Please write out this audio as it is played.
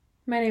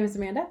My name is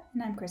Amanda.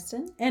 And I'm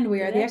Kristen. And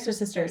we are the Extra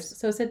Sisters.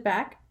 So sit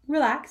back,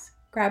 relax,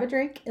 grab a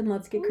drink, and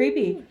let's get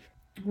creepy.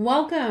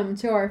 Welcome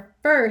to our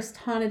first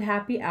Haunted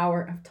Happy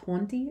Hour of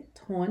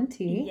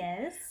 2020.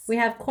 Yes. We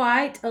have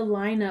quite a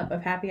lineup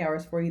of happy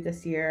hours for you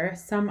this year.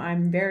 Some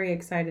I'm very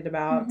excited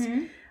about.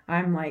 Mm-hmm.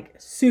 I'm like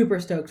super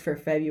stoked for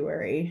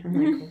February.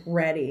 I'm like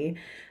ready.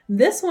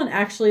 This one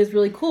actually is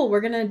really cool.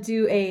 We're going to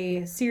do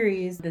a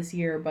series this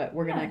year, but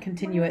we're going to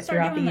continue it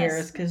throughout the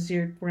years because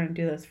we're going to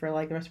do this for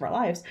like the rest of our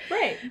lives.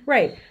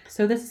 Right.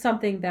 So this is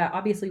something that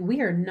obviously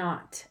we are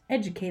not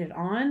educated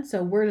on.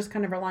 So we're just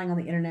kind of relying on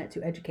the internet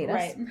to educate us.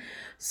 Right.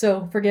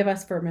 So forgive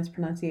us for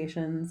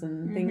mispronunciations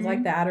and things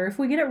like that, or if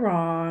we get it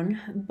wrong.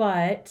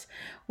 But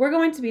we're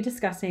going to be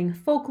discussing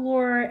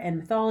folklore and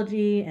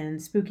mythology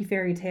and spooky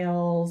fairy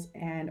tales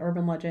and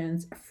urban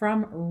legends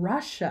from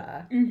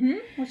Russia.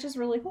 Which is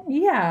really cool.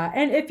 Yeah.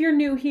 And if you're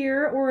new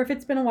here or if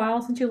it's been a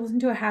while since you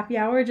listened to a happy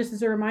hour, just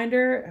as a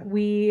reminder,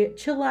 we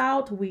chill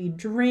out, we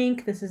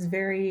drink. This is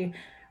very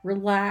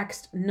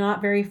relaxed,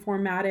 not very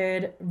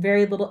formatted.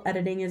 Very little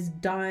editing is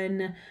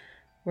done.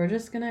 We're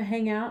just going to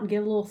hang out and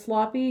get a little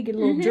sloppy, get a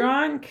little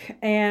drunk,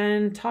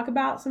 and talk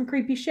about some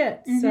creepy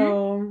shit.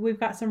 So we've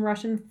got some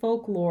Russian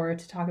folklore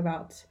to talk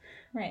about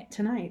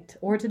tonight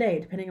or today,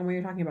 depending on when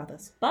you're talking about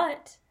this.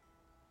 But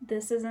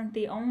this isn't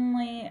the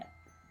only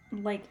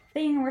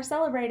thing we're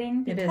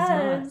celebrating because it is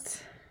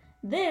not.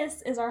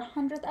 This is our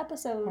 100th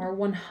episode. Our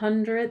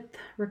 100th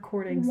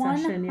recording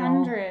session, y'all.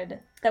 100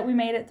 that we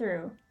made it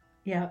through.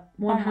 Yeah,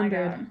 100. Oh my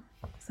God.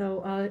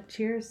 So,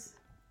 cheers.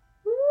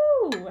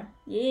 Woo!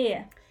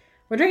 Yeah.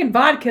 We're drinking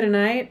vodka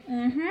tonight.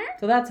 Mm-hmm.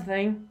 So that's a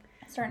thing.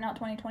 Starting out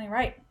 2020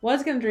 right.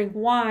 Was going to drink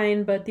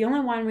wine, but the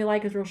only wine we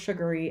like is real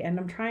sugary, and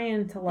I'm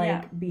trying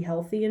to, be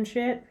healthy and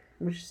shit,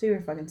 which is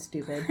super fucking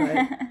stupid,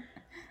 but,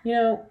 you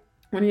know,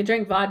 when you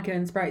drink vodka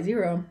and Sprite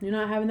Zero, you're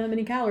not having that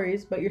many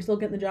calories, but you're still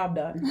getting the job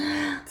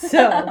done.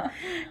 So,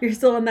 you're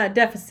still in that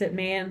deficit,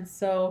 man.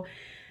 So,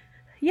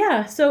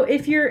 yeah. So,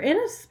 if you're in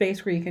a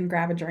space where you can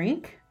grab a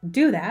drink,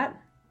 do that.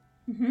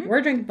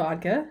 We're drinking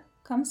vodka.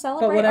 Come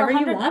celebrate our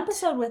 100th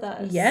episode with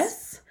us.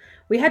 Yes.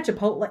 We had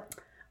Chipotle.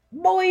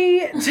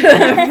 Boy!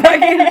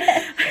 Fucking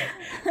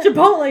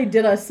Chipotle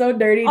did us so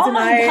dirty tonight. Oh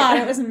my God,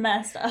 it was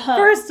messed up.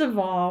 First of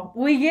all,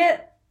 we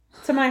get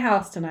to my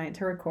house tonight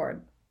to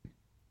record.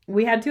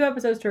 We had 2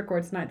 episodes to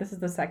record tonight. This is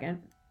the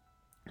second.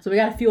 So we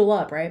got to fuel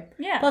up, right?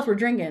 Yeah. Plus we're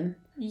drinking.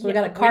 So we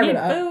got to carb it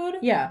up. Food.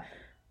 Yeah.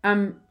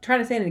 I'm trying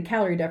to stay in a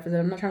calorie deficit.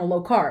 I'm not trying to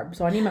low carb.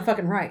 So I need my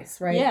fucking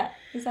rice, right? Yeah,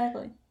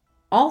 exactly.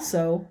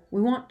 Also,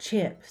 we want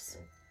chips.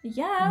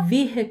 Yeah.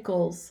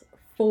 Vehicles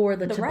for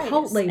the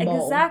Chipotle rice.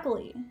 bowl.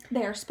 Exactly.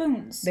 They are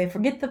spoons. They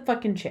forget the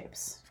fucking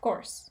chips. Of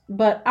course.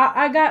 But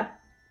I got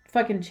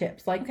fucking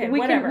chips. Like, okay, we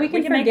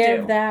can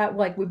forgive that.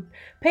 Like, we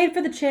paid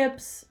for the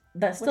chips.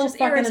 That's still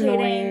fucking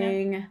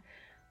annoying.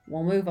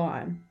 We'll move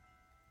on.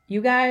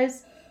 You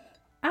guys,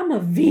 I'm a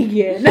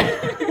vegan.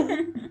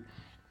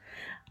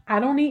 I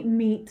don't eat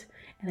meat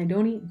and I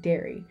don't eat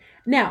dairy.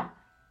 Now,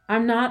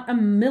 I'm not a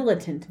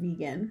militant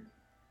vegan.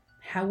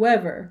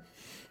 However,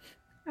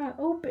 I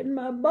opened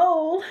my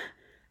bowl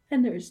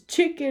and there's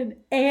chicken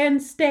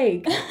and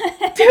steak. 2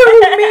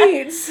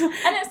 meats.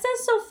 And it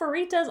says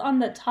sofaritas on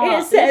the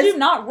top. It says Did you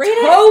not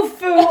read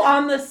tofu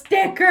on the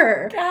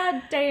sticker.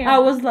 God damn. I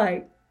was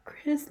like,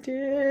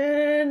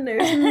 Kristen,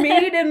 there's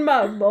meat in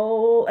my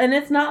bowl. And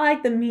it's not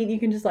like the meat you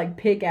can just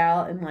pick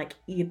out and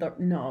eat the...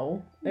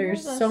 No.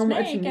 There's so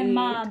much meat. In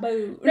my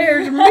bowl.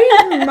 There's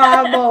meat in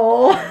my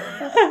bowl.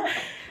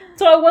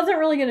 So I wasn't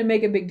really going to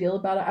make a big deal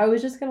about it. I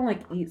was just going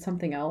to eat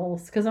something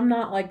else. Because I'm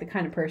not the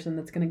kind of person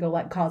that's going to go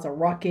cause a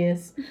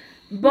ruckus.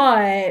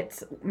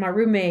 But my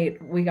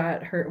roommate, we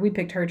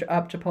picked her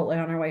up Chipotle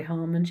on our way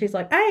home. And she's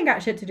like, I ain't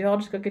got shit to do. I'll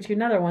just go get you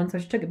another one. So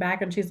she took it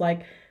back and she's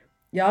like,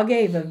 y'all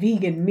gave a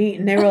vegan meat.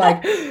 And they were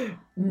like,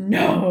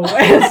 no.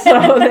 And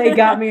so they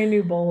got me a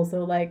new bowl.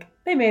 So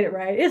they made it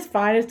right. It's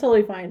fine. It's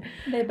totally fine.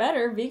 They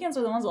better. Vegans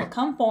are the ones that'll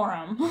come for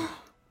them.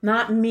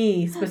 Not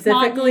me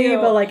specifically, Not you,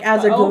 but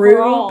as a group,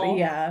 overall.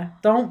 yeah.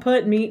 Don't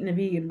put meat in a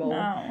vegan bowl.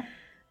 No.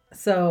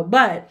 So,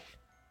 but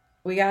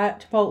we got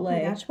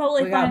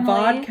Chipotle. We got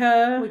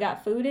vodka. We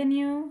got food in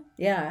you.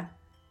 Yeah.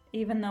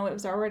 Even though it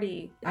was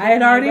already... I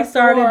had already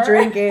started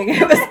drinking.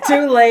 It was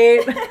too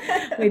late.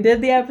 We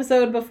did the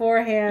episode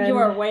beforehand. You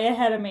are way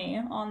ahead of me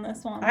on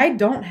this one. I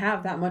don't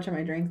have that much of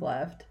my drink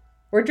left.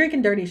 We're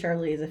drinking Dirty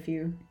Shirley's if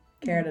you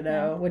care to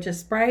know, which is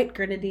Sprite,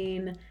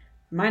 grenadine...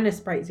 Mine is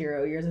Sprite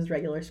Zero. Yours is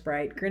regular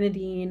Sprite,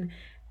 grenadine,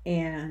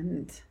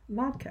 and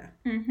vodka.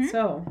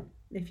 So,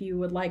 if you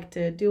would like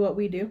to do what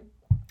we do,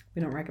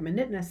 we don't recommend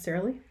it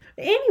necessarily.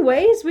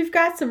 Anyways, we've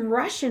got some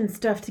Russian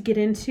stuff to get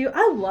into.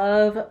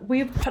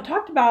 We've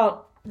talked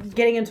about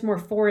getting into more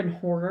foreign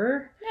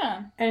horror.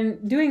 Yeah.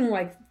 And doing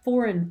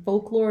foreign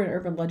folklore and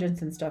urban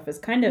legends and stuff is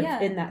kind of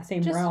in that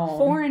same realm.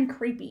 Foreign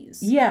creepies.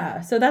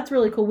 Yeah. So that's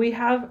really cool. We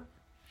have,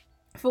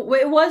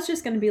 it was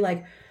just going to be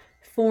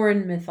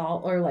foreign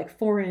mythology or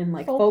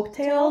foreign folk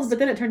tales, but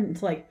then it turned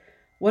into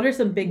What are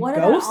some big what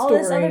ghost about all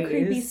stories? This other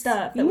creepy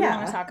stuff that we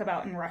want to talk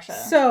about in Russia?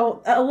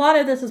 So a lot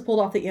of this is pulled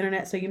off the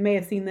internet, so you may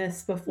have seen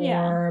this before.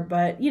 Yeah.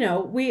 But,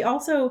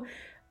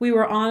 we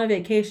were on a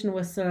vacation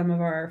with some of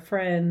our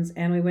friends,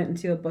 and we went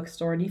into a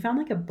bookstore, and you found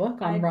like a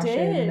book on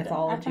Russian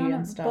mythology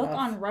and stuff. I found a book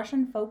on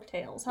Russian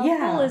folktales.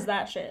 How cool is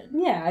that shit?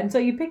 Yeah, and so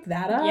you picked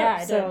that up. Yeah, I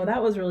did. So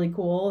that was really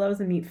cool. That was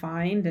a neat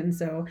find. And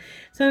so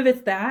some of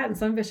it's that, and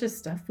some of it's just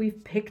stuff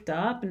we've picked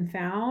up and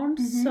found.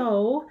 Mm-hmm.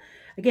 So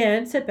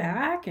again, sit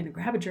back and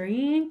grab a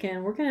drink,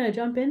 and we're going to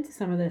jump into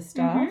some of this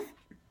stuff.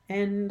 Mm-hmm.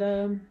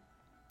 And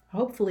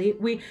hopefully,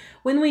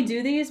 when we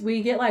do these,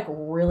 we get like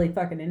really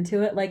fucking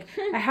into it. Like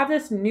I have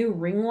this new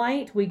ring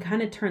light. We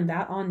kind of turn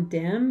that on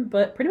dim,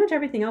 but pretty much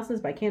everything else is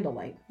by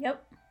candlelight.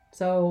 Yep.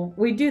 So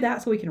we do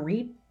that so we can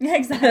read.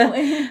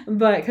 Exactly.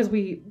 But because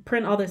we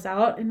print all this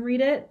out and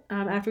read it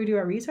after we do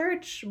our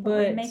research.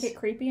 But we make it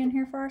creepy in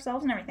here for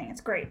ourselves and everything.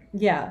 It's great.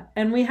 Yeah.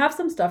 And we have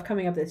some stuff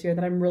coming up this year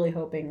that I'm really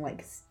hoping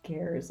like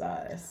scares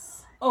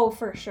us. Oh,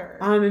 for sure.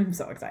 I'm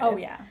so excited. Oh,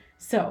 yeah.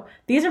 So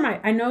these are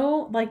I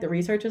know like the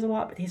research is a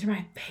lot, but these are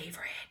my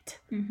favorite.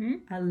 Mm-hmm.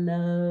 I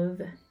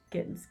love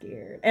getting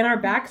scared. And our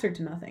backs are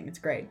to nothing. It's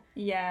great.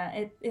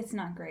 Yeah, it's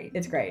not great.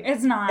 It's great.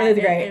 It's not. It's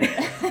great.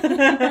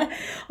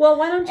 Well,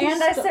 why don't you...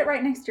 And I sit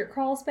right next to your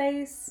crawl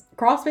space.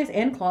 Crawl space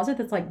and closet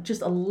that's like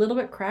just a little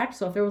bit cracked.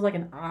 So if there was like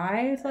an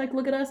eye to like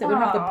look at us, it would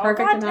have the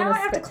perfect amount of space. Now I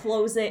have to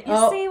close it.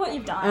 You see what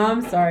you've done.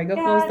 I'm sorry. Go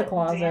close the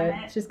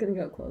closet. She's going to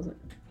go close it.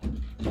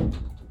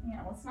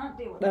 Yeah, let's not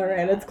do it. All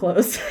right, it's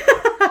closed.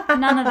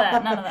 None of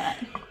that.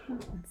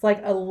 It's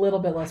like a little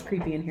bit less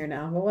creepy in here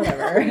now, but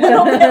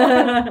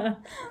whatever.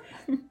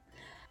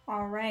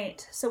 All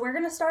right, so we're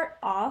going to start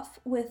off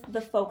with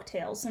the folk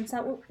tales, since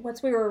that's what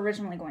we were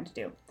originally going to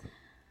do.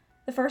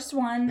 The first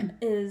one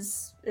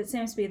it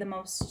seems to be the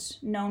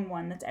most known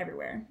one that's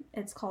everywhere.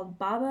 It's called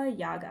Baba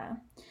Yaga.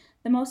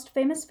 The most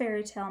famous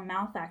fairy tale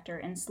malefactor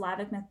in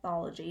Slavic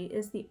mythology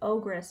is the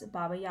ogress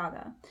Baba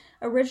Yaga.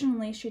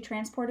 Originally, she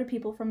transported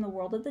people from the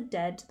world of the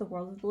dead to the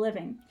world of the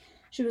living.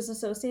 She was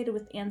associated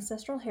with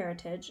ancestral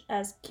heritage,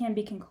 as can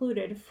be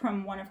concluded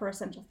from one of her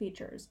essential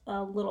features,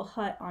 a little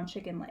hut on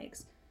chicken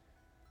legs.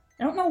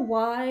 I don't know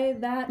why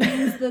that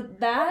means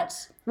that.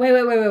 Wait.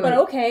 But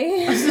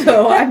okay.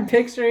 So I'm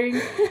picturing,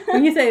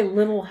 when you say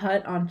little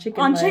hut on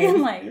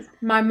chicken legs,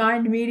 my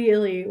mind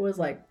immediately was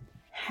like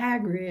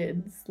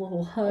Hagrid's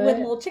little hut. With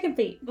little chicken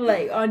feet.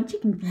 Like on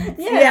chicken feet.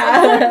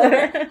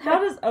 Yeah.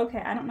 Exactly.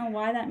 I don't know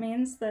why that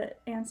means the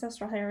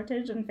ancestral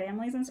heritage and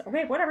families and stuff.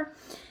 Okay, whatever.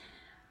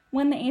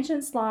 When the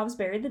ancient Slavs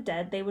buried the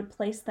dead, they would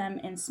place them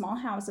in small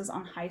houses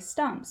on high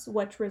stumps,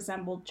 which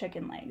resembled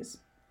chicken legs.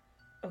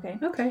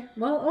 Okay.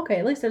 Well, okay.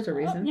 At least there's a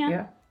reason.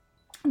 Yeah.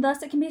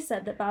 Thus, it can be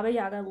said that Baba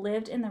Yaga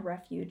lived in the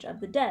refuge of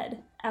the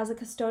dead. As a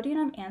custodian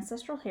of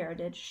ancestral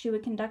heritage, she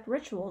would conduct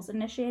rituals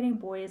initiating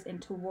boys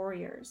into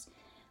warriors.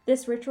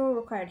 This ritual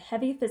required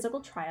heavy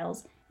physical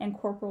trials and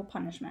corporal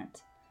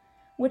punishment,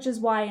 which is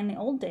why in the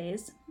old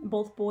days,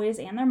 both boys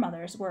and their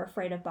mothers were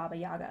afraid of Baba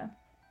Yaga.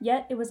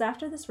 Yet, it was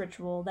after this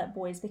ritual that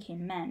boys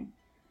became men.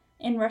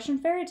 In Russian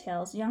fairy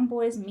tales, young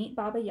boys meet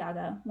Baba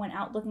Yaga when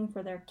out looking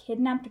for their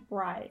kidnapped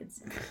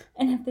brides.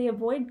 And if they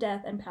avoid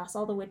death and pass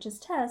all the witch's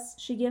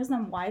tests, she gives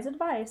them wise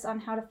advice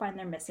on how to find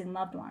their missing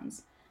loved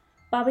ones.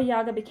 Baba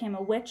Yaga became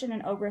a witch and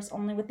an ogress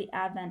only with the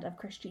advent of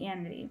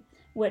Christianity,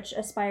 which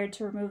aspired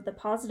to remove the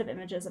positive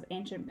images of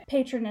ancient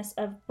patroness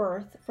of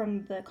birth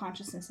from the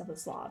consciousness of the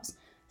Slavs.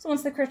 So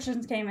once the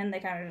Christians came in, they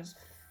kind of just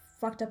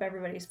fucked up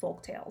everybody's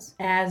folk tales.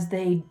 As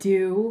they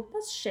do.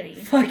 That's shitty.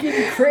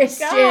 Fucking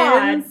Christians.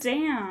 God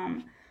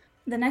damn.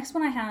 The next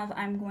one I have,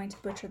 I'm going to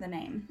butcher the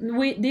name.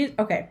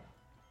 Okay.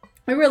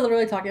 We were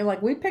literally talking,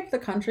 like, we picked the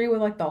country with,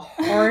 like, the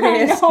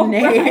hardest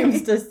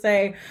names to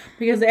say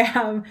because they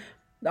have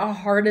the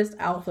hardest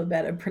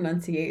alphabet of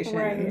pronunciations.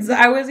 Right.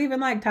 I was even,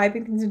 like,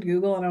 typing things into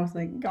Google and I was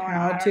like,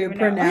 how to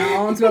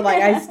pronounce, but,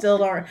 like, I still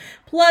don't.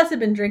 Plus, I've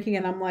been drinking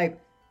and I'm like,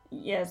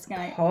 yeah, it's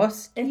gonna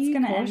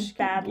end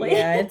badly.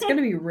 Yeah, it's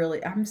gonna be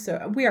really.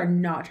 We are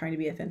not trying to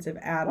be offensive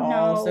at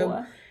all.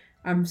 So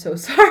I'm so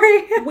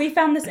sorry. We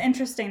found this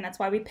interesting. That's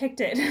why we picked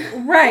it.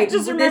 Right.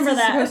 Just remember this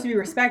is supposed to be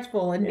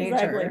respectful in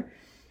nature.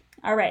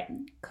 All right.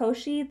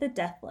 Koshi the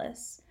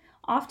Deathless.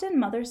 Often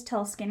mothers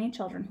tell skinny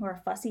children who are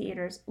fussy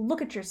eaters,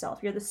 "Look at yourself.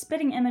 You're the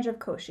spitting image of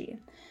Koshi."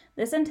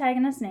 This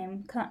antagonist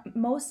name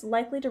most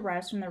likely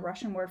derives from the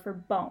Russian word for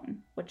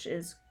bone, which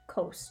is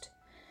kost.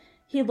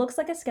 He looks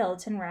like a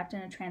skeleton wrapped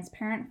in a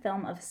transparent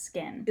film of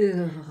skin.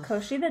 Ugh.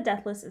 Koshi the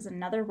Deathless is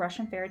another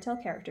Russian fairy tale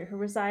character who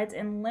resides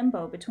in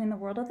limbo between the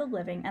world of the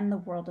living and the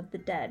world of the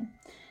dead.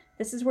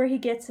 This is where he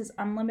gets his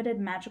unlimited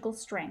magical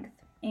strength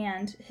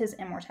and his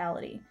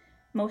immortality.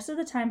 Most of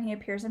the time he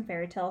appears in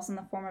fairy tales in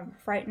the form of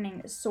a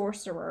frightening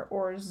sorcerer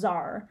or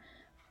czar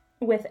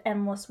with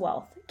endless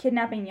wealth,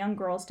 kidnapping young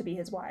girls to be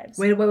his wives.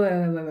 Wait.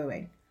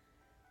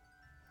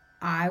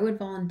 I would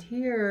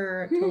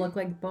volunteer to look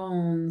like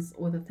bones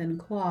with a thin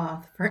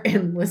cloth for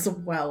endless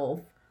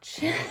wealth.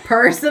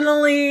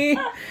 Personally.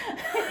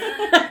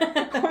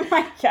 Oh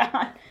my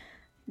god.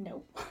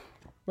 Nope.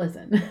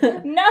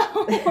 Listen.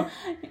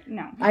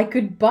 No. I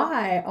could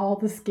buy all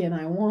the skin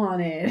I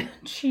wanted.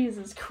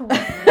 Jesus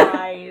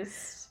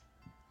Christ.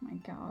 Oh my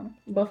God.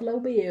 Buffalo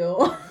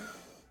Bill.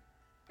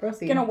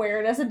 Proceed. Gonna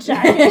wear it as a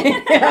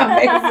jacket.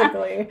 Yeah,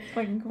 basically.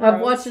 I've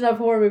watched enough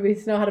horror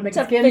movies to know how to make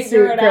a skin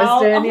suit, Kristen.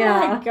 Oh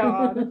yeah. my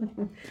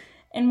God.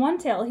 In one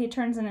tale, he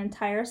turns an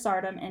entire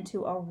tsardom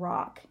into a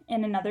rock.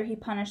 In another, he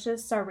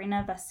punishes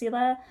Tsarina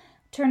Vasila,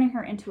 turning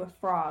her into a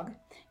frog.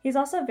 He's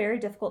also very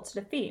difficult to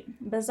defeat.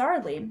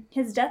 Bizarrely,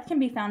 his death can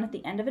be found at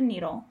the end of a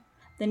needle,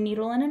 the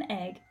needle in an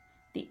egg,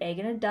 the egg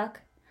in a duck,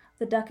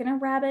 the duck in a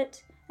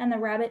rabbit, and the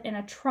rabbit in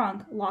a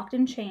trunk locked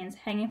in chains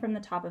hanging from the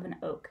top of an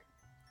oak.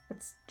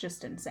 That's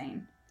just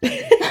insane. You're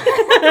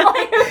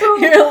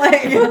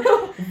like,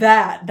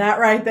 that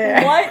right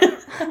there. What?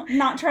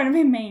 Not trying to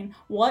be mean.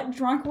 What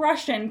drunk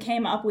Russian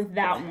came up with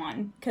that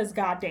one? Because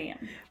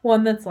goddamn.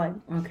 One that's like,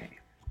 okay,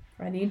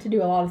 I need to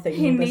do a lot of things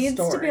with this story. He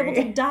needs to be able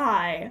to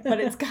die, but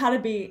it's got to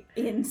be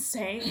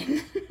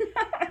insane.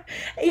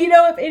 You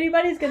know, if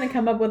anybody's going to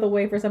come up with a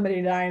way for somebody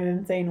to die in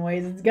insane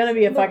ways, it's going to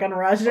be a fucking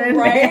Russian.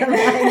 Right? Man.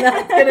 Like,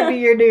 that's going to be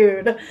your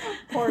dude.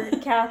 Poor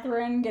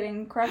Catherine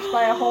getting crushed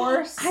by a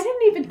horse. I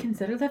didn't even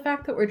consider the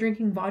fact that we're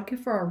drinking vodka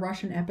for our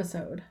Russian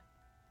episode.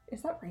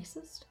 Is that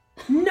racist?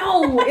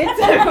 No, it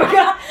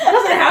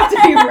doesn't have to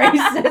be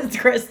racist,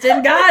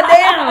 Kristen.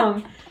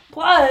 Goddamn.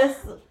 Plus,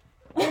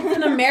 it's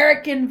an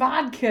American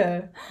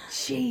vodka.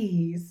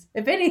 Jeez.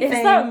 If anything.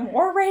 Is that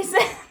more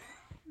racist?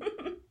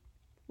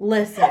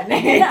 Listen.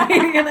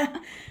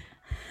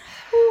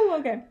 Ooh,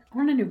 okay. I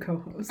want a new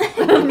co-host.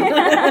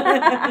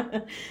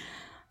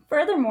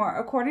 Furthermore,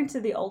 according to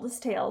the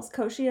oldest tales,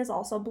 Koshi is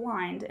also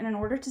blind, and in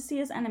order to see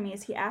his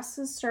enemies, he asks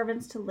his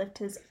servants to lift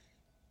his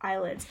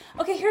eyelids.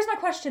 Okay, here's my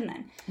question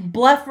then.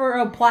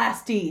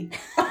 Blepharoplasty.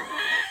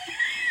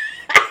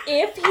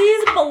 If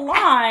he's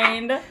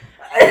blind,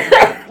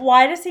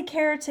 why does he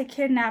care to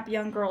kidnap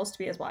young girls to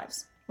be his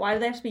wives? Why do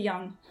they have to be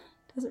young?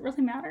 Does it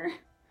really matter?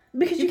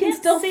 Because you can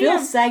still feel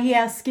saggy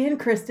ass skin,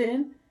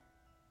 Kristen.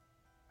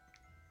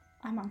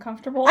 I'm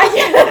uncomfortable. I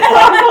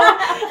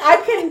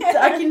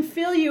can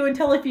feel you and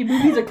tell if your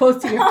boobies are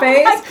close to your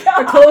face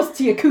or close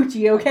to your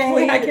coochie, okay?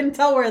 Please. I can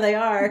tell where they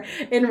are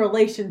in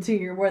relation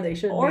to where they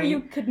should be. Or you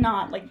could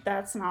not. Like,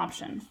 that's an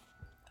option.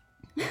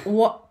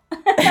 What?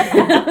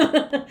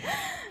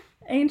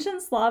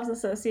 Ancient Slavs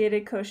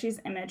associated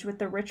Koshi's image with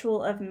the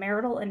ritual of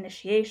marital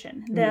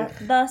initiation.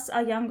 Thus,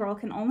 a young girl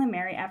can only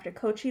marry after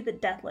Koshi the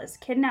Deathless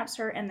kidnaps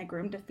her and the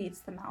groom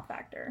defeats the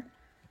malefactor.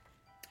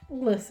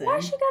 Listen.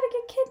 Why she gotta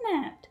get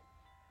kidnapped?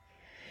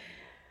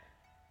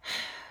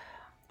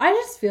 I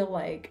just feel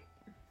like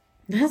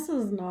this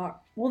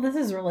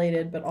is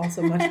related, but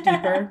also much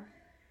deeper.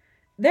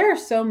 There are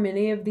so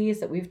many of these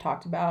that we've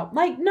talked about.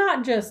 Like,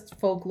 not just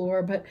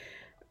folklore, but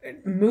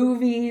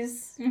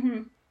movies.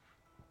 Mm-hmm.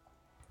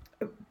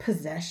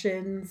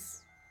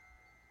 Possessions.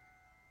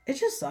 It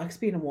just sucks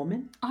being a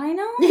woman. I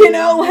know. You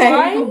know, like,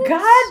 right?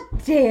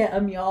 God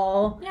damn,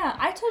 y'all. Yeah,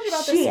 I told you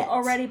about this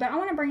already, but I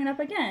want to bring it up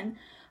again.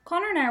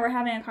 Connor and I were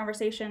having a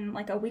conversation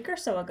like a week or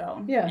so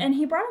ago. Yeah. And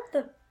he brought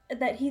up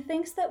that he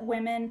thinks that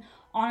women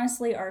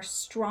honestly are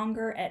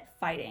stronger at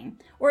fighting,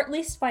 or at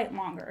least fight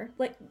longer.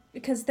 Like,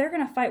 because they're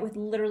going to fight with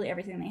literally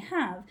everything they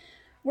have,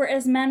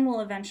 whereas men will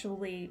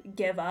eventually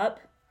give up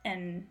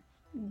and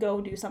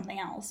go do something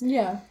else.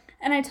 Yeah.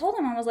 And I told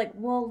him, I was like,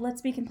 well,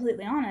 let's be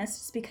completely honest.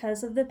 It's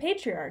because of the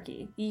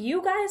patriarchy.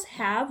 You guys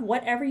have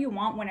whatever you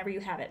want whenever you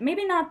have it.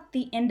 Maybe not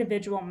the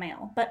individual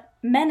male, but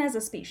men as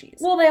a species.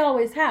 Well, they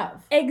always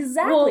have.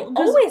 Exactly. Well,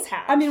 always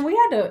have. I mean, we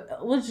had to,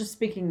 let's just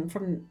speaking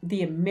from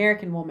the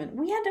American woman,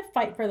 we had to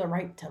fight for the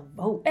right to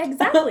vote.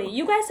 Exactly.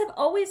 You guys have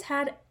always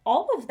had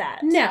all of that.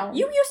 No.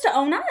 You used to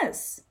own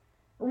us.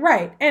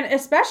 Right. And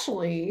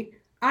especially,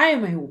 I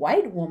am a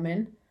white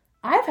woman.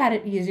 I've had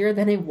it easier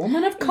than a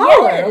woman of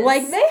color. Yes.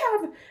 Like,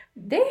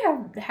 they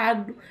have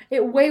had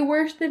it way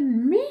worse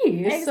than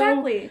me.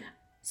 Exactly.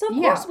 So of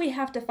course we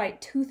have to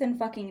fight tooth and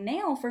fucking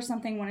nail for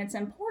something when it's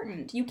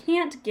important. You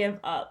can't give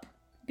up.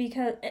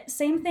 Because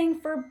same thing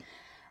for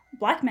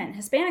black men,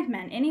 Hispanic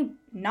men, any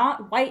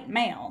not white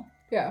male.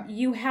 Yeah.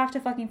 You have to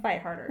fucking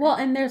fight harder. Well,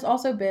 and there's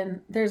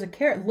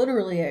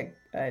literally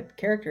a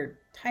character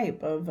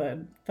type of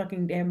a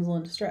fucking damsel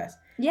in distress.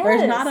 Yes.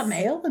 There's not a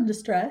male in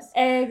distress.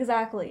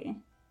 Exactly.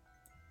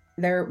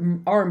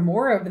 There are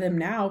more of them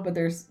now, but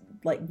it's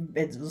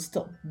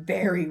still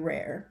very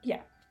rare.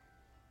 Yeah.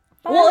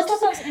 But well,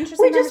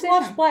 we just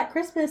watched Black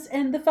Christmas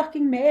and the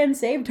fucking man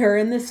saved her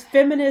in this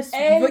feminist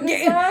exactly.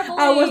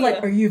 I was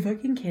like, are you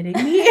fucking kidding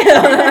me?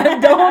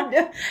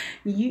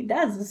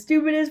 That's the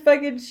stupidest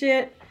fucking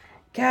shit.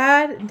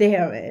 God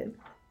damn it.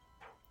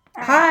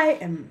 I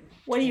am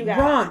what do you got?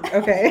 Wrong.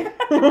 Okay.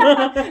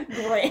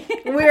 Great.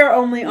 We're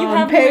only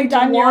on page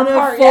 1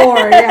 of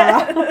 4.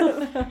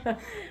 Yeah.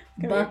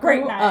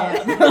 Great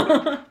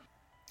night.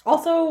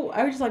 Also,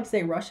 I would just like to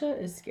say Russia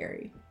is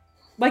scary.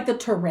 Like, the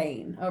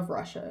terrain of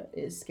Russia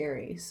is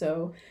scary.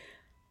 So,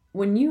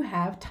 when you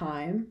have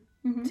time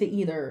to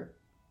either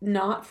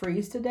not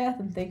freeze to death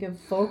and think of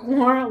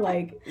folklore,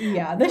 like,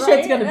 yeah, this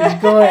Right? shit's gonna be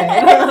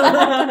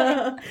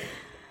good.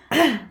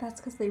 That's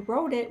because they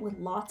wrote it with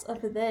lots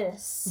of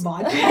this.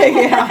 Vodka,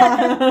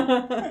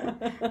 yeah.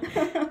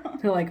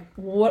 They're like,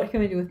 what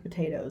can we do with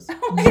potatoes?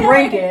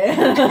 Drink it.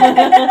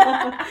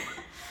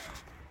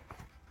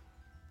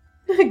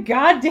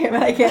 God damn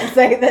it, I can't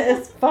say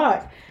this.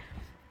 Fuck.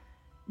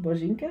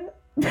 Bojinka?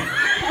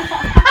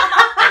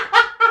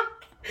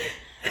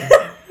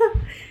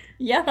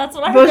 Yeah, that's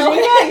what I'm Bojinka?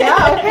 going.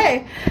 Yeah,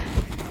 okay.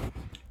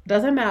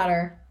 Doesn't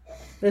matter.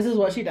 This is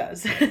what she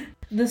does.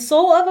 The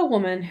soul of a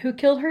woman who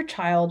killed her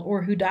child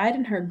or who died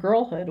in her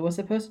girlhood was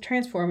supposed to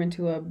transform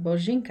into a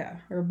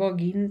bojinka or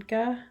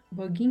boginka.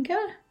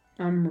 Boginka?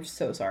 I'm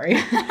so sorry.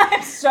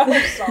 I'm so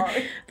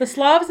sorry. The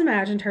Slavs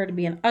imagined her to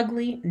be an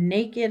ugly,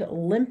 naked,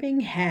 limping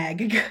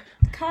hag.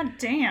 God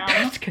damn.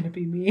 That's gonna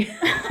be me.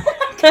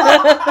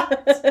 God.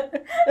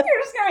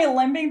 You're just gonna be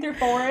limping through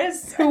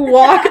forests. Who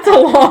walked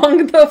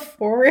along the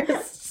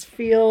forests,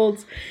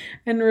 fields,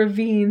 and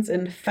ravines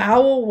in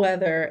foul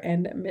weather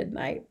and at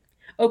midnight.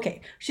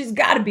 Okay, she's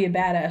got to be a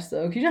badass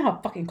though, because you know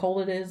how fucking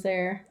cold it is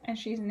there. And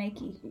she's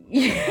naked.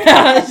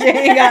 Yeah, she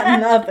ain't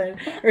got nothing.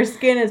 Her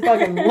skin is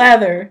fucking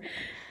leather.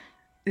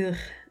 Ugh.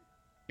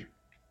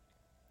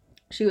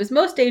 She was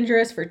most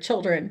dangerous for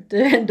children,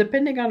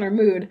 depending on her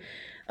mood.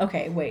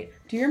 Okay, wait.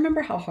 Do you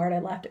remember how hard I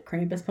laughed at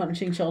Krampus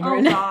punishing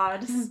children? Oh, God.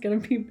 This is gonna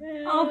be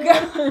bad. Oh,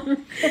 God.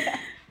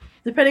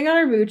 Depending on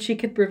her mood, she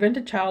could prevent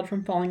a child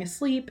from falling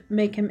asleep,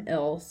 make him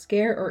ill,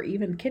 scare, or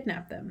even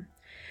kidnap them.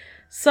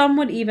 Some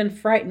would even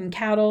frighten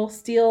cattle,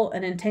 steal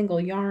and entangle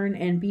yarn,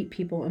 and beat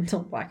people until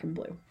black and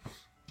blue.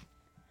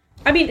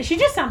 I mean, she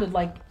just sounded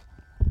like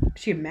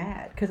she's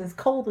mad because it's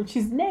cold and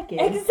she's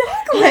naked.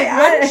 Exactly. Like,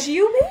 Wouldn't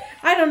you be?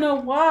 I don't know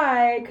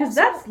why, because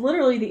that's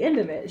literally the end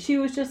of it. She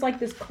was just like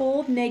this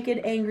cold, naked,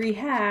 angry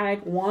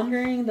hag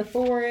wandering the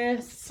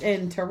forests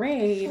and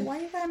terrain. So why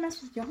you gotta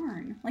mess with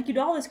yarn? Like, you do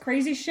all this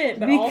crazy shit,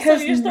 but also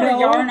you just throw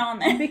yarn on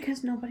there.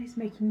 Because nobody's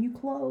making you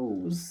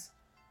clothes.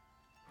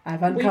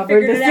 I've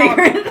uncovered the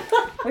secret.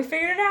 We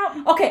figured it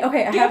out.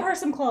 Okay. Give her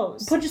some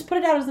clothes. Just put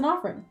it out as an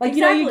offering. Like,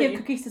 exactly. You know, you give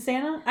cookies to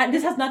Santa.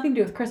 This has nothing to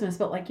do with Christmas,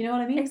 but like, you know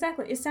what I mean?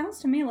 Exactly. It sounds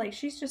to me like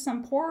she's just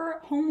some poor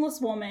homeless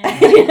woman.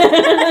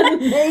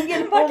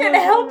 Megan, fucking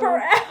help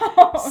her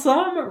out.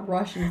 Some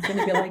Russian's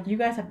gonna be like, you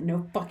guys have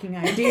no fucking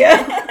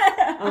idea.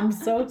 I'm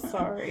so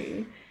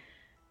sorry.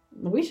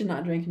 We should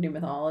not drink into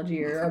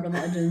mythology or urban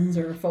legends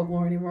or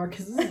folklore anymore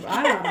because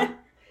I don't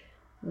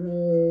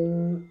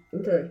know.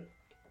 Okay.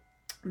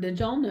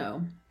 Did y'all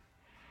know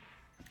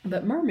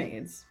that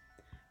mermaids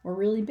were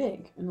really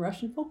big in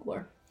Russian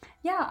folklore?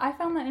 Yeah, I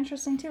found that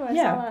interesting too. I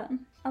saw that.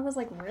 I was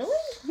like, really?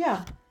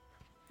 Yeah.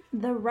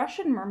 The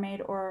Russian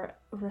mermaid, or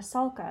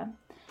rusalka,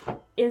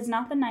 is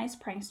not the nice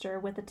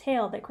prankster with a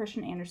tail that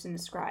Christian Andersen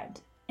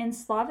described. In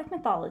Slavic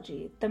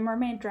mythology, the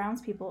mermaid drowns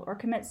people or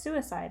commits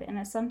suicide and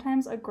is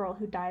sometimes a girl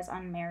who dies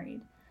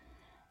unmarried.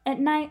 At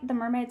night, the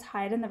mermaids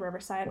hide in the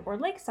riverside or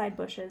lakeside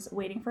bushes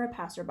waiting for a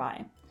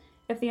passerby.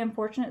 If the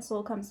unfortunate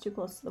soul comes too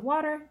close to the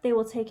water, they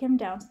will take him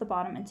down to the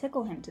bottom and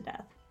tickle him to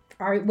death.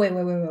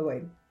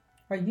 Wait.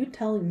 Are you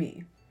telling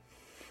me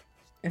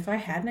if I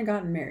hadn't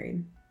gotten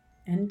married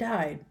and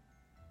died,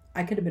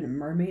 I could have been a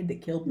mermaid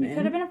that killed men? You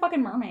could have been a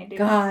fucking mermaid, dude.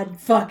 God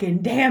fucking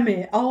damn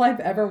it. All I've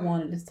ever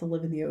wanted is to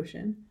live in the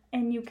ocean.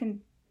 And you can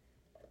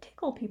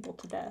tickle people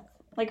to death.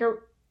 Like Oh,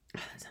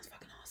 that sounds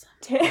fucking awesome.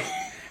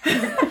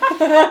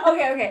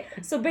 Okay.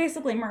 So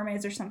basically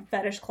mermaids are some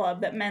fetish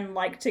club that men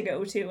like to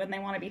go to and they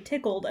want to be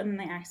tickled and then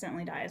they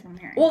accidentally die as one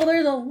married. Well,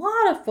 there's a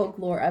lot of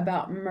folklore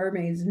about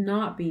mermaids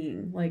not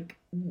being like,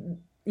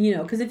 you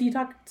know, because if you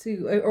talk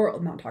to, or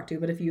not talk to,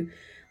 but if you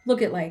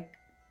look at like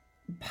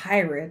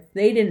pirates,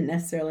 they didn't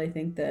necessarily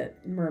think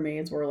that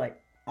mermaids were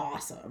like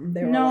awesome.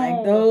 They were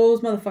like,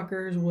 those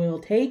motherfuckers will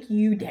take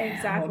you down.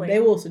 Exactly. They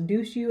will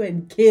seduce you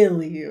and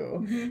kill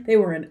you. Mm-hmm. They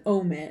were an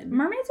omen.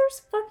 Mermaids are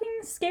fucking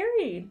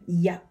scary.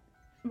 Yeah.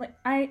 Like,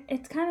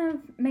 it kind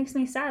of makes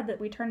me sad that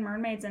we turn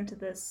mermaids into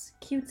this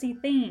cutesy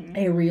thing.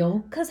 Ariel.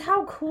 Because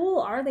how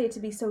cool are they to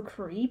be so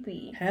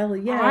creepy? Hell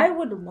yeah. I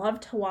would love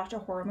to watch a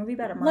horror movie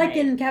about a mermaid. Like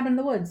in Cabin in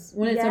the Woods,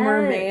 when it's a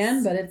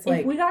merman, but it's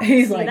like, if we got to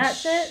he's see like, that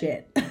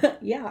shit.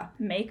 Yeah.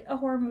 Make a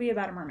horror movie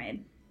about a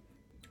mermaid.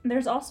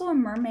 There's also a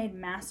mermaid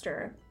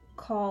master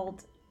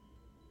called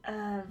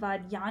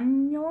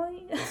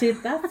Vadyanyoi. See,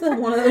 that's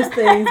one of those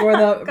things where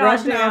the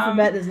Russian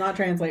alphabet does not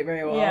translate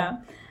very well. Yeah.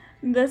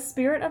 The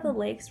spirit of the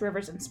lakes,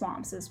 rivers, and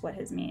swamps is what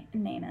his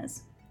name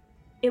is.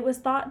 It was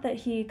thought that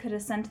he could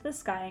ascend to the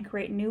sky and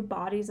create new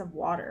bodies of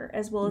water,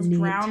 as well as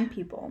drown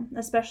people,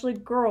 especially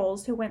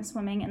girls who went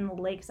swimming in the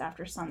lakes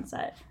after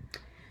sunset.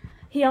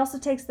 He also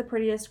takes the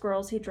prettiest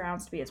girls he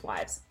drowns to be his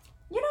wives.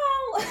 You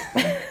know...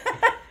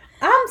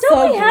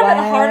 Don't we have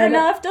it hard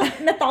enough? Does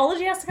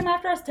mythology has to come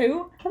after us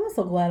too? I'm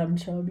so glad I'm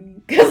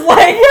chubby. Because,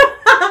 like,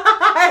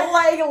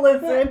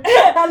 listen,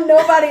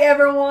 nobody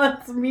ever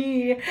wants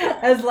me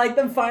as, like,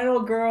 the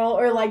final girl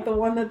or, like, the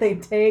one that they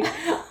take.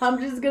 I'm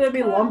just going to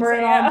be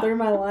lumbering on through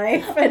my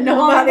life and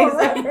nobody's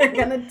ever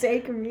going to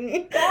take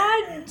me.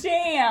 God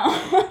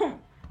damn.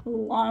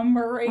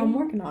 lumbering. I'm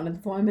working on it.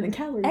 That's why I'm in a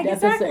calorie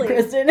Exactly. deficit,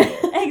 Kristen.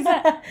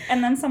 Exactly.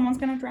 And then someone's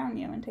going to drown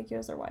you and take you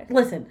as their wife.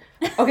 Listen.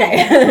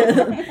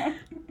 Okay.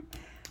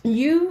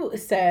 You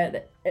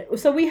said...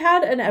 So we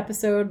had an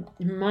episode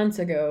months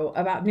ago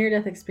about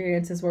near-death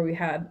experiences where we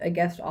had a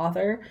guest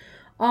author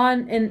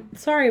on, and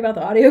sorry about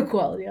the audio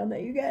quality on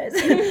that, you guys.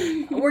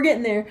 We're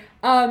getting there.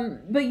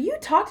 But you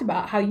talked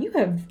about how you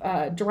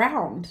have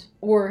drowned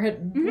or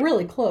had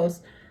really close.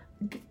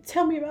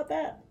 Tell me about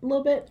that a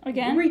little bit.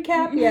 Again?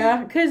 Recap,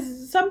 yeah.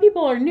 Because some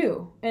people are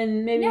new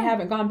and maybe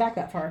haven't gone back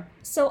that far.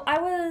 So I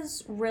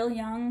was real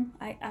young.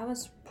 I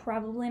was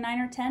probably 9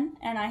 or 10,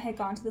 and I had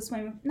gone to the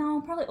swimming...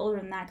 No, probably older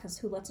than that, because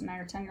who lets a 9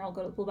 or 10-year-old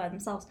go to the pool by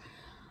themselves?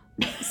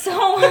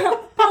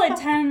 So probably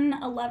 10,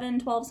 11,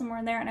 12, somewhere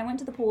in there, and I went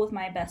to the pool with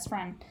my best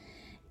friend.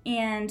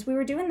 And we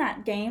were doing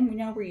that game, you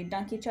know, where you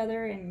dunk each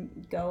other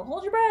and go,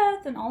 hold your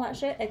breath, and all that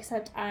shit,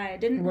 except I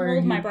didn't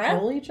hold my breath.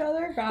 Kill each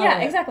other? Yeah,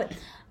 exactly.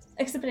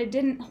 Except I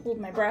didn't hold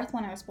my breath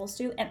when I was supposed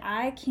to, and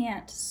I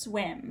can't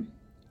swim.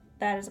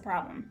 That is a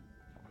problem.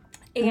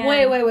 And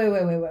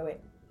Wait.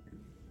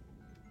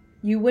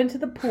 You went to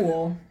the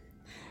pool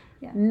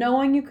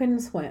knowing you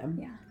couldn't swim.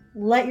 Yeah.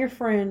 Let your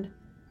friend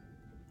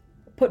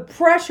put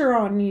pressure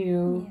on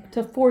you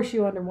to force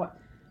you under what?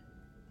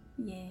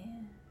 Yeah.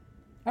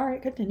 All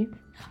right, continue.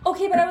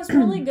 Okay, but I was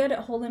really good at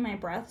holding my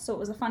breath, so it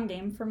was a fun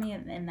game for me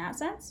in that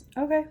sense.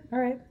 Okay, all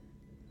right.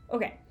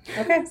 Okay.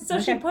 So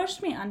okay. she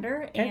pushed me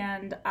under,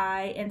 and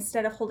I,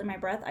 instead of holding my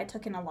breath, I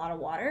took in a lot of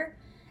water.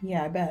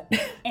 Yeah, I bet.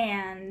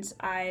 And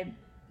I...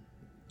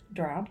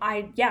 Drowned?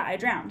 I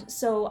drowned.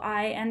 So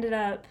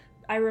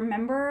I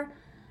remember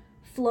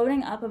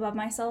floating up above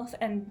myself,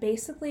 and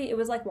basically it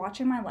was like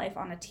watching my life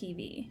on a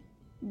TV.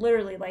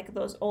 Literally, like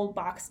those old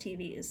box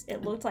TVs.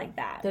 It looked like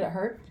that. Did it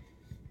hurt?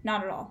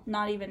 Not at all.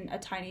 Not even a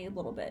tiny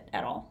little bit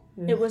at all.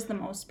 It was the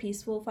most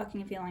peaceful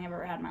fucking feeling I've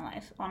ever had in my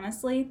life.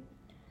 Honestly.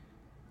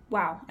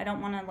 Wow. I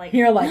don't want to like...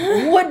 You're like,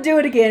 would do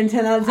it again.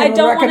 10 out of 10 I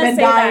don't want to say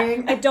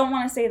that. I don't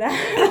want to say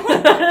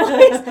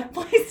that.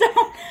 Please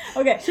don't.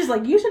 Okay. She's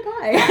like, you should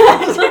die.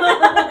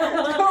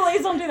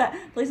 Please don't do that.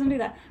 Please don't do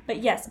that. But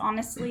yes,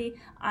 honestly,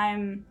 I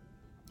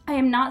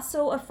am not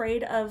so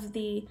afraid of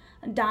the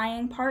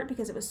dying part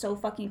because it was so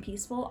fucking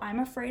peaceful. I'm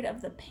afraid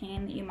of the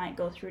pain that you might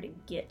go through to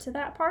get to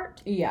that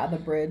part. Yeah, the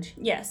bridge.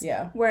 Yes.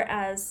 Yeah.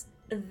 Whereas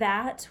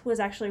that was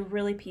actually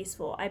really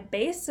peaceful. I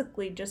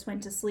basically just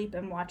went to sleep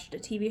and watched a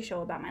TV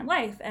show about my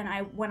life, and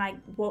I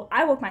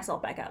woke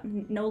myself back up.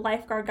 No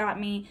lifeguard got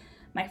me.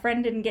 My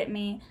friend didn't get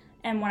me.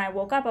 And when I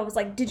woke up, I was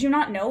like, did you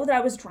not know that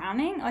I was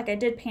drowning? Like, I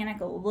did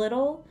panic a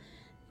little.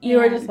 You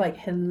were just like,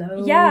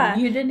 hello? Yeah.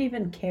 You didn't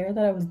even care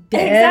that I was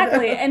dead?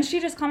 Exactly. And she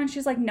just commented,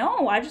 she's like,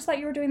 no, I just thought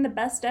you were doing the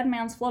best dead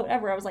man's float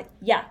ever. I was like,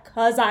 yeah,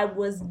 because I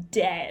was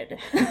dead.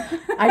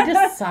 I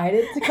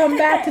decided to come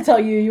back to tell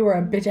you were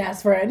a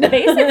bitch-ass friend.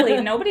 Basically,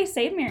 nobody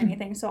saved me or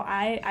anything, so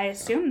I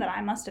assumed that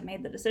I must have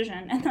made the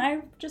decision. And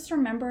I just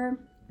remember...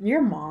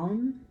 Your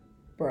mom?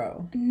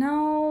 Bro.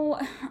 No,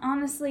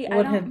 honestly,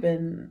 would have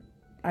been...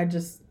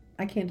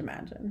 I can't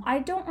imagine. I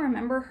don't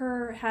remember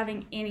her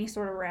having any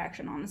sort of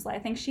reaction, honestly. I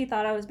think she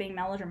thought I was being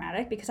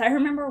melodramatic because I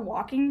remember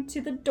walking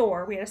to the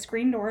door. We had a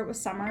screen door. It was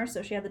summer,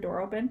 so she had the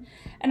door open.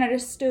 And I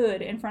just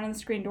stood in front of the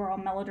screen door all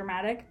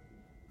melodramatic.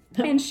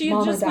 And she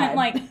just went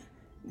like,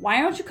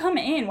 why don't you come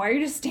in? Why are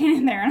you just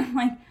standing there? And I'm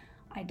like,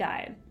 I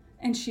died.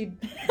 And she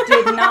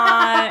did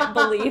not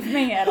believe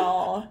me at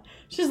all.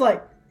 She's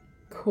like,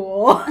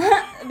 cool.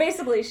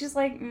 Basically, she's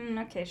like,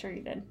 okay, sure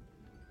you did.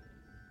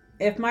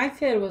 If my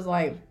kid was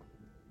like,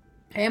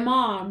 hey,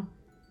 Mom,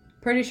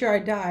 pretty sure I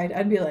died,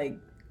 I'd be like,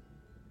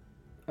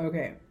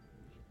 okay.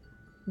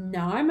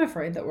 Now I'm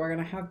afraid that we're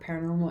going to have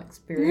paranormal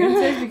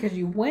experiences because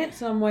you went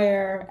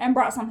somewhere. And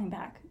brought something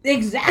back.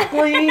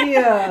 Exactly.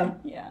 Yeah.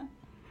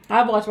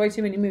 I've watched way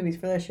too many movies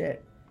for this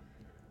shit.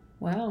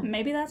 Wow.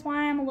 Maybe that's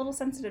why I'm a little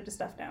sensitive to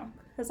stuff now.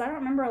 Because I don't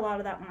remember a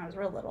lot of that when I was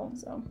real little,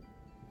 so.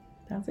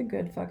 That's a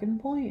good fucking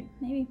point.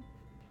 Maybe.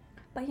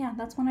 But yeah,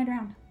 that's when I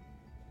drowned.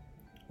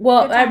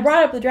 Well, I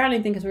brought up the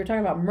drowning thing because we were talking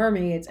about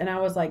mermaids, and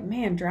I was like,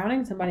 man,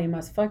 drowning somebody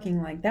must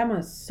fucking, like, that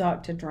must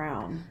suck to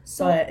drown.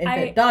 So but if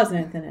it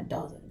doesn't, then it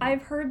doesn't.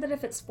 I've heard that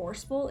if it's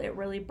forceful, it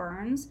really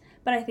burns.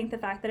 But I think the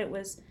fact that it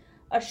was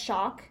a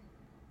shock,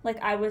 like,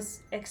 I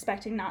was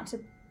expecting not to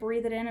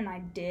breathe it in, and I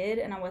did,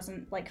 and I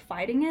wasn't, like,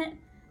 fighting it,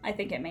 I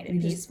think it made it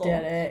peaceful. You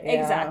just did it,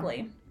 yeah.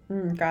 Exactly.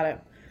 Got it.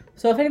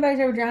 So if anybody's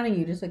ever drowning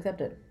you, just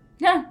accept it.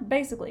 Yeah,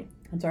 basically.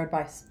 That's our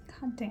advice.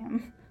 God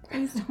damn.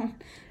 Please don't.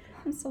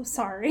 I'm so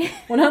sorry.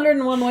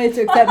 101 Ways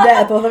to Accept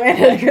Death with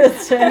Amanda and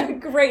Kristen.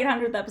 Great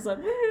 100th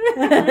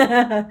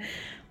episode.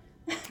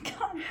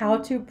 How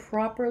to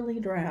properly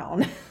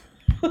drown.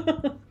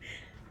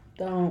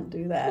 Don't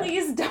do that.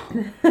 Please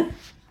don't.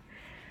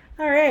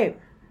 All right.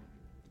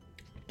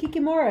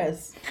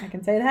 Kikimoras. I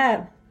can say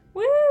that.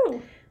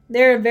 Woo!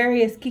 There are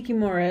various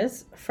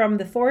kikimoras from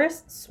the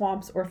forests,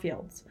 swamps, or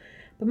fields.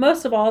 But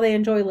most of all, they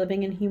enjoy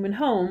living in human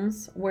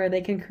homes where they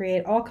can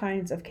create all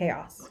kinds of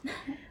chaos.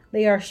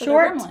 They are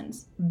short,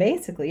 gremlins.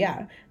 Basically,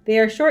 yeah. They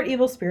are short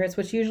evil spirits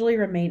which usually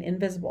remain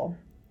invisible.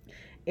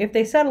 If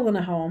they settle in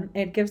a home,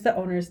 it gives the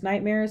owners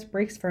nightmares,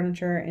 breaks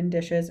furniture and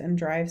dishes, and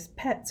drives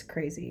pets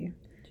crazy.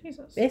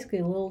 Jesus.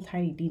 Basically little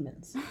tiny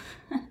demons.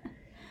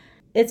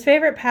 Its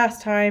favorite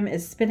pastime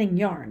is spinning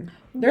yarn.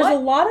 There's a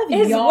lot of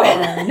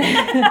yarn.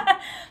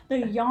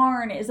 The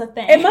yarn is a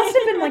thing. It must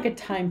have been like a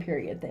time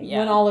period thing when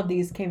Yeah. all of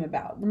these came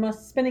about.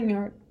 Spinning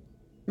yarn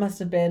must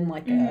have been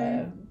like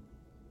a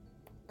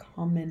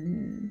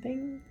common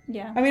thing.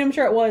 Yeah. I mean, I'm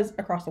sure it was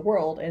across the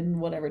world in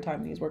whatever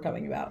time these were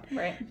coming about.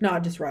 Right.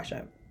 Not just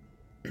Russia.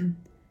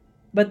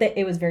 But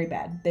it was very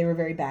bad. They were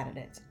very bad at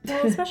it.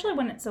 Well, especially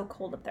when it's so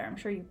cold up there. I'm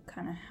sure you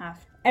kind of have...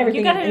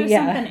 Everything, you gotta do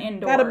something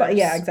indoors.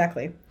 Yeah,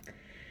 exactly.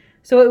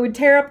 So it would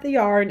tear up the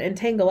yarn and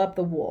tangle up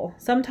the wool.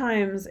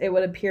 Sometimes it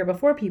would appear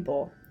before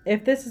people.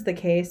 If this is the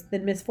case,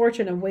 then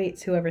misfortune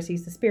awaits whoever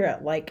sees the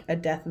spirit, like a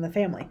death in the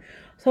family.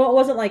 So it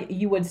wasn't like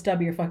you would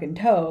stub your fucking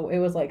toe. It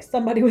was like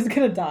somebody was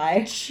going to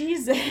die.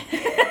 Jesus.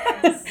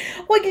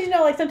 Well, because, you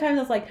know, like sometimes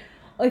it's like,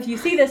 if you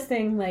see this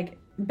thing, like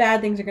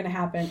bad things are going to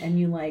happen and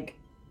you like,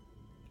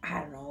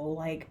 I don't know,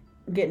 like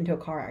get into a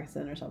car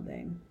accident or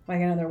something. Like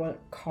I know there weren't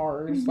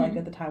cars like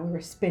at the time we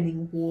were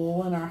spinning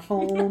wool in our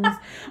homes.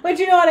 But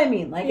you know what I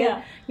mean? Like,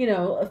 Yeah. you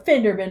know, a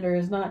fender bender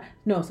is not,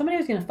 no, somebody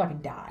was going to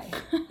fucking die.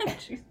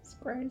 Jesus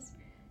Christ.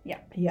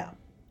 Yeah. Yeah.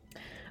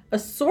 A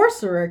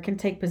sorcerer can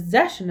take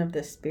possession of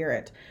this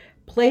spirit,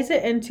 place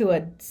it into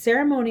a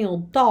ceremonial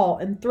doll,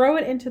 and throw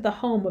it into the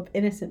home of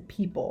innocent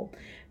people.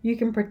 You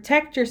can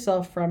protect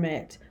yourself from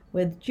it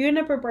with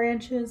juniper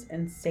branches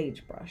and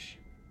sagebrush.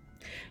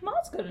 Well,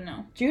 that's good to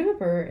know.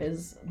 Juniper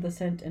is the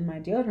scent in my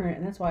deodorant,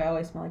 and that's why I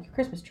always smell like a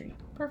Christmas tree.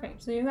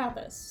 Perfect. So you got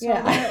this. So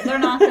Yeah. they're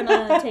not going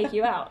to take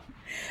you out.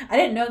 I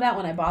didn't know that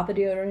when I bought the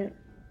deodorant.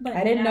 But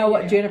I didn't now know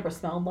what you do. juniper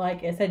smelled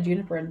like. It said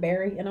juniper and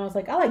berry, and I was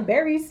like, I like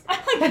berries. I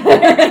like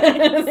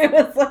berries. It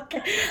was like,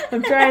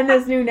 I'm trying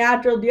this new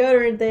natural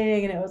deodorant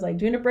thing, and it was like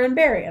juniper and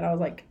berry, and I was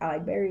like, I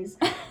like berries.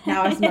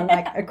 Now I smell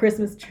like a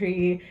Christmas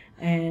tree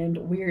and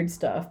weird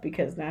stuff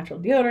because natural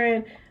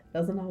deodorant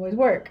doesn't always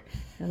work,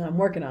 and I'm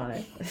working on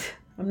it.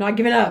 I'm not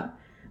giving up,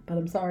 but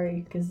I'm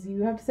sorry because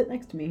you have to sit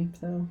next to me,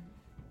 so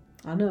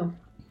I know.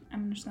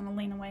 I'm just going to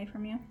lean away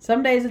from you.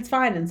 Some days it's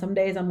fine, and some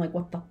days I'm like,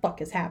 what the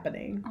fuck is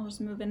happening? I'll just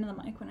move into the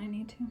mic when I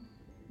need to.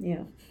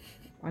 Yeah.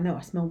 I know,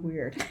 I smell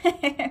weird.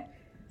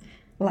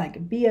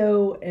 Like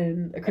B.O.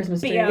 and a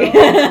Christmas tree.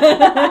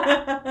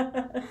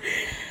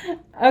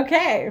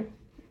 Okay.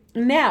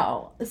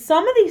 Now,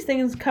 some of these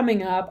things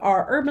coming up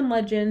are urban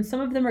legends. Some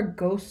of them are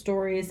ghost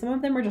stories. Some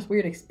of them are just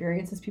weird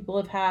experiences people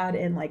have had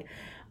in, like,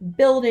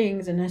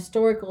 buildings and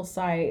historical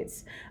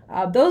sites.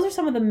 Those are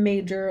some of the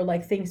major,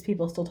 like, things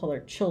people still tell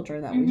their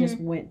children that we just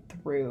went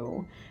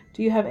through.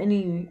 Do you have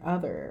any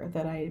other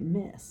that I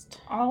missed?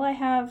 All I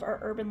have are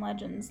urban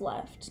legends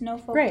left. No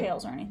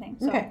folktales or anything.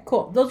 So. Okay,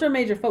 cool. Those are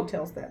major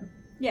folktales then.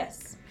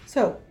 Yes.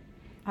 So,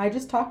 I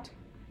just talked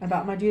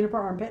about my juniper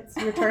armpits.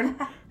 Your turn.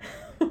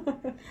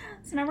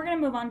 So now we're going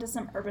to move on to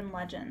some urban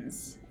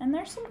legends. And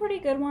there's some pretty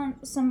good ones,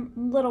 some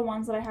little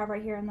ones that I have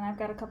right here, and then I've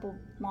got a couple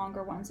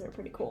longer ones that are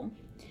pretty cool.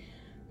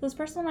 This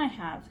first one I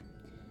have.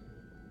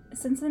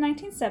 Since the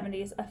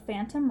 1970s, a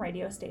phantom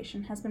radio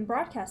station has been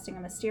broadcasting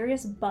a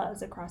mysterious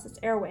buzz across its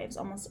airwaves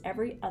almost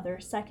every other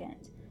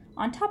second.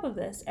 On top of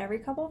this, every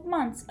couple of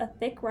months, a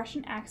thick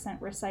Russian accent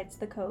recites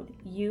the code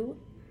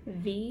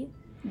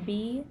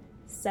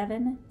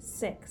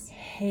UVB76.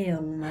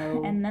 Hell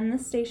no. And then the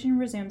station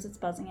resumes its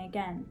buzzing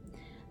again.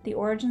 The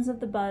origins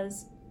of the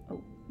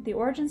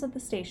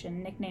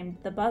station, nicknamed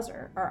the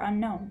Buzzer, are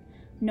unknown.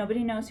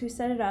 Nobody knows who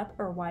set it up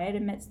or why it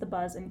emits the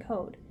buzz and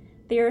code.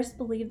 Theorists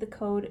believe the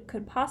code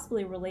could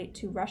possibly relate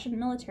to Russian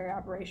military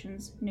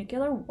operations,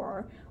 nuclear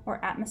war, or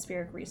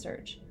atmospheric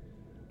research.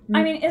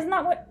 I mean, isn't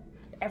that what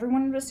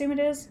everyone would assume it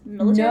is?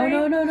 Military?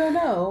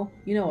 No.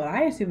 You know what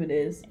I assume it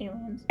is?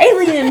 Aliens.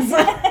 Aliens!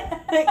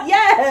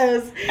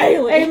 Yes!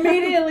 Aliens. I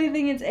immediately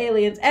think it's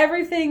aliens.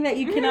 Everything that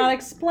you cannot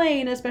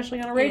explain, especially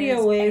on a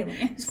radio wave,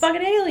 is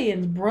fucking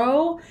aliens,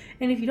 bro.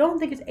 And if you don't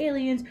think it's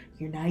aliens,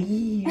 you're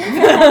naive.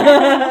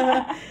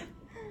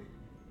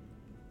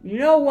 You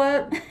know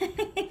what?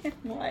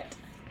 What?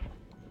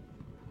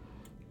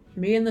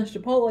 Me and the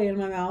Chipotle in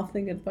my mouth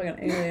think it's fucking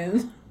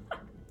aliens.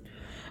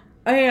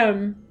 I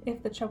am.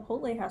 If the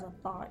Chipotle has a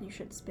thought, you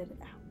should spit it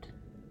out.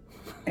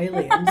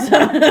 Aliens.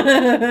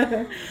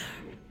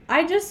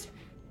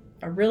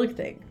 I really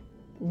think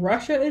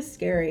Russia is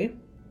scary.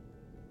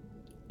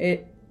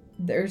 It's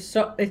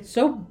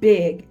so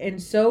big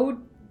and so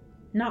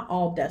not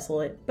all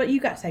desolate, but you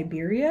got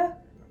Siberia.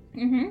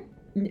 Mm-hmm.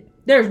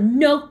 There's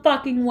no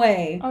fucking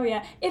way. Oh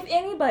yeah. If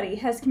anybody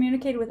has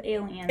communicated with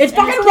aliens, It's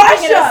and fucking is keeping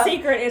Russia! It a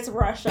secret. It's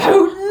Russia.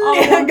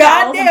 Putin.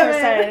 God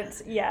damn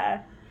it.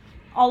 Yeah.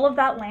 All of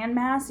that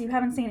landmass, you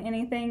haven't seen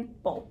anything.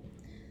 Bull.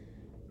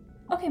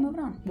 Okay,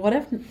 moving on. What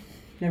if?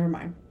 Never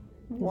mind.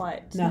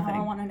 What? Nothing.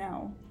 Now I want to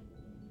know.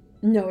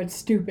 No, it's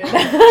stupid. Okay,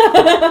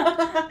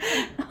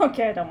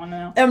 I don't want to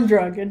know. I'm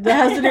drunk. It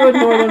has to do with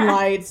Northern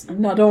Lights.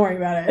 No, don't worry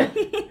about it.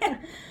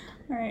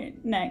 All right,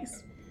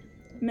 next.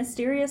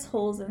 Mysterious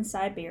holes in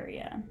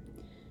Siberia.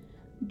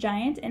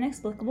 Giant,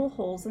 inexplicable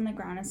holes in the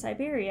ground in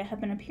Siberia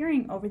have been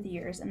appearing over the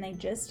years, and they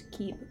just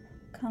keep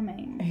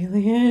coming.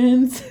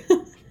 Aliens.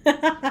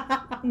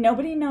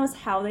 Nobody knows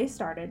how they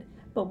started,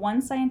 but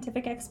one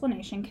scientific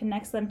explanation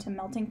connects them to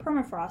melting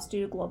permafrost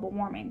due to global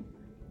warming.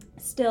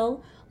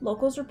 Still,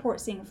 locals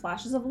report seeing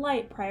flashes of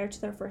light prior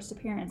to their first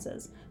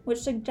appearances, which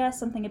suggests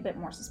something a bit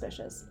more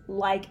suspicious.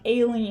 Like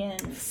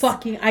aliens.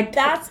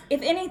 That's,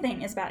 if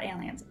anything is about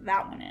aliens,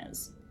 that one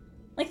is.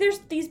 Like, there's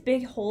these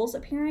big holes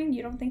appearing.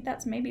 You don't think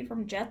that's maybe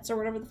from jets or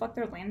whatever the fuck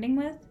they're landing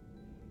with?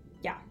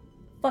 Yeah.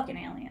 Fucking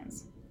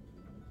aliens.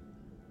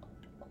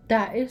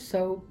 That is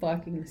so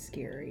fucking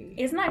scary.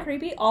 Isn't that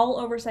creepy? All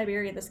over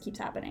Siberia this keeps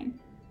happening.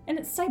 And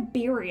it's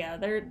Siberia.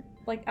 They're,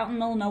 like, out in the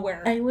middle of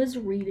nowhere. I was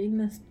reading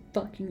this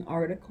fucking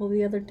article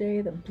the other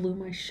day that blew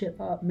my shit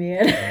up,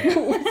 man. It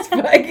was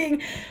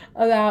fucking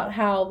about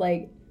how,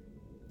 like,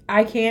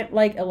 I can't,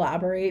 like,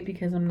 elaborate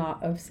because I'm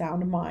not of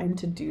sound mind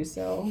to do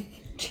so.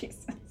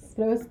 Jesus.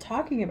 But I was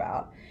talking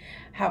about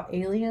how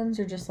aliens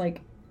are just,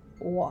 like,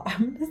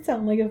 I'm gonna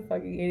sound like a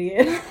fucking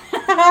idiot.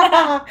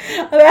 About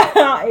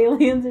how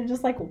aliens are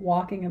just, like,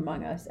 walking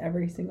among us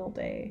every single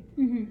day.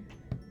 Mm-hmm.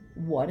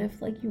 What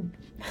if, like, you...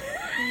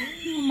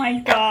 Oh my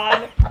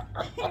god.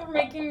 You're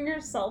making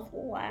yourself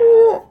laugh.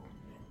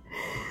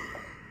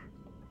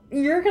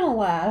 You're gonna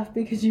laugh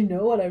because you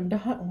know what I've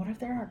done. What if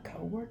they're our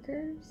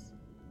coworkers?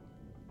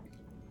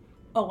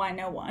 Oh, I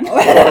know one.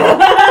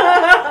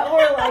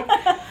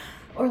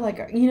 or like,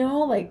 you know,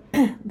 like,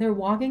 they're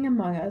walking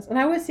among us. And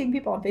I was seeing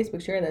people on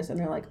Facebook share this, and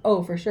they're like,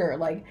 oh, for sure.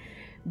 Like,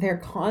 they're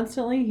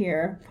constantly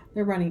here.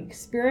 They're running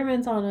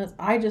experiments on us.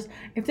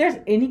 If there's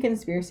any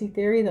conspiracy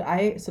theory that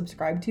I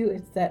subscribe to,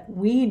 it's that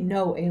we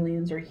know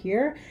aliens are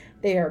here.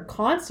 They are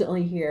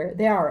constantly here.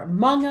 They are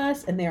among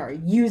us, and they are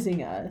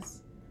using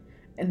us.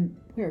 And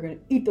we are going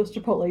to eat those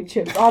Chipotle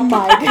chips on mic.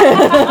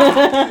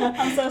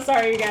 I'm so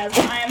sorry, you guys.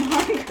 I am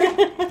hungry.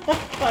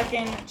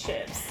 Fucking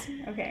chips.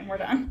 Okay, we're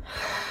done.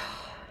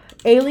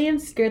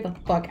 Aliens scare the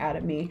fuck out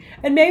of me.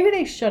 And maybe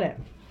they shouldn't.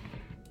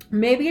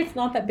 Maybe it's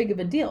not that big of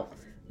a deal.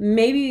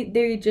 Maybe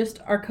they just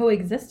are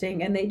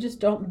coexisting and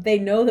they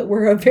know that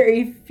we're a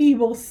very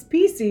feeble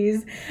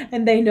species,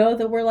 and they know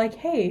that we're like,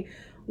 hey,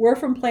 we're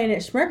from planet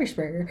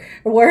Schmergersberger,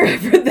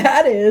 wherever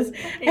that is,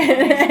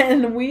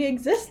 and we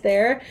exist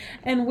there,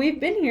 and we've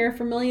been here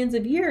for millions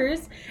of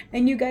years,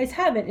 and you guys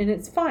haven't, and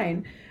it's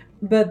fine.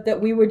 But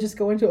that we would just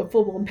go into a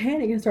full-blown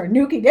panic and start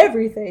nuking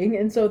everything,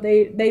 and so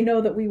they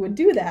know that we would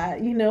do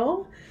that, you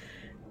know?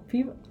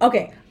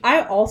 Okay,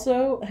 I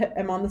also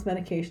am on this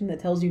medication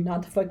that tells you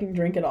not to fucking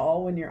drink at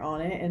all when you're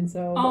on it, and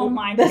so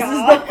this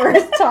is the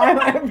first time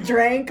I've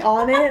drank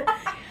on it.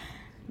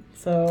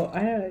 So,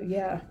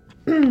 yeah.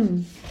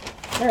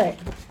 Alright.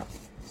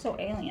 So,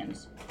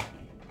 aliens.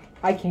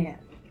 I can't.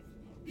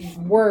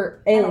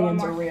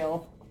 Aliens are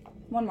real.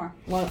 One more.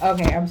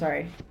 Okay, I'm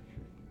sorry.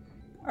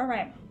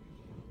 Alright.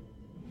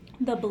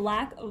 The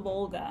Black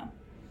Volga.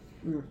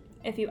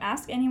 If you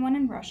ask anyone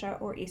in Russia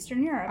or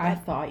Eastern Europe... I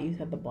thought you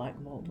said the Black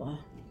Volga.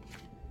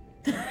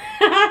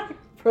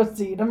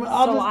 Proceed.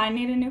 I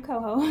need a new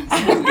co-host.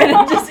 I'm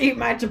going to just eat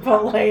my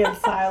Chipotle in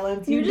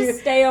silence. You just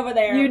stay over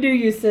there. You do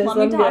you, sis. Let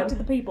me talk to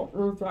the people.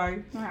 I'm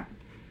sorry. All right.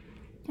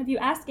 If you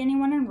ask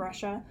anyone in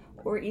Russia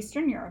or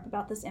Eastern Europe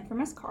about this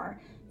infamous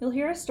car, you'll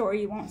hear a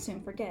story you won't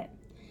soon forget.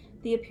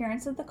 The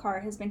appearance of the car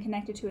has been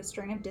connected to a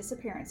string of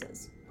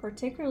disappearances,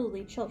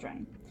 particularly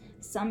children.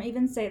 Some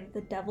even say that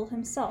the devil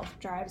himself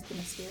drives the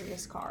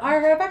mysterious car.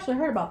 I've actually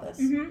heard about this.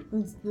 Mm-hmm.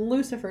 It's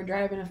Lucifer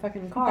driving a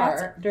fucking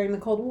car during the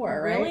Cold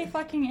War, right? Really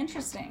fucking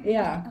interesting.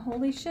 Yeah.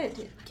 Holy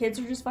shit. Kids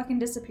are just fucking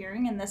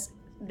disappearing and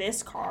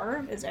this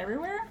car is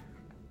everywhere?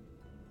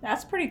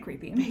 That's pretty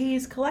creepy.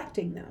 He's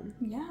collecting them.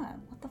 Yeah.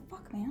 What the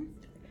fuck, man?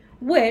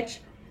 Which,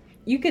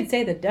 you could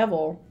say the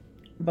devil,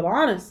 but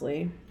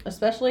honestly,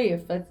 especially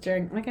if it's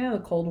during, like, I know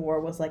the Cold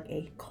War was like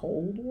a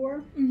Cold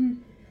War. Mm-hmm.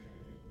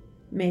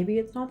 Maybe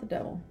it's not the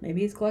devil.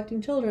 Maybe he's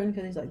collecting children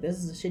because he's like, this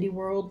is a shitty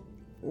world.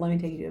 Let me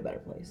take you to a better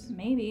place.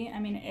 Maybe. I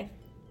mean, if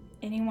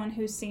anyone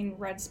who's seen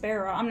Red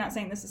Sparrow, I'm not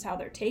saying this is how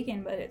they're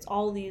taken, but it's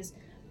all these,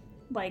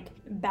 like,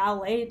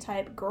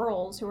 ballet-type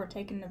girls who are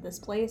taken to this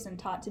place and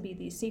taught to be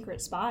these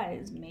secret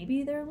spies.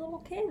 Maybe they're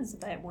little kids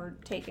that were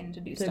taken to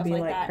do stuff like that. To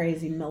be, like,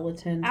 crazy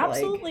militant.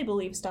 Absolutely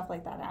believe stuff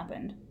like that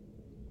happened.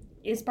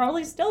 It's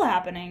probably still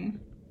happening.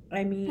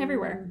 I mean...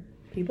 everywhere.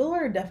 People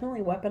are definitely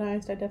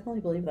weaponized. I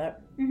definitely believe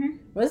that. Mm-hmm.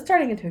 Well, it's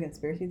turning into a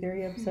conspiracy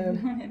theory episode.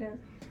 It is.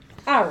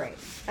 All right.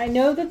 I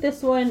know that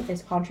this one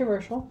is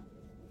controversial.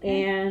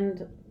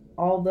 And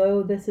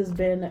although this has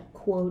been,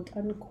 quote,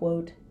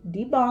 unquote,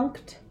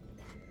 debunked,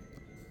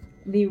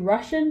 the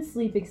Russian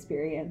sleep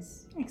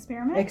experience...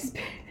 Experiment?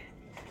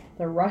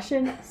 The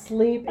Russian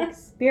sleep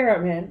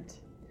experiment...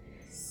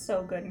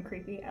 So good and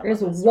creepy.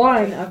 Is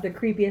one of the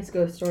creepiest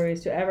ghost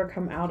stories to ever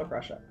come out of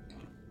Russia.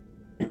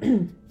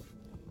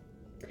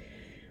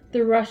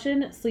 The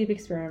Russian sleep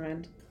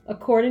experiment.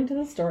 According to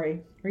the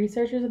story,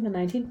 researchers in the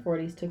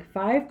 1940s took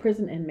 5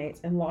 prison inmates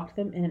and locked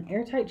them in an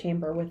airtight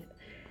chamber with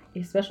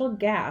a special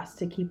gas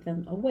to keep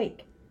them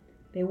awake.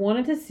 They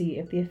wanted to see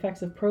if the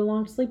effects of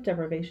prolonged sleep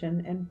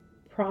deprivation and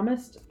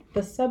promised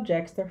the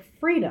subjects their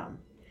freedom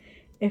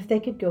if they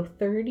could go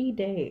 30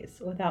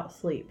 days without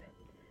sleep.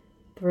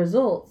 The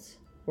results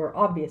were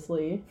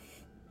obviously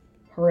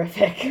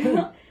horrific.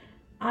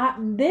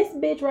 This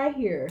bitch right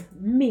here,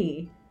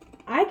 me,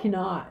 I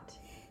cannot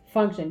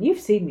function. You've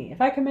seen me.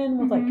 If I come in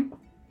with like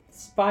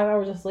 5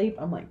 hours of sleep,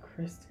 I'm like,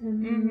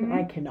 Kristen,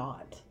 I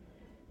cannot.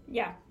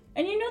 Yeah.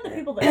 And you know the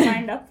people that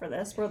signed up for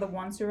this were the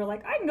ones who were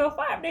like, I can go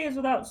 5 days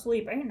without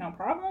sleep. Ain't no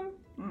problem.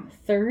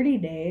 30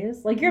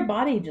 days? Like, your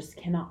body just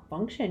cannot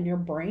function. Your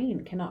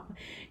brain cannot.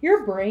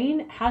 Your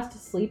brain has to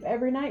sleep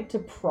every night to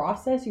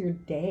process your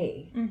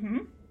day.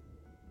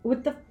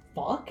 What the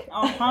fuck?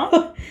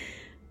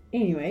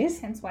 Anyways.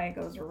 Hence why it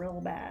goes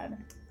real bad.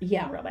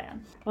 Yeah. Real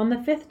bad. On the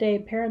 5th day,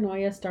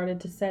 paranoia started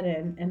to set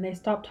in, and they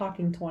stopped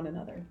talking to one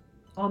another.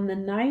 On the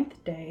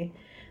 9th day,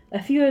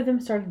 a few of them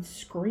started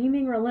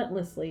screaming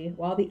relentlessly,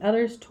 while the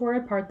others tore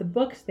apart the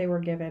books they were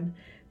given,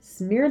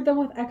 smeared them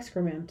with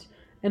excrement,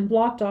 and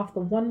blocked off the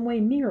one-way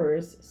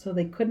mirrors so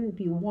they couldn't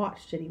be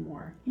watched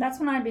anymore. That's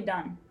when I'd be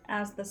done.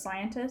 As the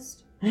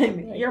scientist,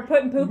 Like, you're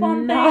putting poop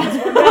on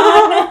things, we're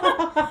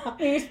done.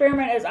 The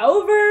experiment is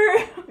over.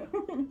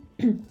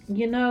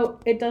 You know,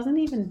 it doesn't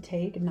even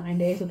take 9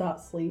 days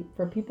without sleep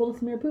for people to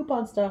smear poop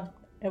on stuff,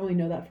 and we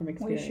know that from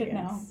experience. We should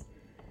know.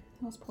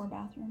 Those poor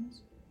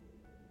bathrooms.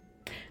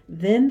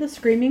 Then the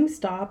screaming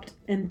stopped,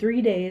 and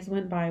 3 days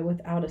went by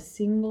without a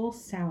single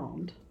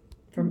sound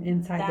from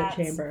inside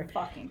the chamber.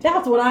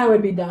 That's when I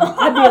would be done.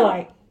 I'd be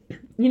like,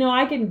 you know,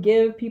 I can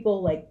give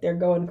people like they're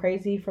going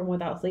crazy from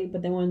without sleep,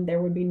 but then when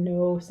there would be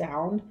no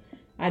sound,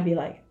 I'd be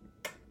like,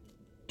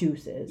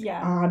 deuces.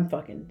 Yeah. I'm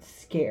fucking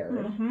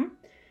scared.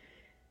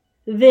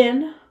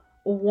 Then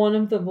one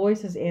of the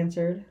voices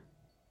answered,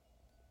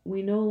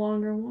 "We no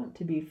longer want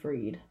to be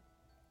freed."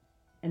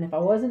 And if I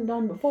wasn't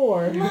done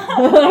before, I'm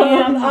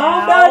done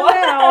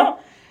now.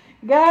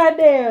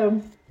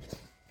 Goddamn.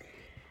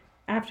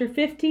 After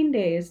 15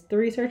 days, the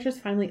researchers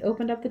finally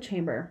opened up the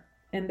chamber,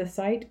 and the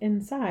sight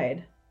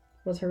inside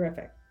was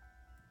horrific.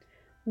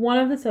 One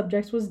of the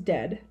subjects was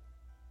dead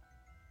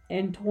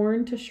and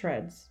torn to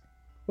shreds,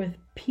 with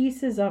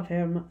pieces of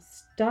him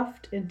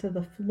stuffed into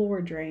the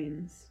floor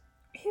drains.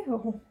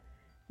 Ew.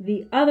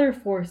 The other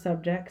 4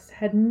 subjects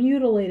had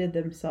mutilated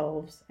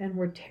themselves and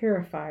were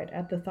terrified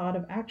at the thought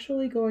of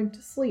actually going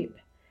to sleep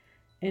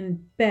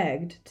and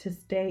begged to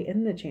stay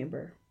in the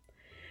chamber.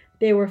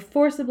 They were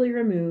forcibly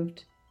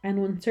removed,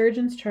 and when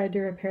surgeons tried to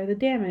repair the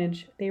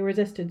damage, they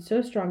resisted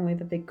so strongly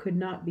that they could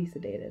not be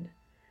sedated.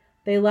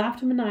 They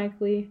laughed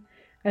maniacally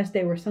as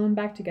they were sewn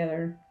back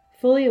together,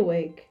 fully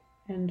awake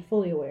and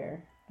fully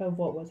aware of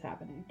what was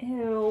happening.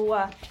 Ew.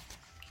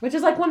 Which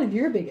is like one of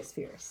your biggest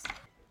fears.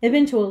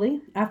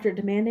 Eventually, after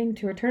demanding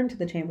to return to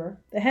the chamber,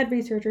 the head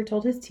researcher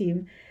told his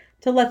team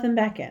to let them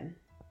back in.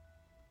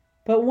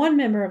 But one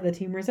member of the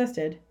team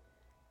resisted,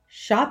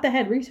 shot the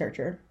head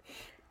researcher,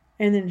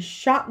 and then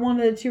shot one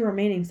of the 2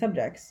 remaining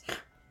subjects.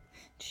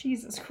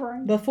 Jesus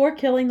Christ. Before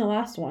killing the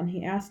last one,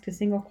 he asked a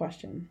single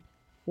question.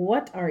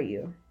 "What are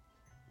you?"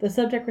 The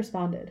subject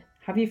responded,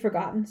 "Have you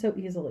forgotten so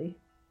easily?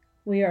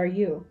 We are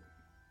you.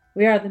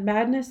 We are the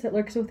madness that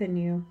lurks within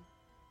you,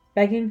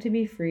 begging to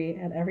be free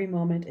at every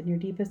moment in your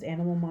deepest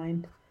animal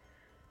mind.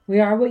 We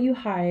are what you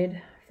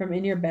hide from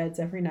in your beds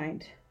every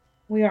night.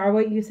 We are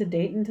what you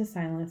sedate into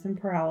silence and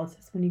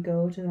paralysis when you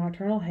go to the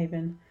nocturnal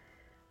haven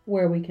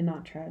where we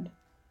cannot tread."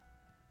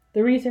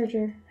 The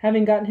researcher,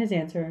 having gotten his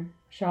answer,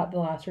 shot the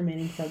last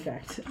remaining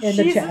subject in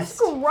the chest. Jesus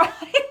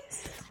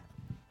Christ.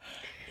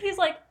 He's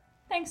like,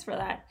 thanks for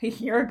that.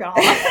 You're gone.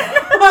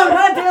 I'm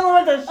not dealing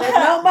with this shit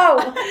no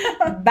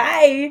more.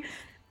 Bye.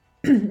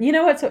 You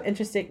know what's so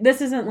interesting?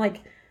 This isn't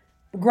like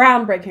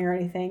groundbreaking or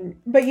anything,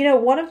 but you know,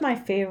 one of my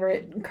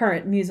favorite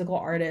current musical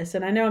artists,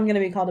 and I know I'm going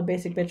to be called a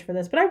basic bitch for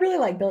this, but I really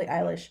like Billie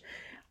Eilish.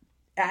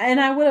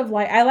 And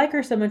I like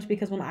her so much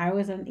because when I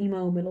was an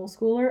emo middle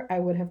schooler, I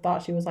would have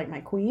thought she was like my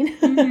queen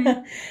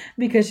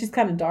because she's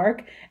kind of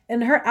dark.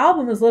 And her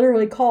album is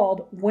literally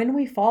called "When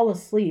We Fall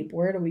Asleep,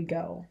 Where Do We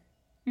Go?"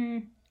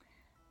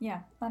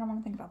 Yeah, I don't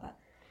want to think about that.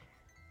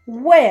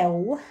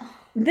 Well,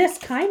 this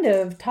kind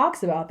of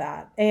talks about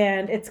that.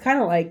 And it's kind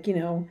of like, you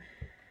know,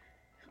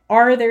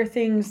 are there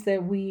things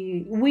that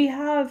we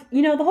have,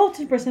 you know, the whole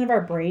 10% of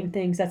our brain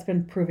thinks that's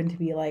been proven to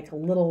be like a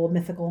little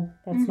mythical.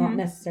 That's not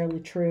necessarily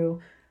true.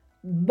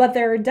 But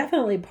there are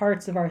definitely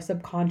parts of our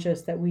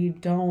subconscious that we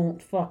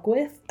don't fuck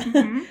with.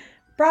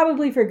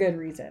 Probably for good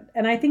reason.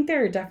 And I think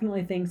there are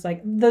definitely things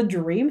like the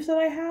dreams that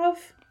I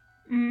have.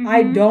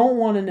 I don't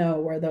want to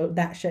know where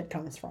that shit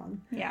comes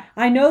from. Yeah.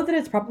 I know that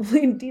it's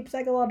probably deep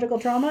psychological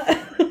trauma.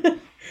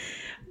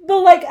 But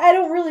like, I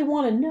don't really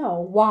want to know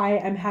why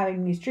I'm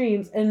having these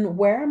dreams and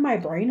where my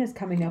brain is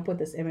coming up with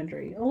this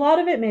imagery. A lot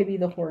of it may be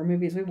the horror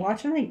movies we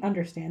watch, and I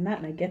understand that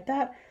and I get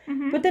that.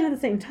 But then at the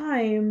same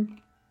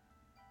time,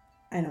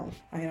 I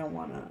don't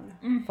want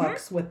to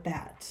fucks with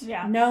that.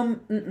 Yeah. No.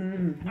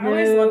 I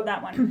always loved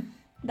that one.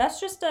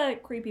 That's just a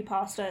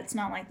creepypasta. It's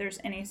not like there's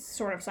any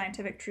sort of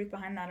scientific truth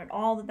behind that at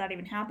all, that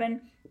even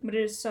happened. But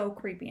it is so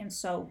creepy and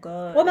so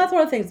good. Well, that's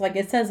one of the things. Like,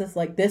 it says it's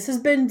like, this has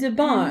been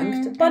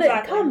debunked. But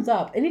exactly. It comes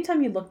up.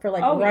 Anytime you look for,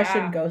 like,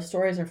 Russian ghost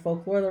stories or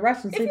folklore, the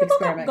Russian sleep experiment comes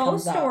up. If you look up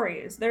ghost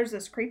stories, there's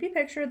this creepy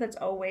picture that's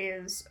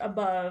always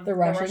above the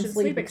Russian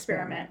sleep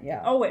experiment.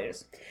 Yeah.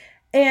 Always.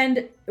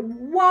 And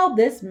while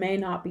this may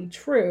not be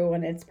true,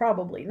 and it's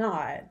probably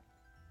not,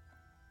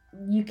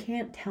 you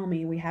can't tell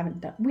me we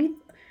haven't done...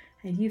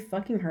 Have you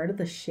fucking heard of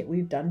the shit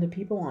we've done to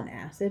people on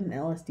acid and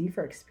LSD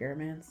for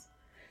experiments?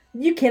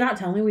 You cannot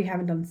tell me we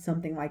haven't done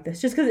something like this.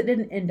 Just because it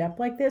didn't end up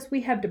like this,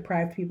 we have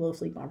deprived people of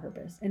sleep on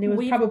purpose. And it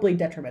was probably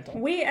detrimental.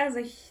 We,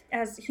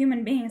 as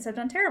human beings, have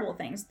done terrible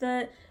things.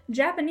 The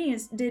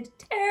Japanese did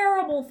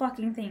terrible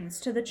fucking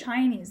things to the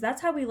Chinese.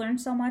 That's how we learned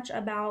so much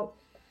about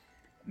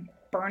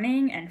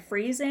burning and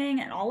freezing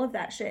and all of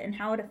that shit and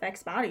how it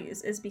affects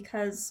bodies, is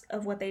because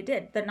of what they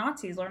did. The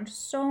Nazis learned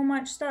so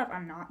much stuff.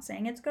 I'm not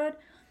saying it's good,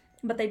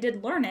 but they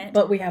did learn it.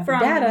 But we have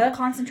from data.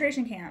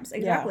 Concentration camps.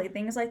 Exactly. Yeah.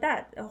 Things like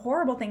that.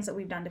 Horrible things that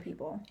we've done to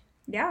people.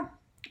 Yeah.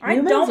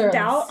 Humans I don't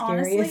doubt,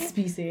 honestly,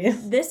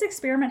 species. This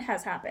experiment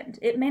has happened.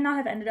 It may not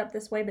have ended up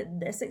this way, but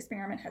this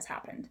experiment has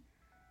happened.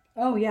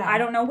 Oh, yeah. I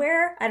don't know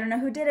where. I don't know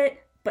who did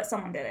it, but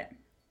someone did it.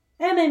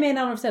 And they may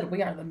not have said,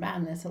 we are the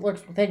madness that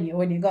lurks within you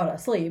when you go to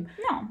sleep.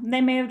 No.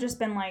 They may have just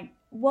been like,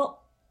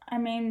 well, I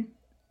mean...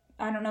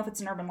 I don't know if it's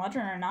an urban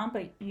legend or not,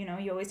 but, you know,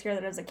 you always hear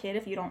that as a kid,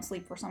 if you don't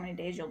sleep for so many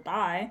days, you'll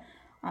die.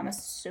 I'm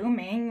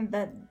assuming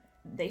that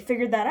they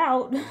figured that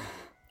out.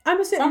 I'm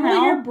assuming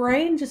that your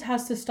brain just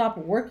has to stop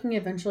working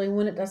eventually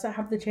when it doesn't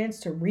have the chance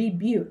to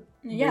reboot.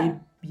 Yeah.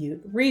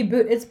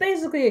 Reboot. It's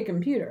basically a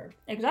computer.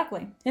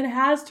 Exactly. It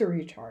has to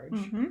recharge.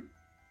 Mm-hmm.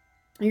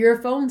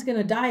 Your phone's going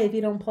to die if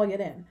you don't plug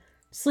it in.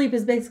 Sleep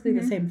is basically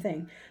the same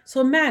thing. So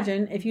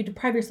imagine if you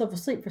deprive yourself of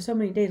sleep for so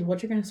many days,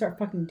 what you're going to start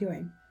fucking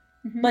doing.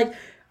 Mm-hmm. Like,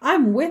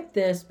 I'm with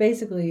this,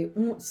 basically,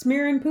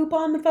 smearing poop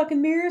on the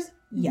fucking mirrors.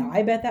 Yeah,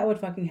 I bet that would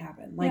fucking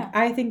happen. Like,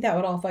 I think that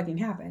would all fucking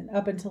happen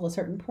up until a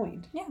certain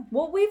point. Yeah.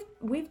 Well,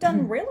 we've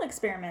done real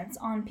experiments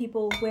on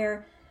people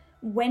where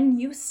when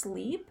you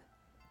sleep,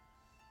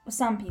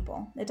 some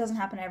people, it doesn't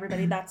happen to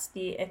everybody. That's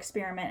the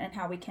experiment and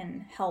how we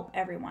can help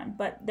everyone.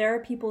 But there are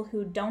people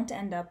who don't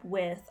end up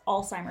with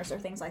Alzheimer's or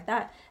things like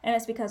that. And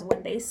it's because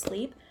when they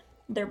sleep,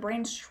 their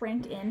brains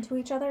shrink into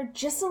each other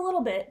just a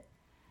little bit,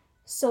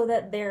 so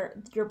that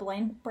your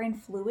brain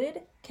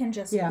fluid can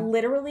just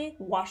literally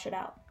wash it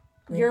out.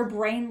 Yeah. Your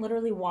brain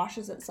literally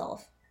washes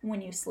itself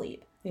when you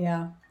sleep.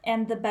 Yeah.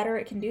 And the better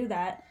it can do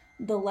that,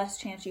 the less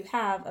chance you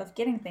have of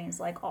getting things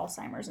like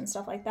Alzheimer's and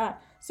stuff like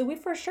that. So we've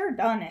for sure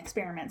done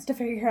experiments to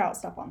figure out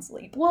stuff on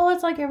sleep. Well,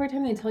 it's like every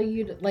time they tell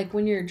you, to, like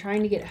when you're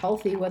trying to get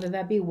healthy, whether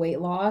that be weight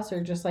loss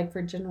or just like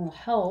for general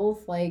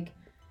health, like...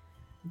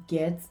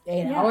 Get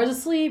 8 hours of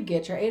sleep.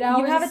 Get your 8 hours of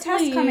sleep. You have a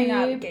test coming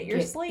up. Get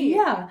your sleep.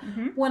 Yeah.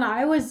 Mm-hmm. When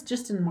I was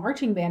just in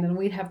marching band and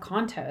we'd have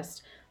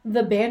contests,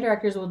 the band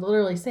directors would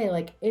literally say,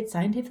 like, it's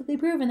scientifically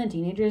proven that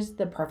teenagers,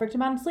 the perfect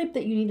amount of sleep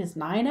that you need is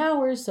 9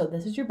 hours. So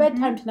this is your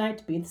bedtime tonight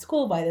to be at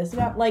school by this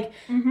amount. Like,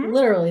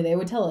 literally, they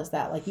would tell us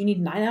that. Like, you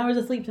need 9 hours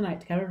of sleep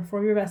tonight to come and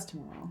perform your best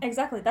tomorrow.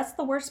 Exactly. That's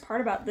the worst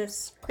part about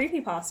this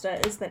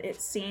creepypasta, is that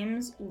it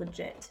seems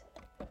legit.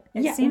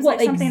 It seems like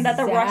something that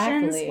the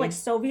Russians, like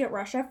Soviet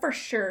Russia, for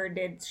sure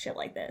did shit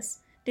like this.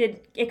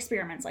 Did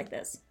experiments like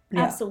this.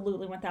 Yeah.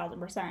 Absolutely,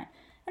 1000%. And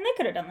they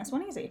could have done this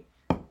one easy.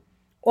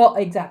 Well,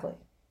 exactly.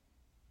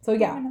 So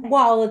yeah,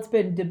 while it's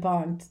been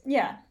debunked.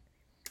 Yeah.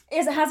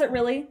 Has it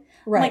really?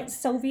 Right. Like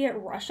Soviet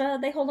Russia,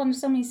 they hold on to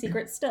so many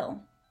secrets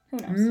still. Who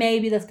knows?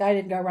 Maybe this guy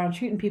didn't go around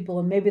shooting people,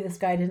 and maybe this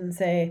guy didn't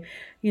say,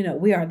 you know,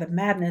 we are the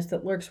madness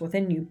that lurks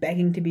within you,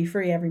 begging to be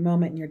free every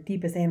moment in your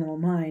deepest animal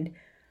mind.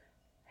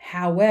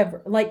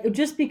 However, like,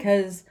 just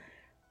because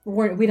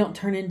we don't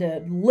turn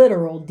into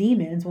literal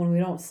demons when we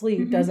don't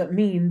sleep doesn't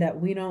mean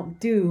that we don't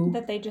do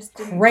that they just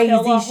didn't crazy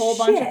kill a whole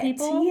bunch of shit.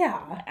 people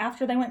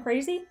after they went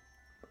crazy.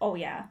 Oh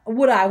yeah.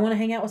 Would I want to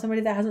hang out with somebody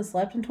that hasn't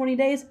slept in 20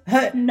 days?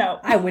 No.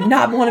 I would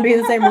not want to be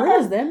in the same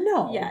room as them.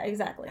 No. Yeah,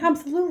 exactly.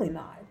 Absolutely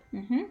not.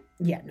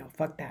 Yeah, no,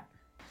 fuck that.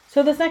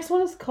 So this next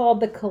one is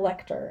called The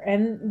Collector,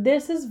 and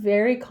this is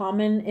very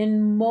common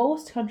in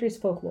most countries'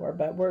 folklore,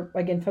 but we're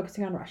again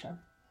focusing on Russia.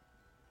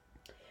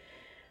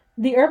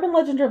 The urban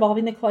legend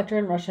revolving the Collector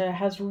in Russia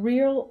has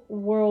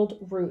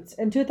real-world roots.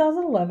 In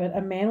 2011,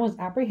 a man was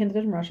apprehended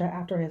in Russia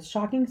after his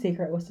shocking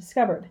secret was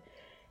discovered.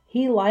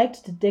 He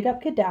liked to dig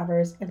up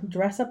cadavers and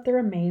dress up the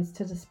remains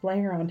to display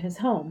around his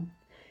home.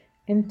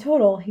 In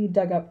total, he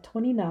dug up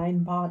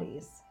 29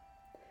 bodies.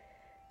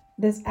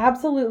 This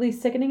absolutely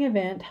sickening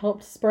event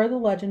helped spur the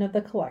legend of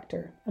the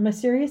Collector, a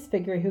mysterious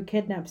figure who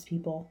kidnaps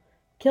people,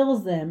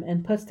 kills them,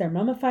 and puts their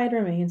mummified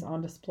remains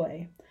on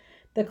display.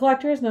 The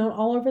Collector is known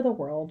all over the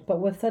world,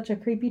 but with such a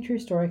creepy true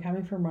story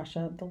coming from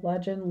Russia, the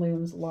legend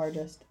looms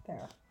largest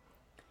there.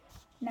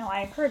 Now,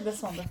 I've heard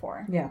this one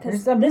before. Yeah,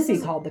 there's a movie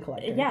called The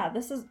Collector. Yeah,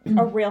 this is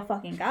a real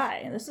fucking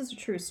guy. This is a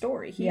true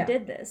story. He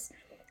did this.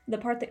 The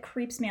part that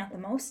creeps me out the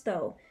most,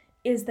 though,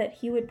 is that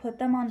he would put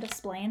them on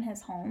display in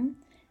his home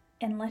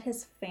and let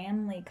his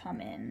family come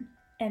in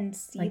and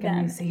see like them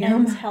a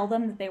museum. and tell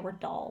them that they were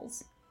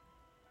dolls.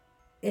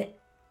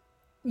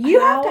 You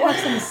have to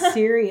have some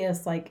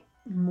serious, like,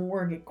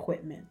 morgue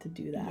equipment to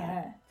do that.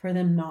 Yeah. For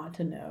them not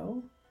to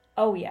know.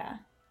 Oh, yeah.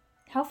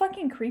 How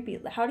fucking creepy.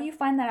 How do you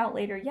find that out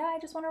later? Yeah, I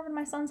just went over to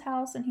my son's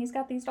house and he's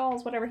got these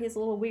dolls, whatever, he's a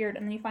little weird.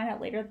 And then you find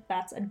out later that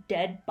that's a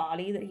dead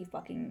body that he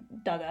fucking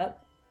dug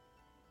up.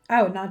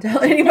 I would not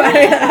tell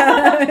anybody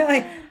that.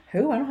 Like,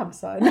 who? I don't have a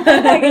son.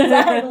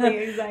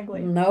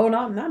 Exactly. No,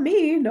 not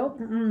me. Nope.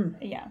 Mm-mm.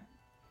 Yeah.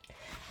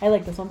 I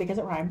like this one because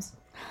it rhymes.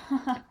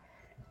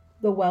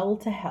 The Well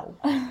to Hell.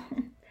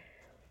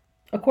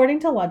 According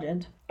to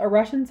legend, a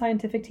Russian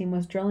scientific team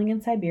was drilling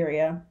in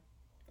Siberia,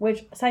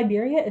 which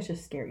Siberia is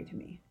just scary to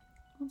me.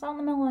 It's out in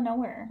the middle of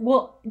nowhere.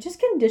 Well, just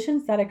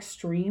conditions that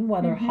extreme,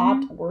 whether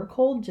hot or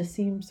cold, just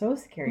seem so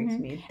scary to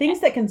me.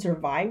 Things that can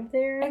survive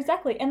there.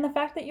 Exactly. And the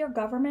fact that your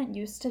government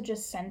used to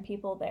just send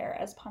people there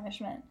as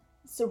punishment,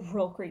 it's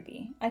real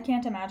creepy. I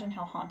can't imagine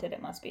how haunted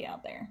it must be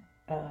out there.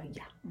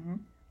 Yeah. Mm-hmm.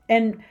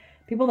 And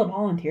people that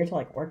volunteer to,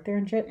 like, work there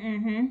and shit.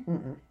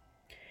 Mm-mm.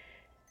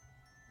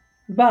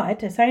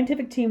 But a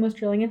scientific team was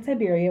drilling in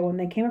Siberia when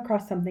they came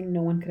across something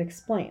no one could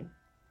explain.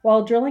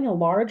 While drilling a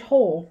large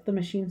hole, the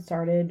machine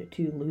started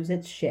to lose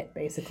its shit,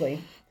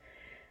 basically.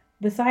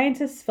 The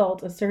scientists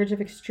felt a surge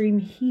of extreme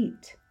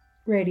heat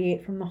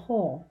radiate from the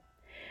hole.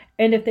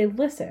 And if they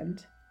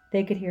listened,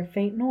 they could hear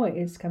faint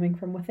noise coming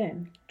from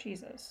within.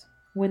 Jesus.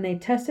 When they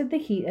tested the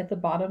heat at the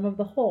bottom of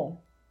the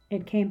hole,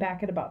 it came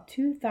back at about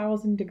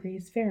 2,000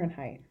 degrees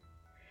Fahrenheit.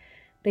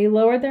 They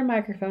lowered their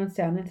microphones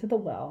down into the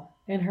well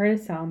and heard a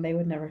sound they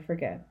would never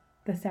forget.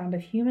 The sound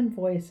of human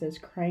voices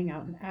crying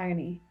out in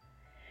agony.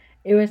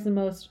 It was the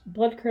most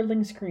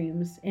blood-curdling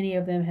screams any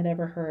of them had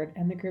ever heard,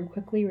 and the group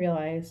quickly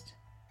realized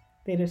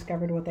they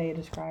discovered what they had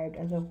described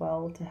as a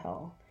well to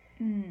hell.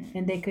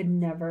 And they could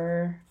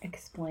never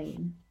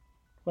explain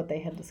what they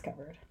had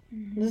discovered.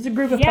 This is a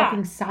group of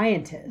fucking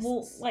scientists.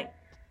 Well, like,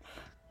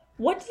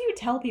 what do you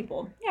tell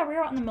people? Yeah, we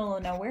were out in the middle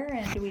of nowhere,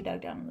 and we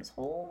dug down in this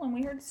hole, and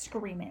we heard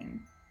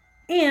screaming.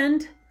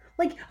 And,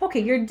 like,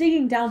 okay, you're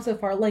digging down so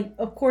far. Like,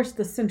 of course,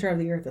 the center of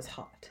the earth is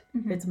hot.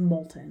 It's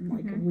molten.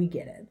 Like, we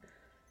get it.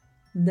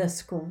 The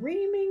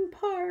screaming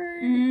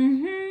part.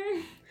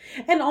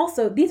 And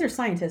also, these are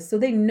scientists, so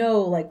they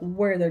know, like,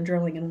 where they're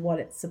drilling and what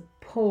it's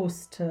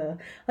supposed to...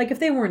 Like, if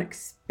they weren't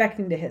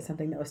expecting to hit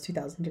something that was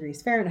 2,000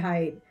 degrees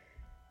Fahrenheit,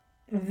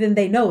 then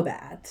they know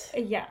that.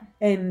 Yeah.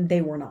 And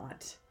they were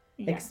not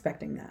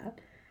expecting that.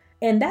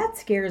 And that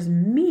scares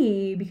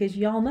me because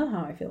y'all know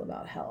how I feel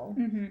about hell.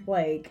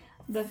 Like...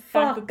 The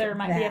fact that there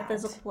might be a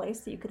physical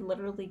place that you could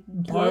literally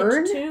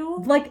burn get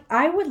to. Like,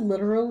 I would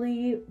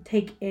literally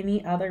take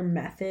any other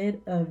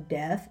method of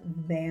death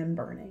than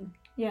burning.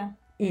 Yeah.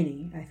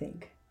 Any, I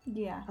think.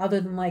 Yeah.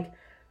 Other than, like,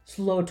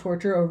 slow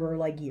torture over,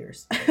 like,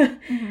 years.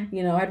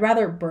 You know, I'd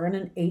rather burn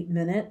in 8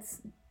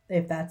 minutes,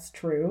 if that's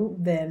true,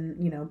 than,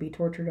 you know, be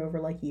tortured over,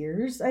 like,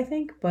 years, I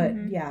think. But,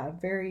 yeah,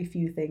 very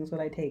few things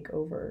would I take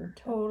over.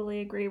 Totally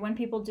agree. When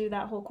people do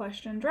that whole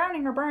question,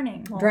 drowning or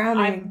burning? Well,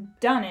 drowning. I've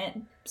done it.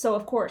 So,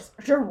 of course,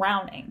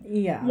 drowning.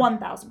 Yeah.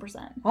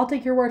 1,000%. I'll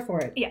take your word for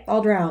it. Yeah.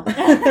 I'll drown.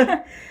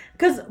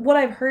 Because what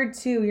I've heard,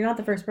 too, you're not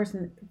the first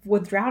person.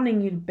 With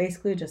drowning, you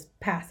basically just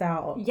pass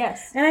out.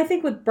 Yes. And I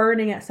think with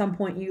burning, at some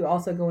point, you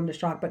also go into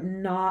shock, but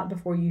not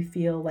before you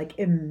feel, like,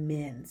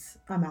 immense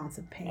amounts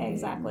of pain.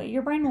 Exactly.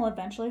 Your brain will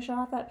eventually shut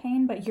off that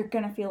pain, but you're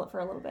going to feel it for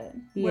a little bit.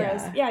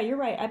 Whereas, yeah, you're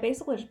right. I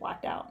basically just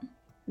blacked out.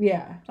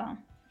 Yeah. So.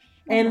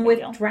 And with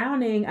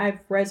drowning, I've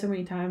read so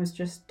many times,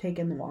 just take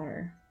in the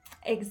water.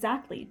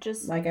 Exactly.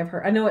 Just like I've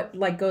heard, I know it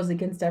like goes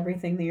against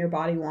everything that your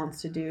body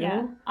wants to do.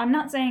 Yeah, I'm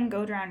not saying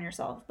go drown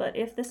yourself, but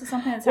if this is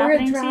something that's happening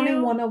to you, we're a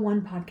Drowning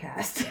 101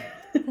 podcast.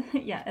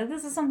 Yeah, if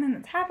this is something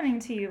that's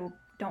happening to you,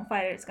 don't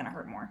fight it. It's gonna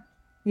hurt more.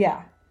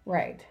 Yeah.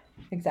 Right.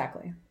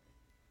 Exactly.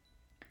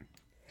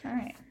 All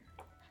right.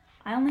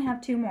 I only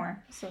have 2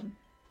 more, so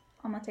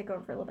I'm gonna take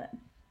over for a little bit.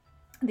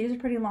 These are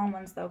pretty long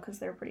ones though, because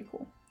they're pretty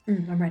cool.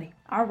 I'm ready.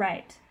 All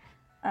right.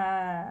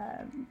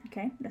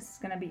 Okay, this is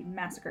going to be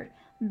massacred.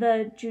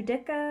 The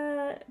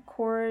Giudica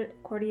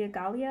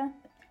Cordiagalia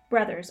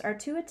brothers are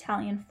 2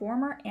 Italian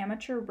former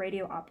amateur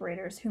radio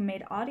operators who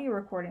made audio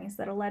recordings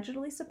that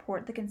allegedly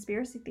support the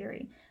conspiracy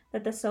theory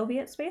that the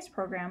Soviet space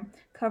program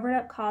covered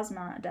up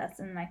cosmonaut deaths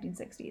in the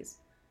 1960s.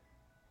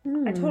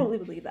 I totally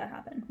believe that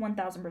happened.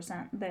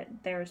 1,000%. That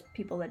there's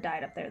people that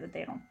died up there that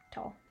they don't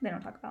talk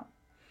about.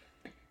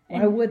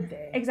 Why would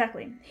they?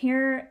 Exactly.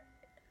 Here...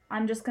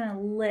 I'm just going to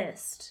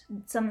list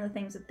some of the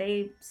things that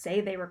they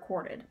say they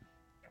recorded.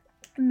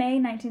 May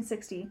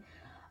 1960,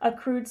 a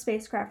crewed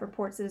spacecraft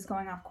reports it is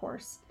going off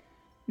course.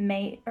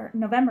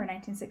 November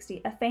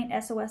 1960, a faint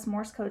SOS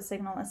Morse code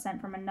signal is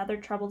sent from another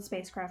troubled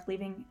spacecraft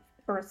leaving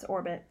Earth's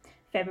orbit.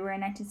 February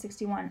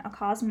 1961, a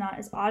cosmonaut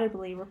is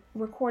audibly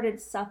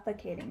recorded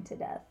suffocating to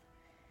death.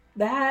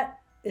 That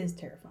is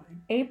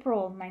terrifying.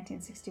 April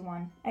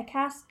 1961, a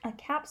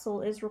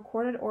capsule is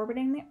recorded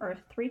orbiting the Earth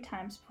 3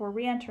 times before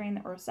re-entering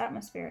the Earth's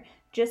atmosphere,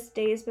 just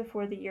days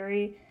before the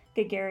Yuri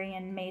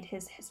Gagarin made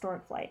his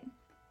historic flight.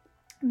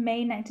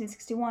 May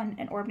 1961,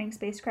 an orbiting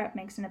spacecraft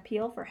makes an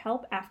appeal for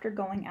help after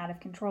going out of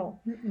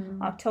control.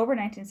 October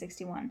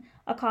 1961,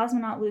 a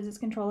cosmonaut loses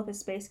control of his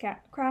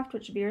spacecraft,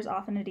 which veers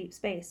off into deep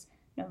space.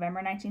 November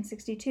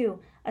 1962,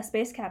 a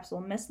space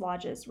capsule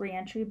mislodges,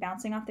 re-entry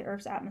bouncing off the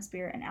Earth's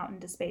atmosphere and out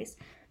into space.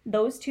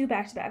 Those two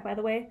back-to-back, by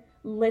the way,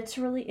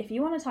 literally, if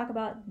you want to talk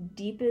about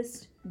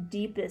deepest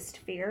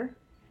fear,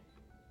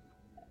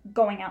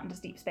 going out into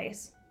deep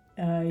space.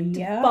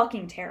 Yeah.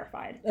 Fucking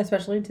terrified.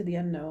 Especially into the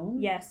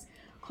unknown. Yes.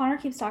 Connor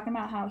keeps talking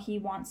about how he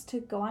wants to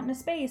go out into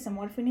space and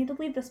what if we need to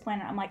leave this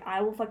planet. I'm like,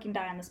 I will fucking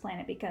die on this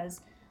planet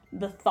because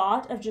the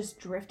thought of just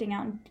drifting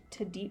out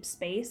into deep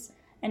space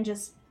and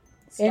just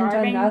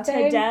starving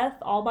to death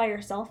all by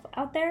yourself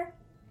out there,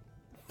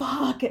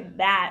 fuck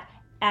that.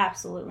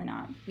 Absolutely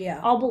not. Yeah.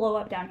 I'll blow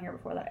up down here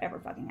before that ever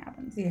fucking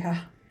happens.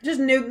 Yeah. Just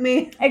nuke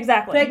me.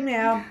 Exactly. Take me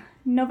out.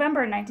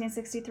 November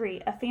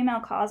 1963, a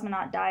female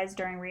cosmonaut dies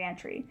during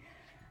re-entry.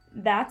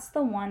 That's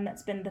the one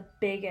that's been the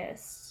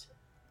biggest,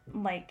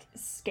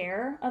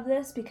 scare of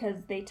this because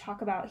they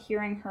talk about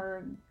hearing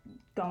her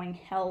going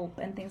help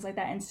and things like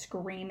that and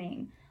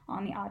screaming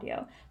on the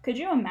audio. Could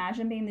you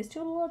imagine being these two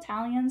little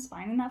Italians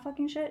finding that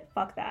fucking shit?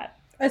 Fuck that.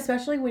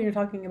 Especially when you're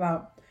talking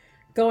about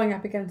going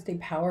up against a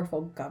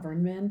powerful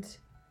government.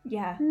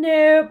 Yeah.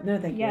 Nope. No,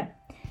 thank you.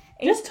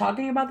 Just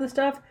talking about this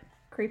stuff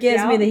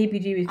gives me the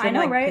heebie-jeebies. I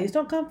know, right? Please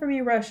don't come for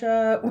me,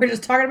 Russia. We're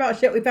just talking about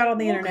shit we found on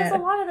the internet. Because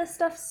a lot of this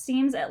stuff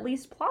seems at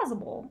least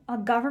plausible. A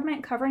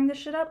government covering this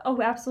shit up?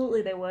 Oh,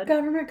 absolutely they would.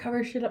 Government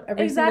covers shit up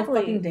every single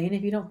fucking day, and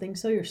if you don't think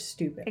so, you're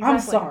stupid. Exactly. I'm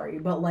sorry,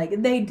 but,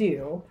 they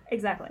do.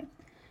 Exactly.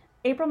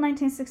 April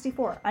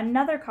 1964,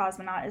 another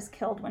cosmonaut is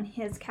killed when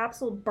his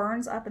capsule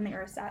burns up in the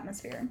Earth's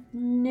atmosphere.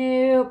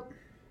 Nope.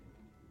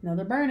 No,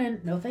 they're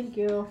burning. No, thank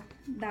you.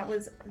 That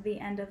was the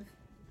end of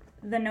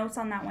the notes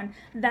on that one.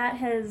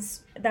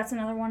 That's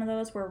another one of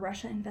those where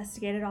Russia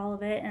investigated all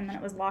of it and then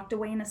it was locked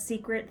away in a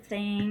secret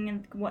thing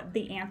and what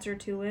the answer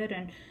to it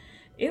and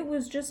it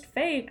was just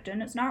faked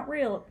and it's not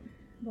real.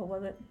 What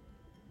was it?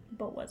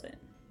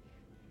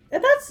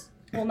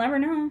 We'll never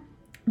know.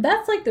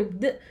 That's like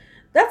the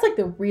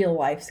real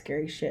life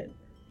scary shit.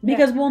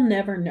 Because we'll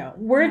never know.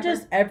 We're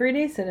just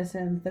everyday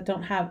citizens that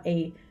don't have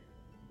this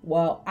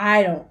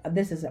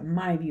isn't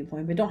my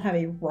viewpoint, but don't have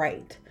a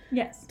right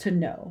to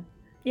know.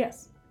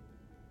 Yes.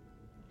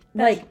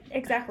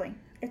 Exactly.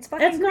 It's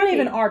fucking It's not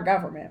even our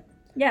government.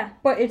 Yeah.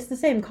 But it's the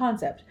same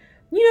concept.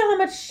 You know how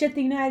much shit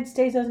the United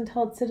States doesn't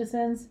tell its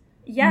citizens?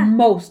 Yeah.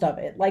 Most of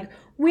it.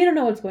 We don't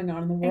know what's going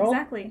on in the world.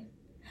 Exactly.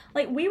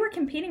 We were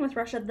competing with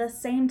Russia at the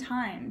same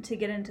time to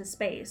get into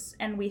space,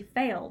 and we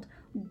failed.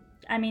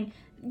 I mean,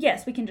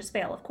 yes, we can just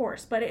fail, of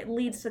course, but it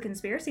leads to the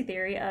conspiracy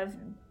theory of,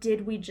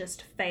 did we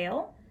just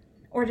fail?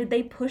 Or did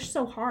they push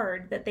so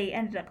hard that they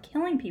ended up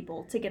killing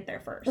people to get there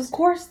first? Of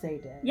course they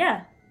did.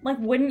 Yeah.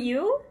 Wouldn't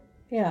you?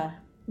 Yeah.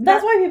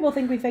 That's why people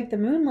think we faked the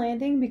moon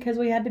landing, because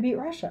we had to beat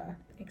Russia.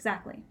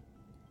 Exactly.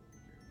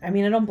 I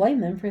mean, I don't blame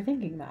them for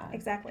thinking that.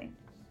 Exactly.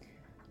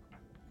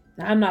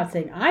 I'm not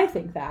saying I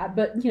think that,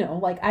 but,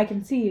 I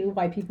can see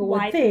why people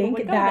would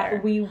think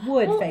that we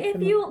would fake the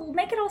moon. If you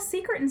make it all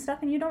secret and stuff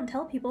and you don't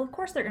tell people, of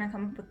course they're going to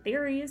come up with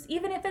theories.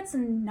 Even if it's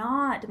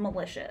not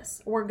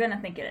malicious, we're going to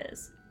think it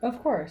is.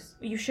 Of course.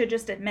 You should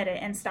just admit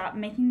it and stop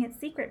making it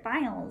secret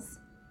files.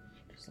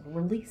 Just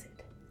release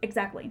it.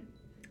 Exactly.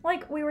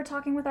 We were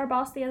talking with our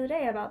boss the other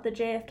day about the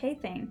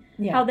JFK thing.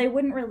 Yeah. How they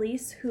wouldn't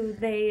release who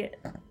they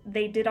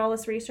did all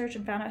this research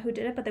and found out who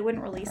did it, but they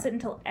wouldn't release it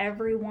until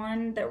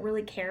everyone that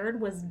really cared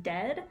was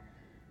dead.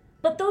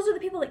 But those are the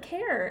people that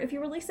care. If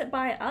you release it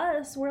by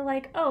us, we're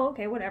like, oh,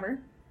 okay, whatever.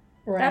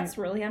 Right. That's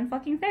really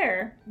unfucking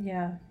fair.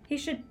 Yeah. He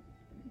should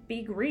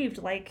be grieved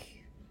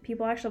like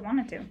people actually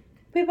wanted to.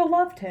 People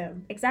loved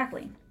him.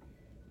 Exactly.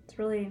 It's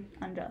really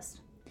unjust.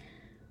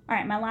 All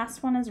right, my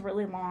last one is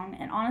really long,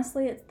 and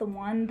honestly, it's the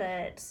one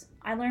that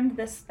I learned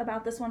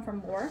about this one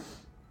from lore,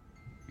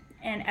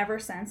 and ever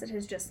since, it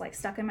has just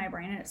stuck in my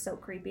brain, and it's so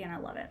creepy, and I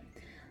love it.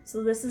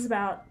 So this is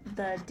about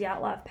the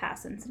Dyatlov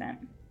Pass incident.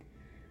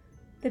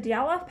 The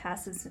Dyatlov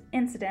Pass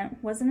incident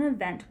was an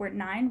event where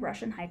 9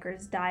 Russian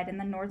hikers died in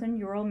the northern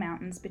Ural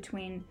Mountains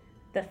between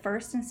the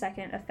 1st and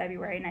 2nd of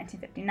February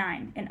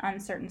 1959 in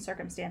uncertain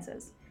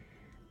circumstances.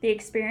 The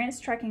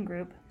experienced trekking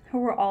group, who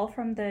were all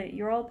from the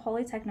Ural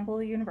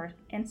Polytechnical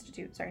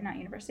Institute,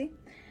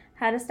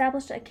 had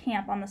established a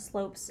camp on the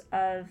slopes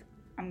of,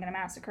 I'm going to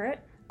massacre it,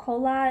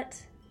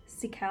 Kholat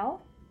Syakhl,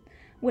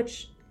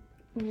 which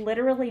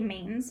literally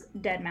means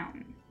dead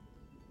mountain,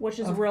 which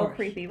is real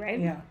creepy, right?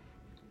 Yeah.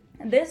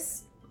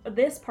 This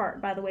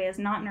part, by the way, is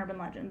not an urban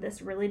legend.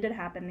 This really did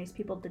happen. These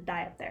people did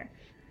die up there.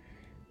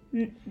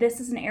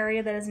 This is an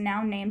area that is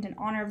now named in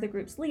honor of the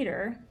group's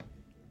leader,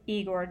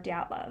 Igor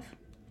Dyatlov.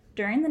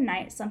 During the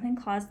night, something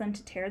caused them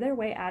to tear their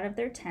way out of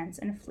their tents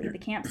and flee the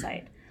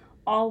campsite,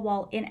 all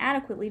while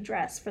inadequately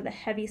dressed for the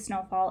heavy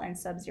snowfall and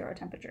sub-zero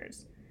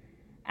temperatures.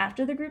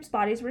 After the group's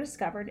bodies were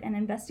discovered, an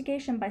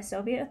investigation by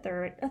Soviet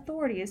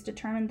authorities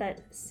determined that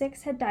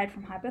 6 had died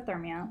from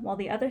hypothermia, while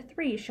the other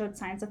 3 showed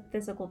signs of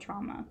physical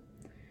trauma.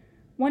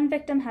 One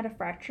victim had a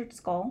fractured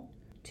skull,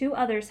 2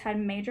 others had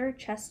major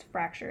chest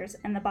fractures,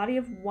 and the body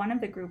of one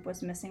of the group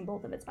was missing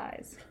both of its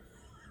eyes.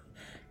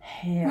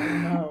 Hell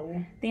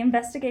no. The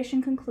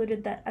investigation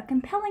concluded that a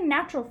compelling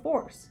natural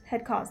force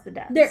had caused the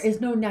deaths. There is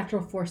no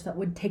natural force that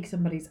would take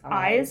somebody's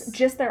eyes.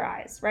 Just their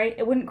eyes, right?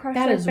 It wouldn't crush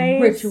that their is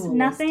face. Ritualistic.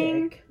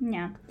 Nothing.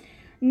 Yeah.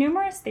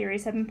 Numerous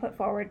theories have been put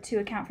forward to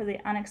account for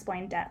the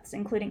unexplained deaths,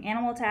 including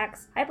animal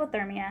attacks,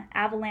 hypothermia,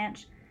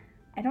 avalanche.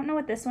 I don't know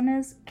what this one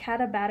is.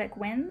 Katabatic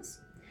winds.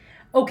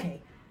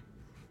 Okay.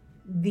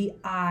 The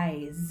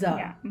eyes.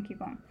 Yeah, I'm keep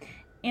going.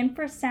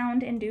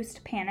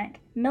 Infrasound-induced panic,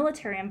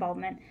 military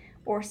involvement,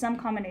 or some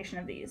combination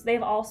of these.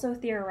 They've also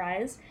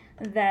theorized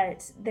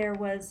that there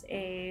was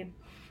an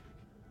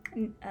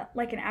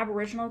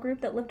Aboriginal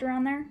group that lived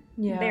around there.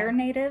 Yeah. They're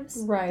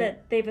natives. Right.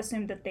 That they've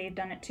assumed that they've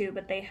done it too,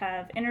 but they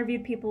have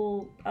interviewed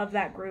people of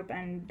that group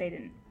and they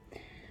didn't.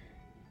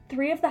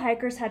 3 of the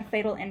hikers had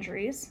fatal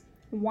injuries.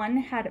 1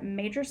 had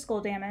major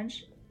skull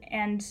damage,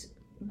 and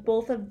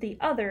both of the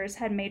others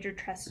had major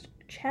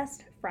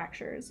chest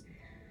fractures.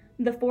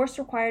 The force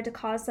required to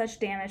cause such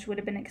damage would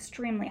have been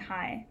extremely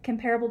high,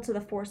 comparable to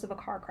the force of a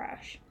car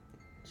crash.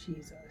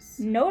 Jesus.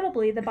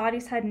 Notably, the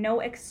bodies had no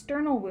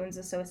external wounds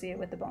associated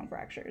with the bone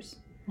fractures.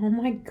 Oh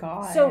my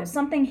God. So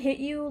something hit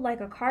you like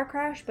a car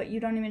crash, but you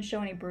don't even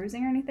show any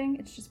bruising or anything?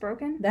 It's just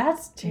broken?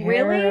 That's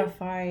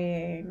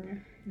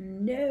terrifying.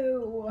 Really?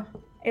 No.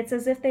 It's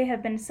as if they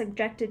have been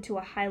subjected to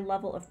a high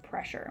level of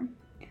pressure.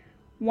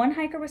 1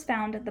 hiker was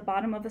found at the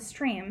bottom of a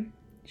stream.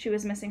 She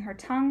was missing her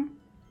tongue,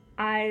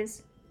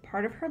 eyes,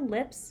 part of her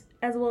lips,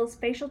 as well as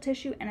facial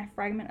tissue and a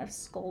fragment of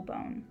skull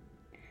bone.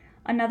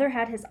 Another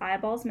had his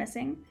eyeballs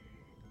missing,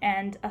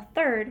 and a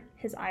third,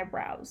 his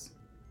eyebrows.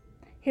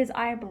 His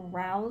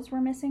eyebrows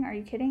were missing? Are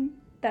you kidding?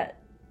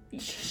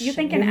 You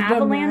think an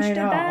avalanche did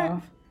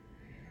that?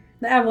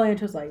 The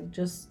avalanche was like,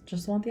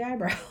 just want the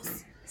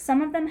eyebrows.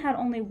 Some of them had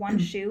only 1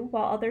 shoe,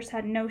 while others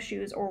had no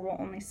shoes or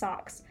were only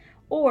socks,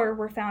 or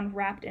were found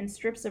wrapped in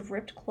strips of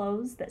ripped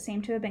clothes that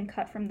seemed to have been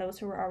cut from those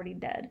who were already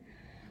dead.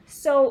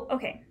 So,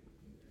 okay.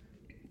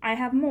 I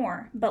have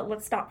more, but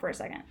let's stop for a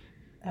second.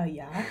 Oh,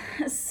 yeah?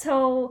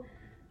 So,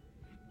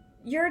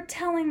 you're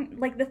telling,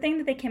 the thing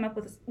that they came up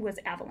with was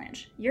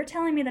avalanche. You're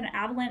telling me that an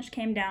avalanche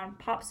came down,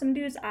 popped some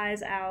dude's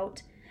eyes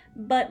out,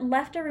 but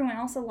left everyone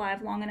else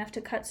alive long enough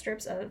to cut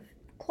strips of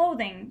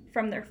clothing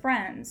from their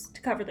friends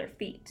to cover their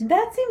feet.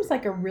 That seems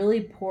like a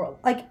really poor...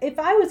 if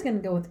I was going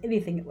to go with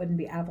anything, it wouldn't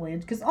be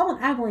avalanche, because all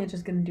an avalanche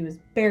is going to do is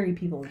bury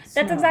people in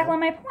snow. That's exactly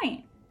my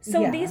point.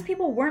 So These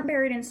people weren't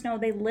buried in snow.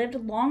 They lived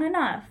long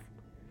enough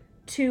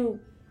to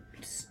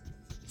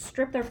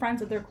strip their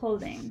friends of their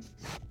clothing.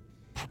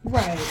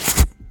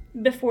 Right.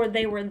 Before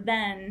they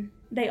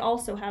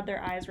also had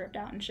their eyes ripped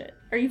out and shit.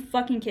 Are you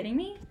fucking kidding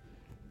me?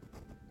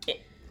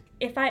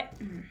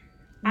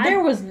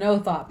 There was no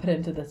thought put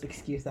into this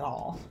excuse at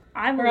all.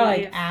 I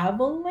believe...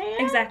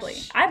 avalanche? Exactly.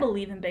 I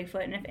believe in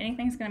Bigfoot, and if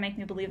anything's going to make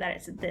me believe that,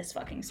 it's this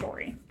fucking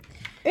story.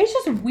 It's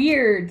just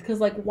weird, because,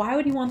 why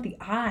would he want the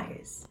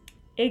eyes?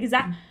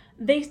 Exactly.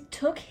 They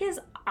took his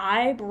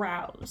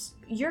eyebrows.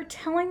 You're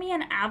telling me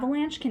an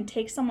avalanche can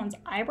take someone's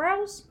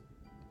eyebrows?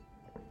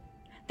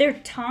 Their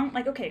tongue?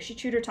 Okay, she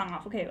chewed her tongue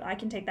off. Okay, I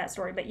can take that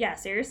story. But yeah,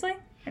 seriously?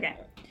 Okay.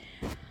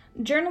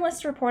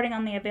 Journalists reporting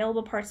on the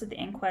available parts of the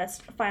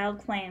inquest filed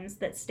claims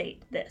that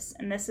state this.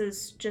 And this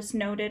is just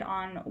noted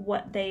on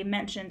what they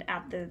mentioned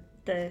at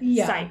the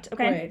site.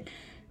 Okay? Right.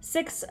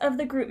 6 of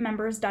the group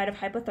members died of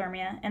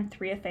hypothermia and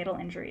 3 of fatal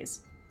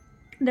injuries.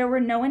 There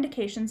were no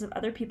indications of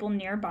other people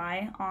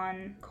nearby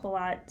on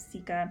Kholat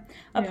Sika,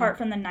 apart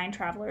from the 9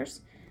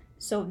 travelers.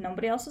 So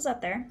nobody else was up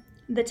there.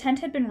 The tent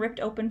had been ripped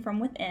open from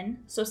within,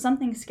 so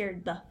something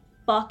scared the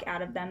fuck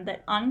out of them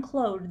that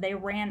unclothed, they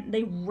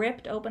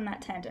ripped open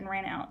that tent and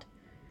ran out.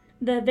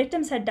 The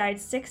victims had died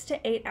 6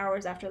 to 8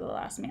 hours after the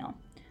last meal.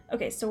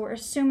 Okay, so we're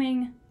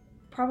assuming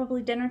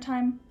probably dinner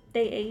time,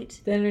 they ate.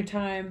 Dinner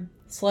time,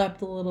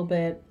 slept a little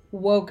bit,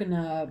 woken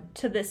up.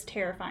 To this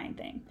terrifying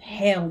thing.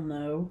 Hell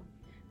no.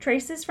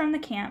 Traces from the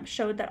camp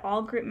showed that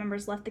all group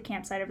members left the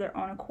campsite of their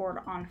own accord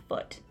on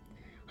foot.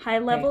 High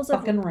levels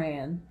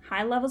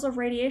of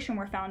radiation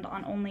were found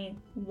on only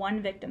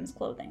 1 victim's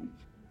clothing,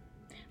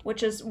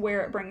 which is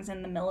where it brings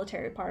in the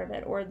military part of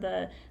it, or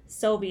the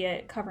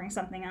Soviet covering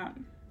something up.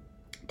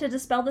 To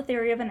dispel the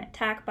theory of an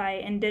attack by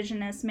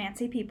indigenous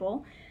Mansi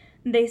people,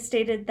 they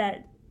stated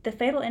that the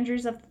fatal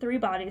injuries of the 3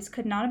 bodies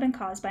could not have been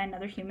caused by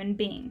another human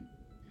being,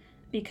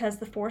 because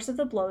the force of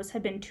the blows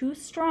had been too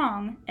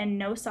strong and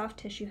no soft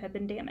tissue had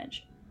been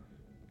damaged.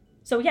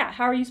 So yeah,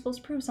 how are you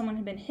supposed to prove someone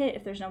had been hit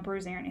if there's no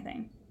bruising or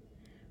anything?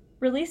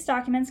 Released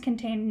documents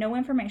contain no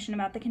information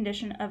about the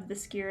condition of the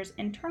skier's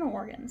internal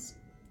organs.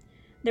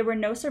 There were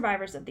no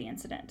survivors of the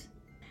incident.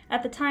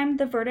 At the time,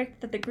 the verdict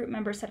that the group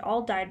members had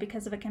all died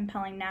because of a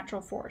compelling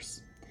natural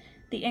force.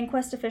 The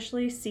inquest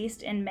officially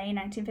ceased in May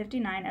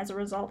 1959 as a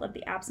result of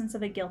the absence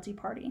of a guilty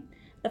party.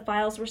 The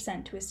files were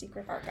sent to a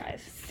secret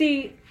archive.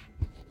 See,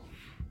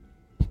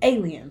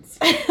 aliens.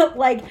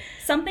 Like,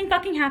 something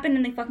fucking happened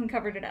and they fucking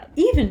covered it up.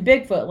 Even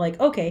Bigfoot, like,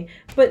 okay,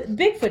 but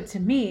Bigfoot to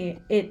me,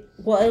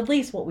 at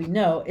least what we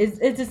know is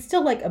it's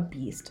still like a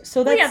beast.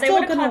 So that's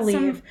still going to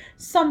leave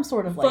some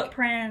sort of like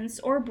footprints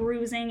or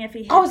bruising if he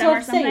hit them or something. I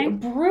was about to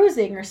say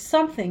bruising or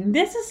something.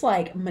 This is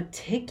like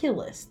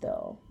meticulous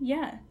though.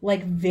 Yeah.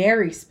 Like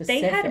very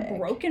specific. They had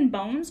broken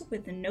bones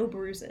with no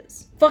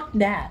bruises. Fuck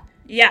that.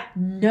 Yeah.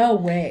 No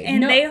way.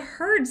 And they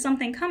heard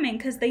something coming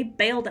because they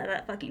bailed out of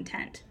that fucking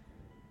tent.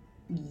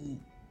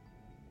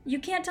 You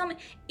can't tell me,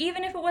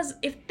 even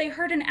if they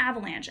heard an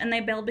avalanche and they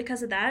bailed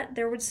because of that,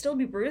 there would still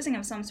be bruising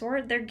of some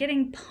sort. They're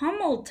getting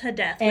pummeled to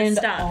death with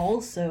stuff. And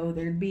also,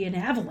 there'd be an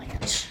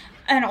avalanche.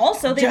 And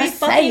also, they'd be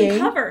fucking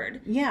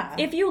covered. Yeah.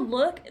 If you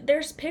look,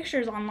 there's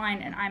pictures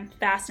online, and I'm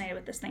fascinated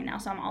with this thing now,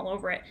 so I'm all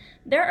over it.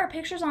 There are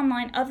pictures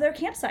online of their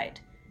campsite.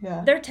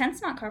 Yeah. Their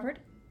tent's not covered.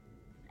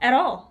 At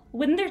all.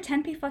 Wouldn't their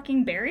tent be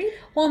fucking buried?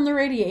 Well, and the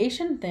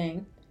radiation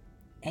thing.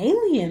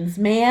 Aliens,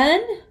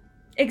 man.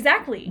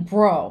 Exactly.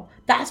 Bro,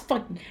 that's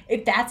fucking...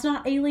 If that's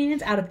not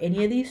aliens out of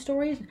any of these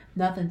stories,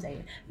 nothing's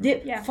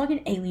alien.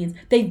 Fucking aliens.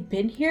 They've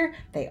been here,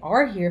 they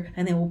are here,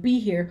 and they will be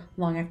here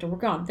long after we're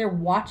gone. They're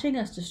watching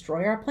us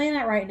destroy our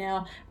planet right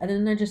now, and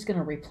then they're just going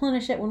to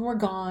replenish it when we're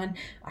gone.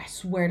 I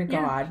swear to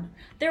God.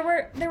 There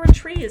were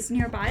trees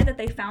nearby that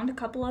they found a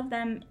couple of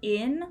them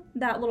in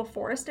that little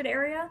forested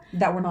area.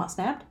 That were not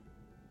snapped?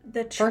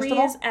 The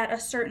trees at a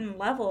certain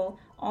level,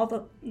 all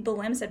the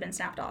limbs had been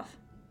snapped off.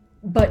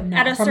 But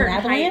not at a from certain an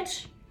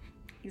avalanche? Height.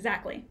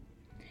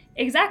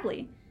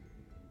 Exactly.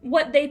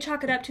 What they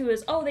chalk it up to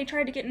is, they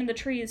tried to get into the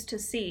trees to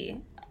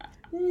see.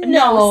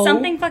 No,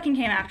 something fucking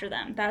came after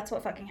them. That's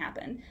what fucking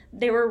happened.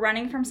 They were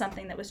running from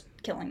something that was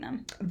killing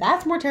them.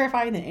 That's more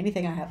terrifying than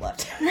anything I have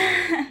left.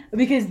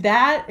 Because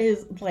that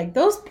is, like,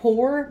 those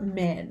poor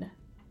men.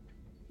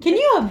 Can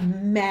you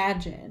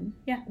imagine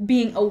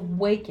being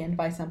awakened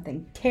by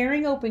something,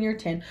 tearing open your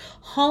tent,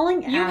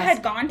 hauling ass you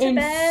had gone to in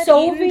bed,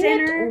 Soviet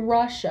dinner.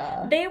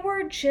 Russia? They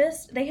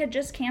had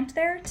just camped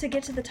there to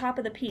get to the top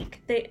of the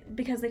peak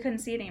because they couldn't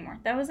see it anymore.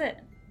 That was it.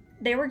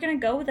 They were going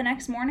to go the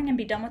next morning and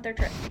be done with their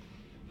trip.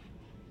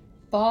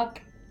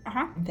 Fuck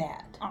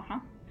that.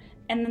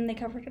 And then they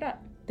covered it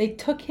up. They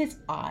took his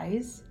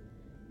eyes.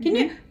 Can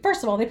you...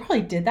 First of all, they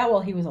probably did that while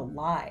he was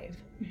alive.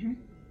 Mm-hmm.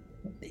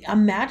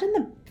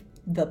 Imagine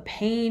the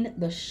pain,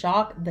 the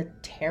shock, the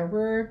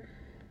terror.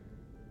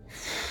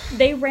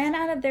 They ran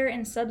out of there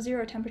in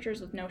sub-zero temperatures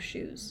with no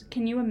shoes.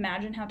 Can you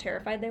imagine how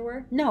terrified they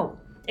were? No.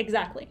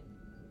 Exactly.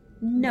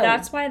 No.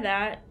 That's why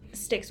that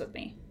sticks with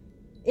me.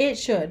 It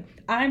should.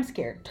 I'm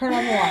scared. Turn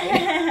on the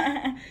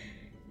light.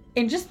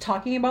 And just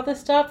talking about this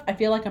stuff, I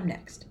feel like I'm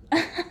next.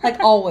 Like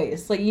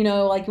always. Like, you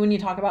know, like when you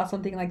talk about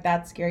something like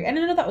that scary. I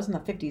know that was in the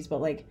 50s,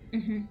 but like,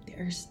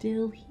 they're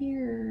still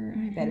here.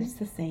 I bet it's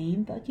the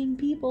same fucking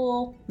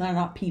people. No,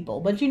 not people,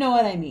 but you know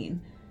what I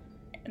mean.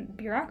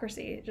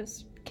 Bureaucracy. It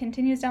just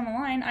continues down the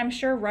line. I'm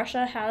sure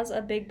Russia has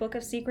a big book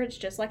of secrets,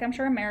 just like I'm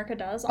sure America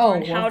does,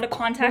 on how to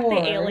contact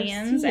the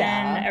aliens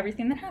and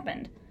everything that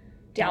happened.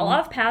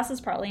 Dyatlov Pass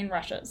is probably in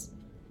Russia's.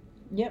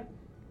 Yep.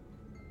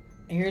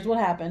 Here's what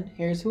happened.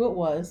 Here's who it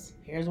was.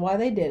 Here's why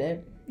they did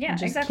it. Yeah,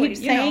 just exactly. Keep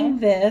saying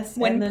this.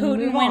 When and then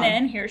Putin went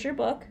in, here's your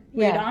book.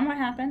 Read on what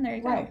happened. There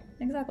you go.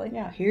 Exactly.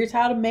 Yeah, here's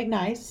how to make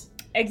nice.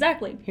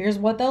 Exactly. Here's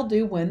what they'll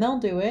do when they'll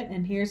do it.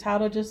 And here's how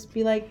to just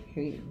be like,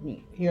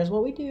 here's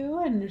what we do.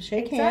 And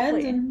shake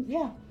hands. And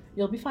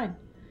you'll be fine.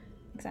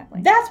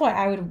 Exactly. That's why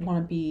I would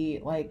want to be,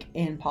 like,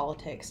 in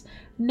politics.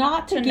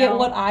 Not to get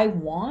what I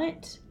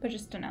want. But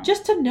just to know.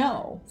 Just to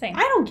know. Same.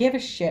 I don't give a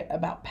shit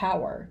about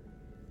power.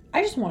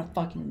 I just want to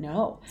fucking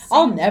know. Same.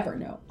 I'll never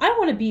know. I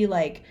want to be,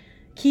 like,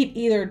 keep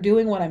either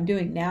doing what I'm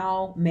doing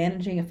now,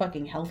 managing a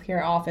fucking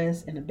healthcare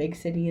office in a big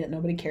city that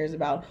nobody cares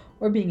about,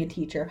 or being a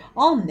teacher.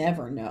 I'll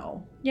never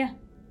know. Yeah.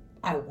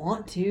 I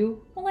want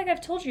to. Well, like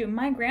I've told you,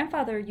 my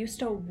grandfather used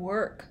to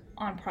work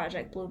on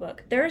Project Blue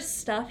Book. There's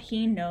stuff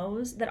he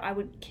knows that I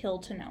would kill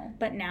to know.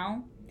 But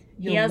now,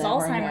 he has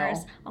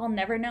Alzheimer's. I'll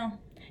never know.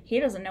 He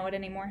doesn't know it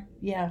anymore.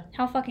 Yeah.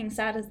 How fucking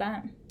sad is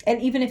that?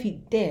 And even if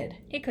he did.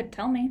 He could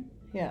tell me.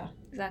 Yeah.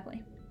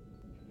 Exactly.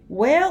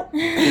 Well.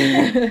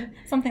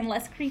 Something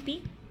less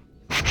creepy?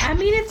 I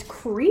mean, it's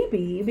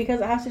creepy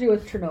because it has to do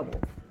with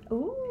Chernobyl.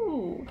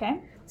 Ooh, okay.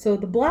 So,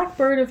 the Black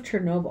Bird of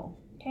Chernobyl.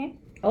 Okay.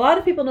 A lot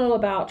of people know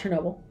about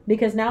Chernobyl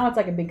because now it's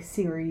like a big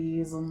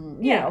series,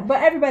 and you know,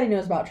 but everybody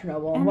knows about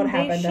Chernobyl and what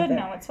happened. They should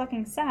know. It's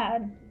fucking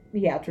sad.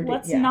 Yeah, it's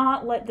ridiculous. Let's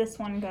not let this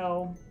one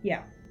go.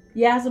 Yeah.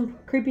 Yeah, some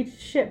creepy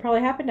shit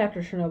probably happened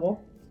after Chernobyl.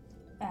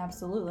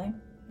 Absolutely.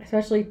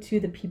 Especially to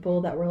the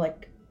people that were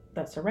like,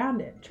 that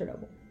surrounded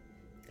Chernobyl.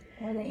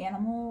 Or the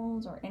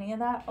animals or any of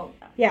that. Oh,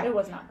 yeah. It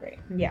was not great.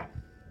 Yeah.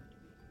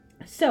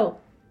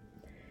 So,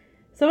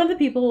 some of the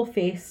people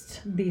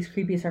faced these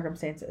creepy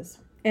circumstances.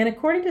 And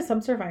according to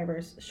some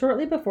survivors,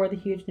 shortly before the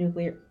huge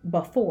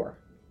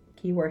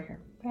keyword here.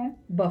 Okay.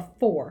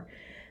 Before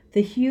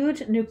the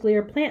huge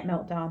nuclear plant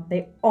meltdown,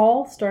 they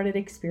all started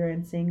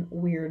experiencing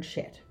weird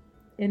shit,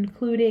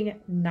 including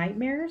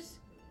nightmares,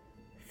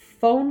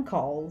 phone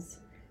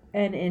calls,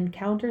 and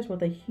encounters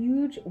with a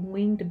huge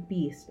winged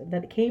beast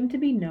that came to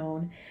be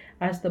known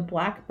as the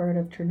Black Bird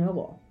of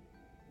Chernobyl.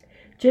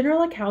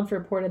 General accounts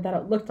reported that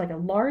it looked like a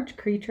large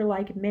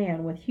creature-like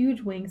man with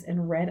huge wings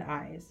and red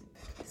eyes.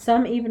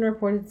 Some even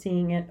reported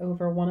seeing it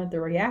over one of the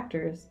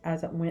reactors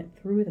as it went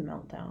through the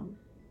meltdown.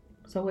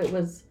 So it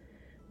was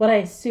what I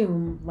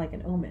assume like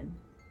an omen.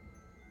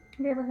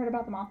 Have you ever heard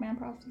about the Mothman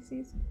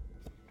prophecies?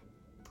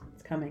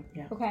 It's coming,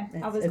 yeah. Okay,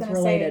 I was it's going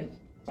to say,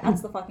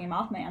 that's the fucking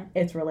Mothman.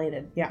 It's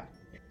related, yeah.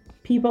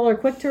 People are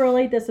quick to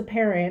relate this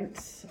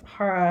apparent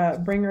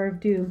bringer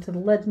of doom to the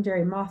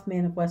legendary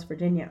Mothman of West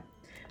Virginia,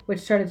 which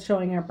started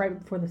showing up right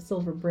before the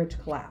Silver Bridge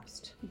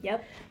collapsed.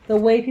 Yep. The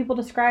way people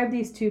describe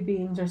these two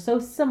beings are so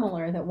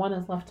similar that one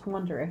is left to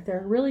wonder if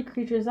there are really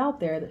creatures out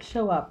there that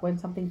show up when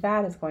something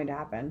bad is going to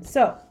happen.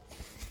 So,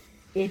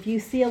 if you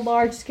see a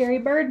large, scary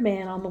bird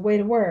man on the way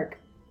to work,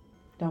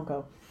 don't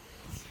go.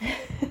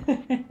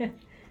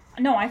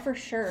 No, I for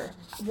sure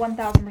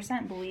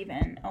 1000% believe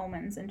in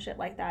omens and shit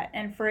like that.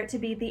 And for it to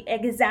be the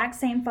exact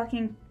same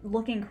fucking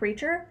looking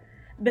creature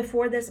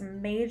before this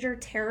major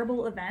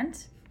terrible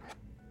event,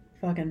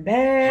 fucking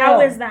bad. How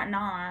is that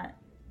not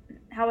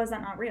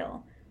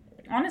real?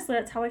 Honestly,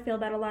 that's how I feel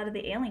about a lot of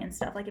the alien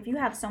stuff. Like, if you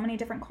have so many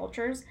different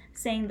cultures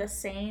saying the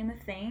same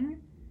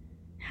thing,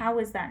 how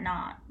is that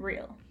not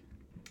real?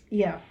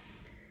 Yeah.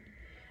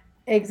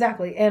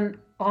 Exactly. And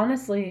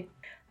honestly,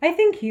 I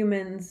think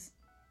humans,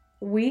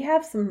 we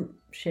have some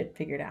shit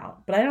figured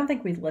out, but I don't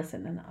think we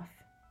listen enough.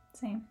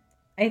 Same.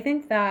 I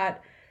think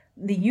that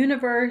the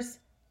universe,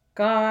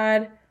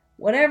 God,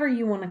 whatever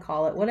you want to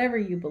call it, whatever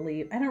you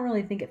believe, I don't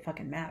really think it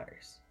fucking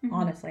matters. Mm-hmm.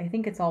 Honestly, I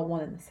think it's all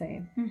one and the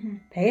same. Mm-hmm.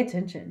 Pay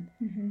attention.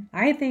 Mm-hmm.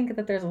 I think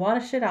that there's a lot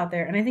of shit out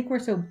there, and I think we're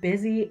so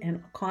busy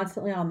and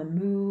constantly on the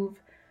move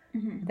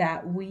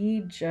that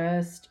we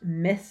just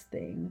miss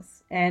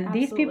things. And Absolutely.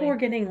 These people were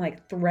getting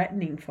like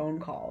threatening phone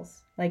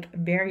calls, like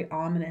very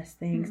ominous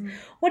things.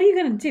 What are you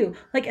going to do?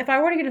 Like, if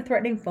I were to get a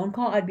threatening phone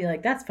call, I'd be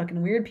like, that's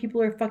fucking weird.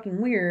 People are fucking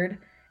weird.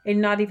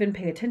 And not even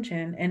pay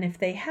attention. And if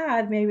they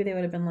had, maybe they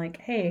would have been like,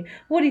 hey,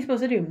 what are you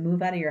supposed to do?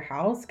 Move out of your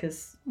house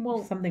because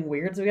something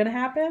weird's going to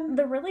happen?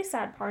 The really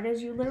sad part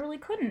is you literally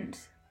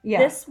couldn't. Yeah.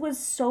 This was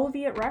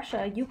Soviet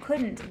Russia. You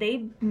couldn't.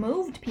 They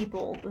moved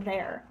people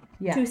there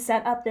to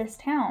set up this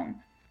town,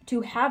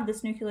 to have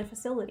this nuclear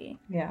facility.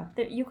 Yeah.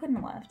 You couldn't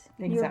have left.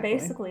 Exactly. You were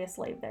basically a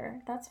slave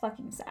there. That's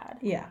fucking sad.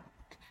 Yeah.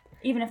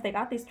 Even if they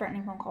got these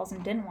threatening phone calls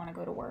and didn't want to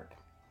go to work.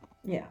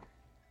 Yeah.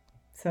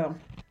 So...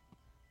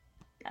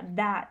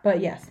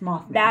 But yes,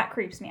 Mothman. That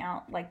creeps me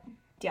out. Like,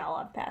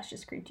 Dyatlov Pass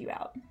just creeped you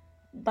out.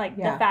 Like,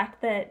 the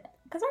fact that...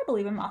 Because I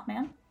believe in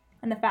Mothman.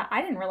 And the fact...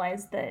 I didn't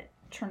realize that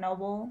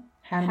Chernobyl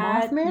had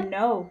Mothman?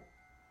 No.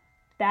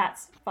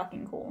 That's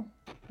fucking cool.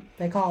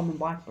 They call him the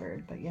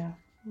Blackbird, but yeah.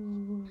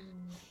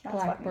 That's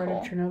Blackbird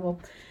cool. of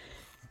Chernobyl.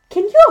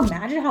 Can you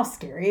imagine how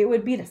scary it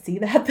would be to see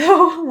that,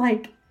 though?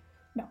 Like...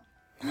 No.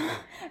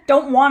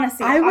 Don't want to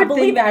see it. I would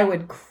think I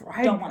would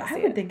cry. Don't want to see it.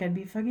 I would think I'd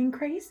be fucking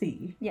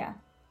crazy. Yeah.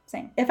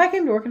 Same. If I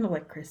came to work and was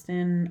like,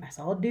 Kristen, I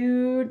saw a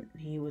dude,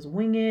 he was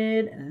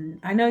winged, and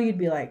I know you'd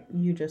be like,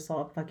 you just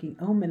saw a fucking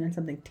omen and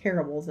something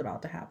terrible is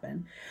about to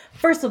happen.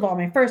 First of all,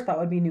 my first thought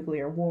would be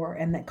nuclear war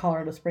and that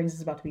Colorado Springs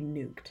is about to be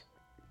nuked.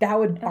 That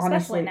would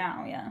honestly... Especially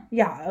now, yeah.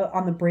 Yeah,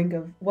 on the brink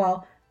of,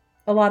 well,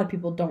 a lot of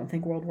people don't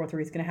think World War III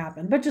is going to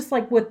happen, but just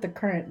like with the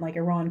current like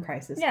Iran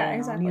crisis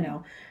going on, you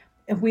know.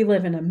 If we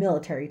live in a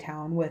military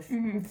town with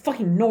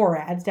fucking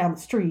NORADs down the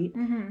street,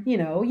 you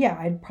know, yeah,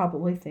 I'd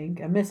probably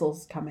think a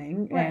missile's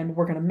coming and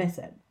we're going to miss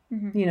it.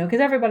 You know, because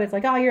everybody's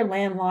like, oh, you're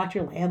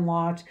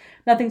landlocked.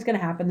 Nothing's going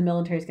to happen. The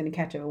military's going to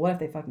catch it. But what if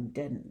they fucking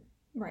didn't?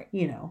 Right.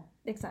 You know.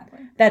 Exactly.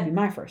 That'd be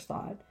my first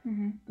thought.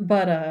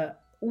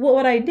 But what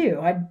would I do?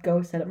 I'd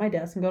go sit at my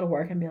desk and go to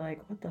work and be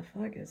like, what the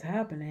fuck is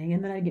happening?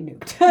 And then I'd get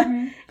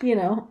nuked. You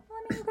know? Well,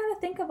 I mean, you got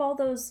to think of all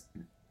those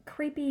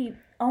creepy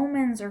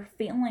omens or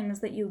feelings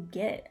that you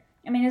get.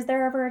 I mean, is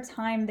there ever a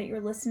time that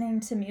you're listening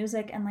to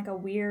music and like a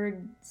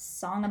weird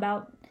song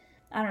about,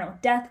 I don't know,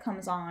 death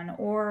comes on,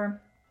 or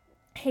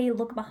hey,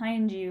 look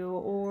behind you,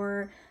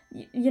 or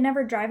you're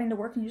never driving to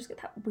work and you just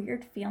get that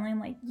weird feeling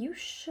like you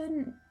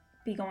shouldn't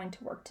be going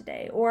to work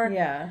today, or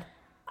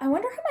I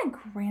wonder how my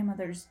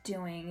grandmother's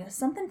doing.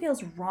 Something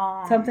feels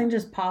wrong. Something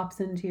just pops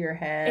into your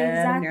head.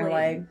 Exactly.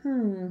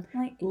 And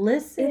you're like,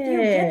 listen. If you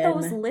get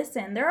those,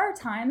 listen. There are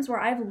times where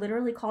I've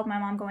literally called my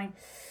mom going,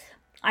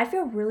 I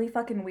feel really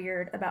fucking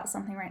weird about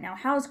something right now.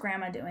 How's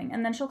grandma doing?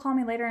 And then she'll call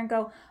me later and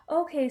go,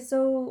 okay,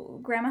 so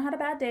grandma had a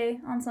bad day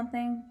on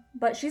something,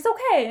 but she's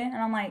okay. And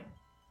I'm like,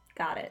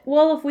 got it.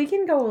 Well, if we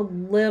can go a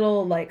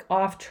little like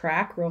off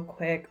track real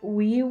quick,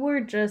 we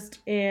were just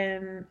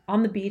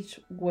on the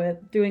beach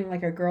doing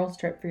like a girls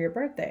trip for your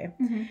birthday.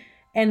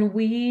 And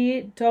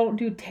we don't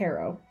do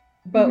tarot,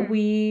 but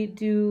we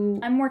do...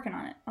 I'm working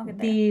on it. I'll get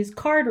there. These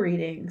card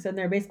readings, and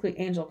they're basically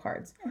angel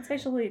cards. It's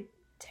basically...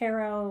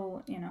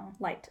 tarot, you know,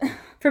 light.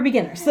 For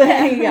beginners.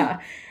 Yeah.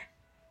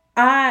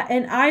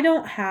 And I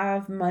don't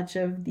have much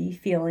of the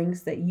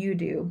feelings that you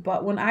do,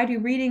 but when I do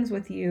readings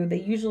with you, they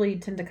usually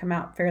tend to come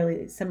out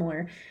fairly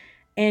similar.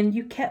 And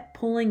you kept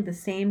pulling the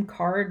same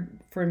card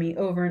for me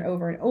over and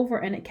over and over,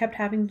 and it kept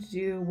having to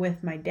do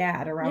with my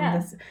dad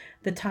around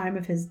the time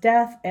of his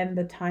death and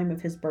the time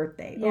of his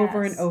birthday,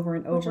 over and over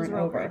and over and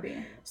over.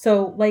 Creepy.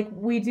 So, like,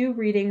 we do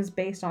readings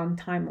based on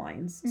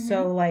timelines.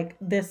 So, like,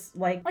 this,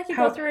 like you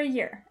go through a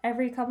year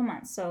every couple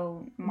months.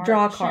 So, March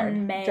draw a card,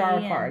 and May.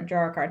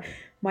 Draw a card.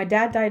 My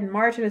dad died in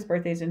March and his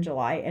birthday's in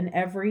July, and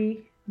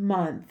every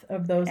month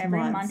of those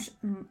months,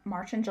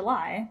 March and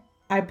July,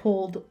 I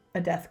pulled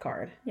a death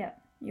card. Yeah.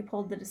 You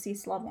pulled the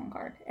deceased loved one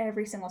card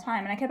every single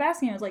time. And I kept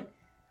asking you, I was like,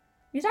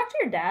 you talked to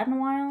your dad in a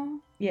while?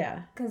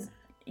 Yeah. Because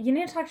you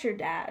need to talk to your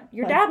dad.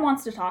 Your dad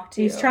wants to talk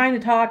to you. He's trying to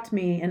talk to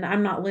me, and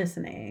I'm not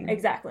listening.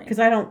 Exactly. Because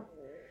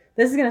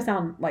this is going to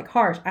sound, like,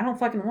 harsh. I don't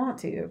fucking want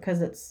to,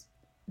 because it's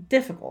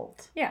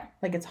difficult. Yeah.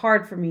 Like, it's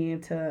hard for me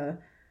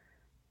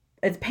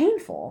it's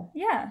painful.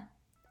 Yeah.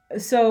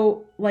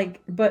 So,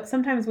 like, but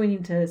sometimes we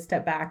need to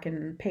step back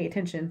and pay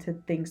attention to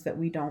things that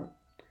we don't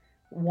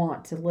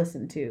want to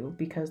listen to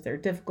because they're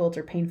difficult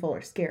or painful or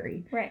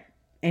scary. Right.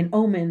 And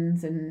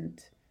omens and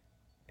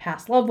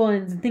past loved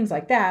ones and things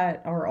like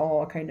that are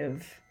all kind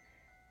of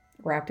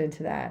wrapped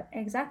into that.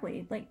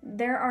 Exactly. Like,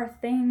 there are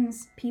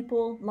things,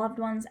 people, loved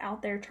ones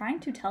out there trying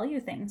to tell you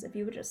things if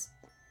you would just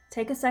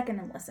take a second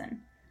and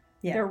listen.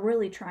 Yeah. They're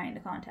really trying to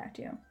contact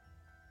you.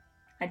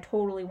 I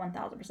totally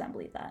 1000%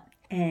 believe that.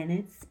 And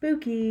it's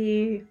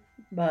spooky,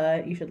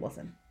 but you should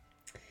listen.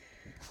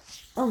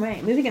 All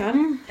right, moving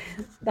on.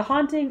 The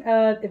haunting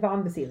of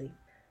Ivan Vasily.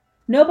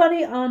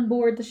 Nobody on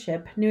board the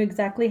ship knew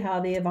exactly how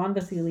the Ivan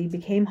Vasily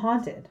became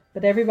haunted,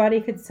 but everybody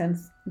could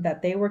sense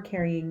that they were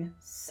carrying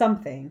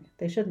something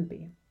they shouldn't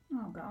be.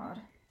 Oh, God.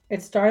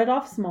 It started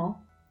off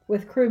small,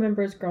 with crew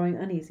members growing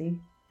uneasy,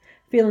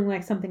 feeling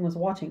like something was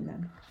watching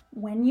them.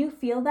 When you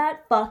feel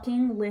that,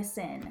 fucking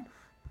listen.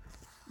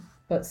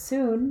 But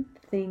soon,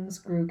 things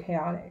grew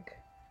chaotic.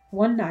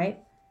 One night,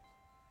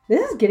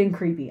 this is getting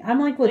creepy. I'm,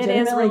 like,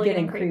 legitimately really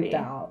getting creeped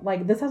out.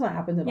 Like, this hasn't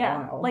happened in a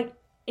while. Like,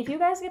 if you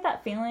guys get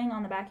that feeling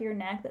on the back of your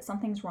neck that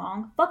something's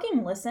wrong,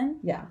 fucking listen.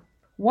 Yeah.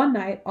 One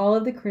night, all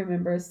of the crew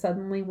members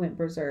suddenly went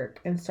berserk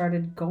and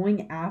started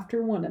going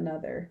after one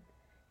another,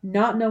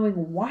 not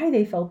knowing why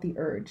they felt the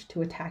urge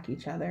to attack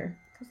each other.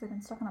 Because they've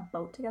been stuck on a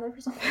boat together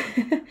for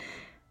something.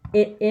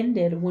 It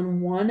ended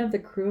when one of the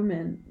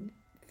crewmen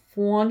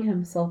flung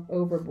himself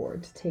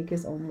overboard to take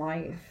his own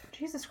life.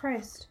 Jesus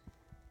Christ.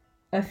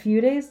 A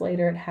few days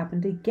later, it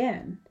happened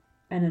again,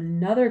 and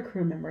another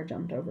crew member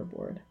jumped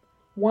overboard.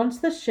 Once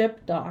the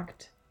ship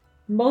docked,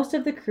 most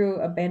of the crew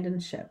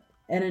abandoned ship,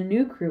 and a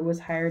new crew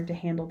was hired to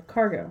handle the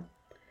cargo.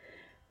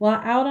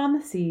 While out on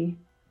the sea,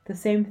 the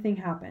same thing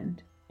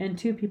happened, and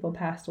 2 people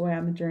passed away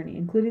on the journey,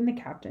 including the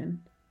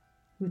captain,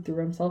 who threw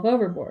himself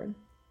overboard.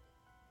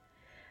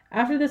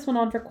 After this went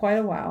on for quite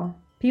a while,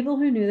 people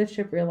who knew the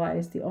ship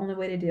realized the only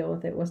way to deal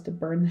with it was to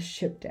burn the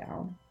ship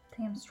down.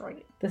 Damn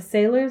straight. The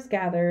sailors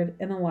gathered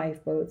in the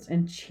lifeboats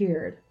and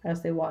cheered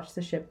as they watched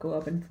the ship go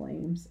up in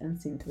flames and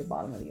sink to the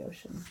bottom of the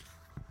ocean.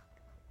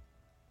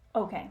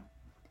 Okay.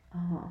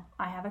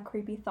 I have a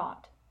creepy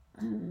thought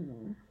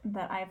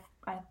that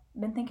I've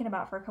been thinking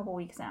about for a couple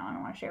weeks now, and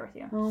I want to share with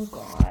you. Oh,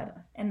 God.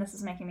 And this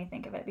is making me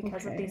think of it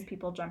because of these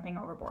people jumping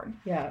overboard.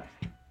 Yeah.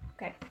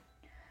 Okay.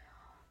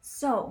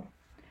 So,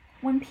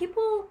 when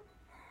people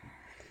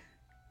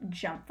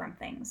jump from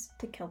things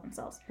to kill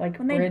themselves, like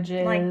when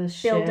bridges, like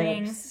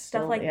buildings, ships,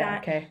 stuff like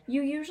that,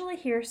 you usually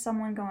hear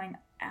someone going,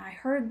 I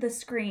heard the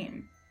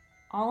scream.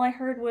 All I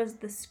heard was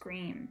the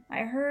scream. I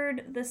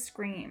heard the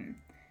scream.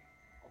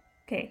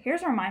 Okay,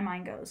 here's where my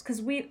mind goes,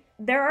 because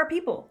there are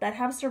people that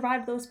have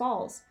survived those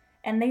falls,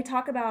 and they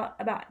talk about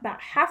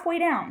halfway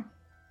down,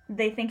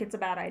 they think it's a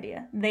bad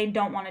idea. They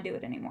don't want to do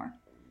it anymore.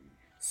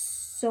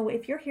 So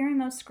if you're hearing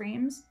those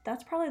screams,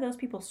 that's probably those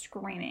people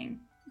screaming,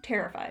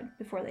 terrified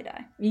before they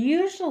die.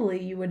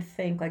 Usually you would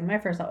think, like, my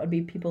first thought would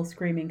be people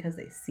screaming because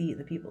they see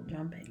the people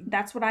jumping.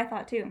 That's what I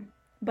thought too.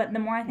 But the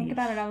more I think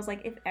about it, I was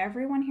like, if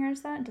everyone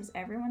hears that, does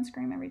everyone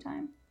scream every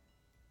time?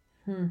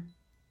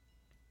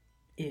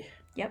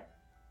 Yep.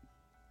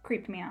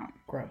 Creeped me out.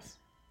 Gross.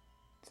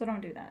 So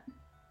don't do that.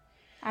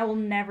 I will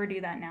never do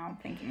that now,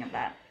 thinking of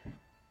that.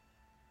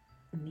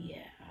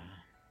 Yeah.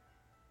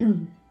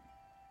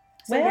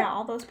 So yeah,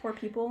 all those poor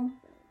people,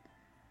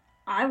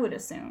 I would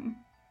assume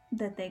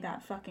that they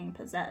got fucking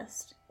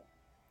possessed.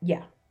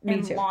 Yeah, me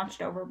and too.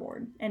 Launched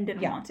overboard and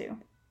didn't want to.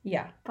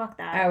 Yeah. Fuck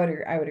that. I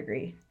would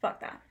agree.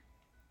 Fuck that.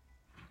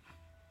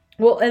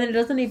 Well, and it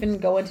doesn't even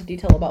go into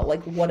detail about,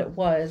 like, what it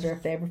was or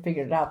if they ever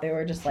figured it out. They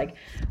were just, like,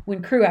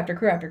 when crew after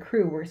crew after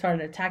crew were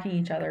started attacking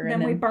each other,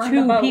 and then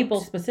 2 people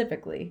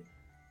specifically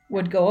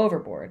would go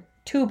overboard.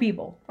 2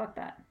 people. Fuck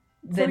that.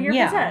 Then, so you're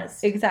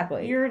possessed.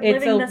 Exactly. You're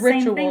it's living a the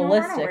same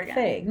ritualistic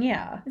thing.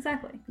 Yeah.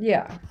 Exactly.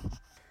 Yeah.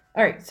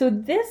 All right. So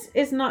this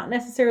is not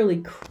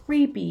necessarily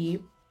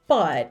creepy,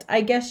 but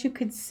I guess you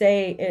could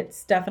say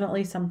it's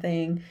definitely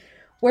something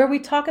where we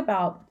talk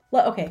about.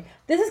 Okay,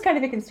 this is kind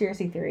of a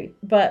conspiracy theory,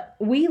 but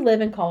we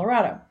live in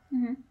Colorado.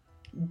 Mm-hmm.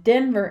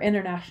 Denver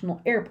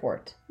International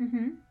Airport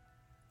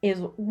is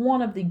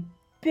one of the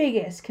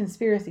biggest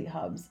conspiracy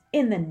hubs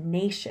in the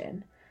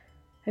nation.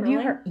 Have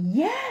you heard?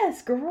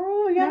 Yes,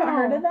 girl. You haven't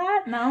heard of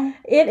that? No.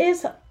 It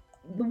is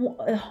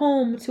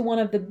home to one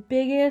of the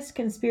biggest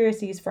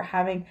conspiracies for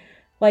having,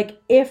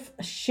 like, if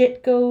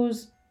shit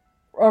goes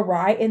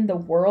awry in the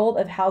world,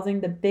 of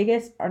housing the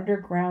biggest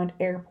underground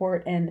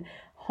airport and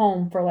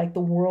home for, like, the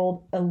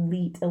world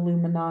elite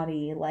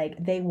Illuminati.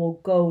 Like, they will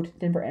go to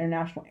Denver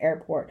International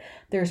Airport.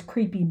 There's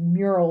creepy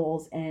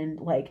murals and,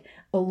 like,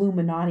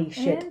 Illuminati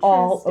shit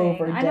all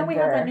over Denver. I know we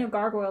have that new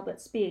gargoyle that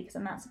speaks,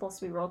 and that's supposed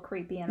to be real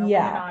creepy and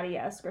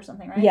Illuminati-esque or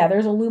something, right? Yeah,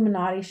 there's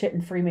Illuminati shit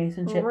and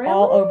Freemason shit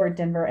all over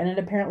Denver, and it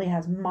apparently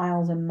has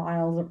miles and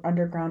miles of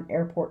underground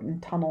airport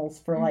and tunnels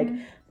for, like,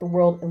 the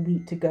world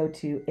elite to go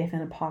to if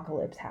an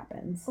apocalypse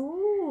happens.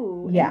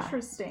 Ooh,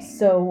 interesting.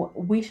 So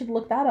we should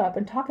look that up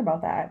and talk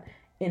about that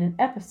in an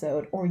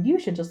episode, or you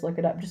should just look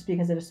it up just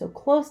because it is so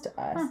close to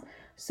us. Huh.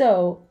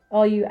 So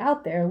all you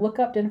out there, look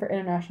up Denver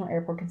International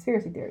Airport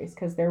conspiracy theories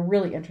because they're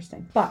really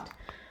interesting. But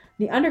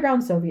the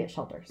underground Soviet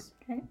shelters.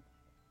 Okay.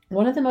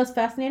 One of the most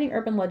fascinating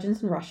urban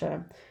legends in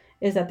Russia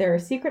is that there are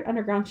secret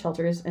underground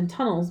shelters and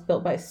tunnels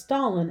built by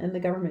Stalin and the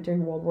government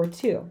during World War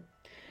II.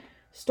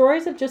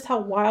 Stories of just how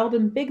wild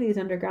and big these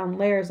underground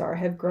lairs are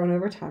have grown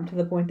over time to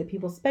the point that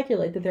people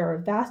speculate that there are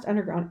vast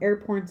underground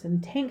airports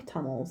and tank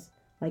tunnels,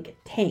 like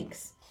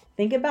tanks.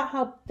 Think about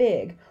how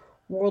big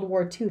World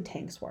War II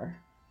tanks were.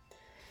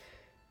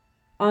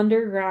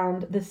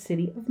 Underground the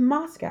city of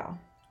Moscow.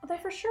 Oh, they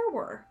for sure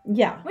were.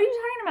 Yeah. What are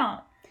you talking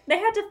about? They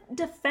had to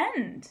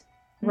defend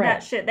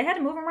that shit. They had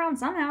to move them around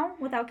somehow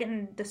without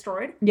getting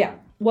destroyed. Yeah.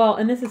 Well,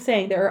 and this is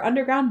saying there are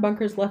underground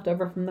bunkers left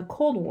over from the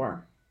Cold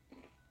War.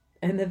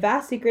 And the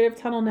vast secretive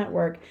tunnel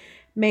network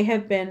may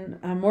have been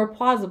more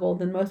plausible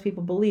than most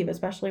people believe,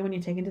 especially when you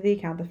take into the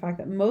account the fact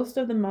that most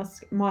of the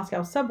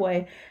Moscow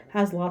subway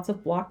has lots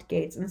of blocked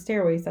gates and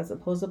stairways that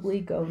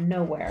supposedly go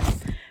nowhere.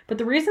 But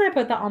the reason I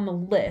put that on the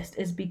list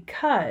is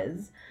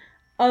because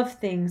of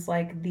things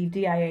like the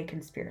DIA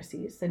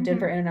conspiracies, the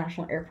Denver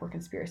International Airport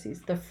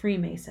conspiracies, the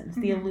Freemasons,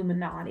 the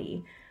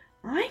Illuminati.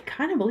 I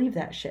kind of believe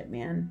that shit,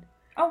 man.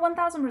 Oh,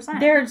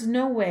 1,000%. There's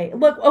no way.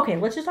 Look, okay,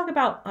 let's just talk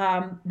about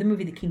the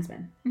movie The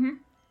Kingsman.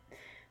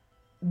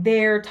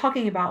 They're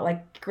talking about,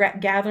 like,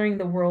 gathering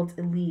the world's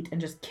elite and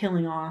just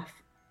killing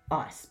off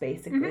us,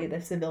 basically, the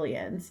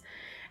civilians,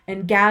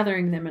 and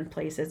gathering them in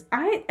places.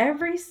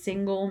 Every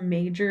single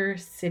major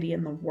city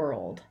in the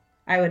world,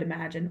 I would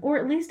imagine, or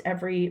at least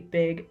every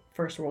big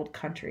first world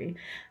country,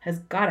 has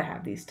got to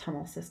have these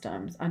tunnel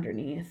systems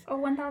underneath. Oh,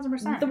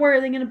 1,000%. Where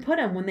are they going to put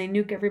them when they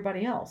nuke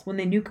everybody else? When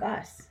they nuke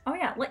us? Oh,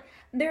 yeah. Like,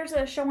 there's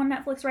a show on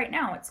Netflix right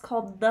now. It's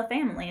called The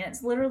Family, and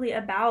it's literally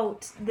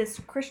about this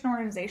Christian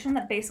organization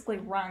that basically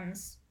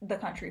runs the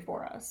country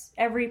for us.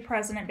 Every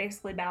president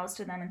basically bows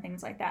to them and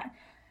things like that.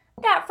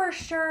 That for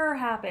sure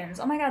happens.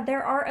 Oh my God,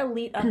 there are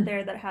elite up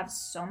there that have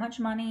so much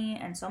money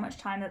and so much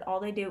time that all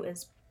they do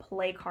is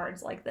play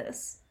cards like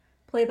this.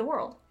 Play the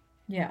world.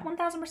 Yeah.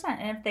 1,000%.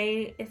 And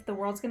if the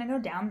world's going to go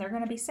down, they're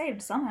going to be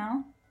saved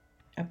somehow.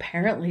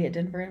 Apparently at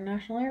Denver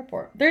International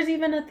Airport. There's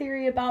even a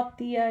theory about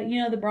the,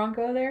 the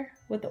Bronco there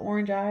with the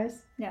orange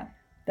eyes. Yeah.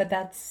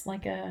 That's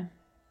like an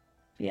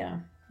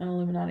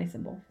Illuminati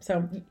symbol.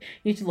 So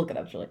you should look it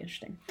up. It's really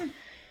interesting.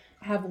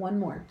 I have one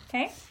more.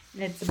 Okay.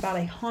 It's about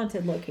a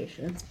haunted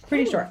location. It's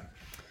pretty short.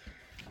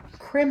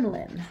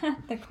 Kremlin.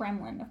 The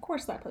Kremlin. Of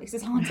course that place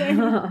is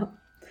haunted.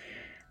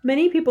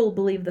 Many people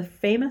believe the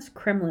famous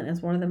Kremlin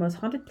is one of the most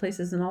haunted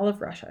places in all of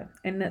Russia,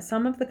 and that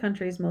some of the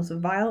country's most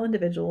vile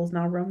individuals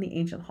now roam the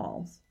ancient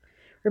halls.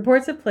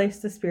 Reports have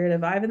placed the spirit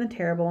of Ivan the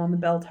Terrible on the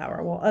bell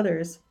tower, while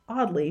others,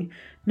 oddly,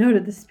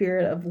 noted the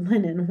spirit of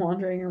Lenin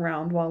wandering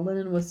around while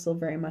Lenin was still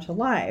very much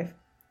alive.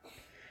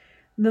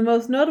 The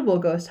most notable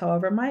ghost,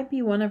 however, might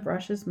be one of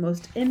Russia's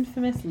most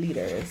infamous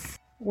leaders.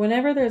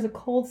 Whenever there's a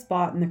cold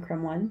spot in the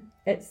Kremlin,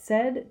 it's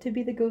said to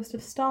be the ghost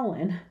of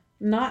Stalin,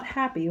 not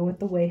happy with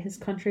the way his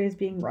country is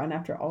being run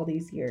after all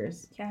these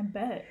years. Yeah, I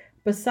bet.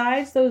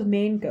 Besides those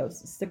main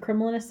ghosts, the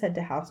Kremlin is said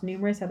to house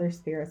numerous other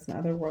spirits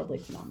and otherworldly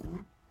phenomena.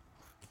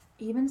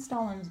 Even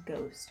Stalin's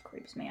ghost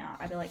creeps me out.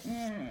 I'd be like,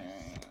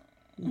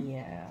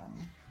 Yeah.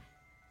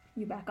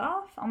 You back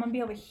off? I'm gonna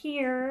be over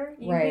here.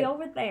 You be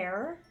over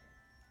there.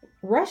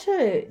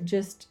 Russia,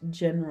 just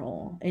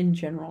in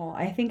general,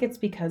 I think it's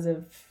because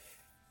of,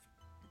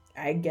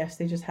 I guess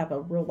they just have a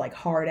real, like,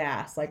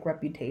 hard-ass, like,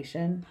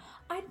 reputation.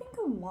 I think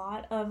a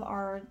lot of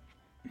our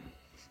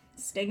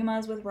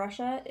stigmas with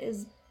Russia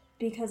is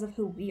because of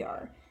who we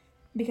are.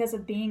 Because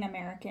of being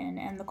American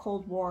and the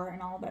Cold War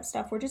and all that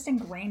stuff. We're just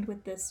ingrained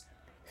with this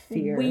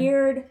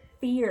weird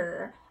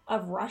fear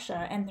of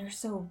Russia, and they're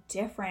so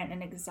different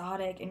and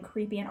exotic and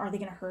creepy, and are they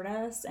going to hurt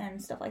us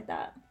and stuff like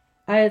that.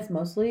 It's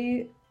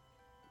mostly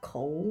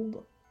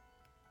cold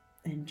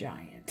and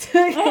giant.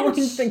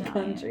 The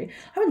country.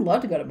 I would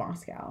love to go to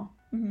Moscow.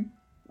 Mm-hmm.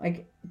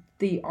 Like,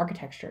 the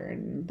architecture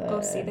and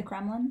go see the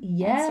Kremlin.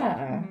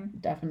 Yeah,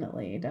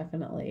 definitely.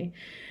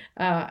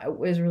 It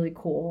was really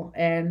cool.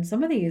 And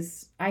some of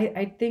these,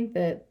 I think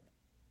that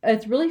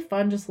it's really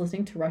fun just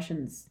listening to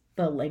Russians,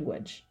 the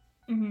language.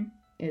 Mm-hmm.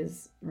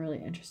 is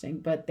really interesting.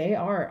 But they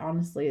are,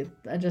 honestly,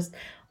 just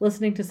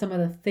listening to some of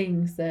the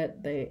things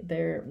that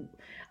they're...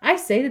 I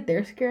say that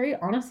they're scary.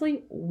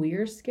 Honestly,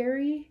 we're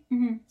scary.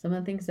 Mm-hmm. Some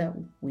of the things that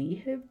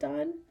we have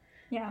done.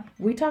 Yeah.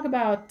 We talk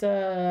about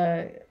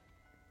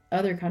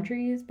other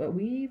countries, but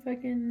we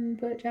fucking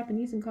put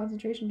Japanese in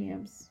concentration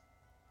camps.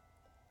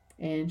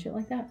 And shit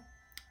like that.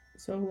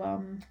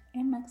 So,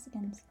 And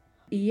Mexicans.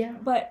 Yeah.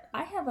 But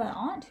I have an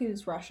aunt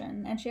who's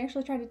Russian, and she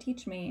actually tried to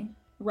teach me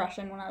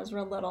Russian when I was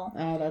real little.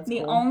 Oh, that's the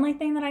cool. only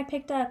thing that I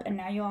picked up, and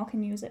now you all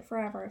can use it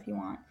forever if you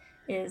want,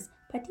 is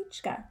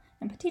patichka.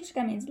 And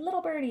patichka means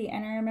little birdie.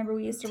 And I remember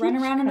we used to run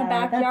around in the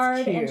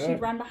backyard, and she'd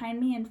run behind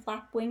me and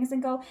flap wings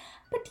and go,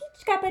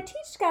 patichka,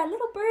 patichka,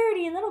 little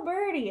birdie, little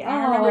birdie. And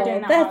I remember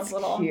doing that when I was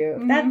little. That's cute.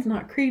 Mm-hmm. That's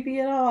not creepy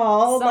at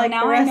all. So like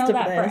now the rest I know of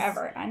that this.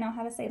 forever. I know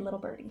how to say little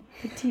birdie.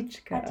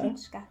 Patichka.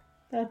 Patichka.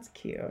 That's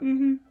cute.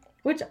 Mm-hmm.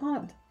 Which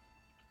aunt?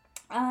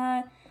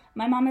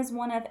 My mom is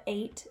one of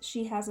 8.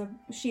 She's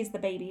the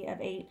baby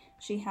of 8.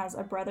 She has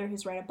a brother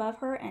who's right above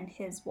her, and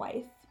his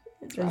wife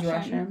is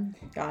Russian.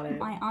 Got it.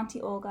 My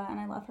auntie Olga, and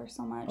I love her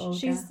so much.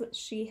 Olga.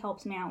 She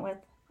helps me out with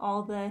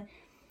all the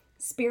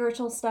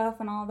spiritual stuff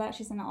and all that.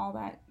 She's into all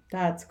that.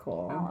 That's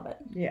cool. I love it.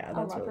 Yeah,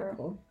 that's really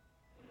cool.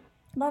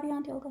 Love you,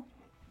 Auntie Olga.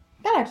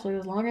 That actually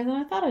was longer than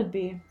I thought it'd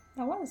be.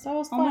 That was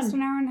fun. Almost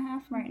an hour and a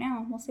half right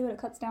now. We'll see what it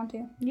cuts down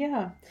to.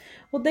 Yeah.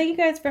 Well, thank you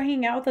guys for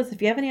hanging out with us.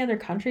 If you have any other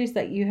countries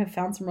that you have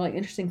found some really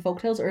interesting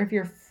folktales, or if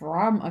you're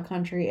from a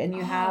country and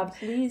you have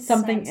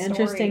something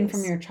interesting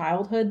from your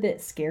childhood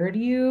that scared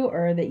you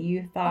or that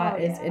you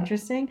thought is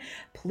interesting,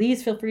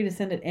 please feel free to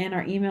send it in.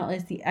 Our email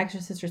is the Extra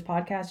Sisters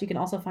Podcast. You can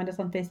also find us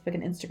on Facebook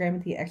and Instagram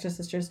at the Extra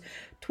Sisters.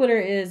 Twitter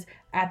is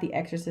at the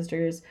Extra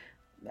Sisters.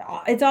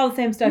 It's all the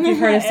same stuff you've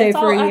heard us say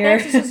for a year.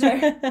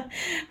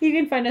 You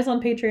can find us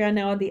on Patreon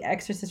now at the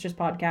Extra Sisters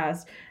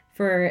Podcast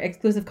for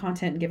exclusive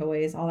content,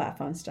 giveaways, all that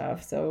fun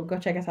stuff. So go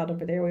check us out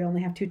over there. We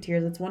only have 2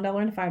 tiers. It's $1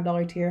 and a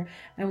 $5 tier.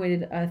 And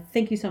we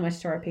thank you so much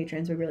to our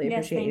patrons. We really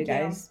appreciate you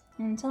guys.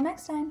 Until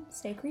next time,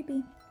 stay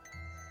creepy.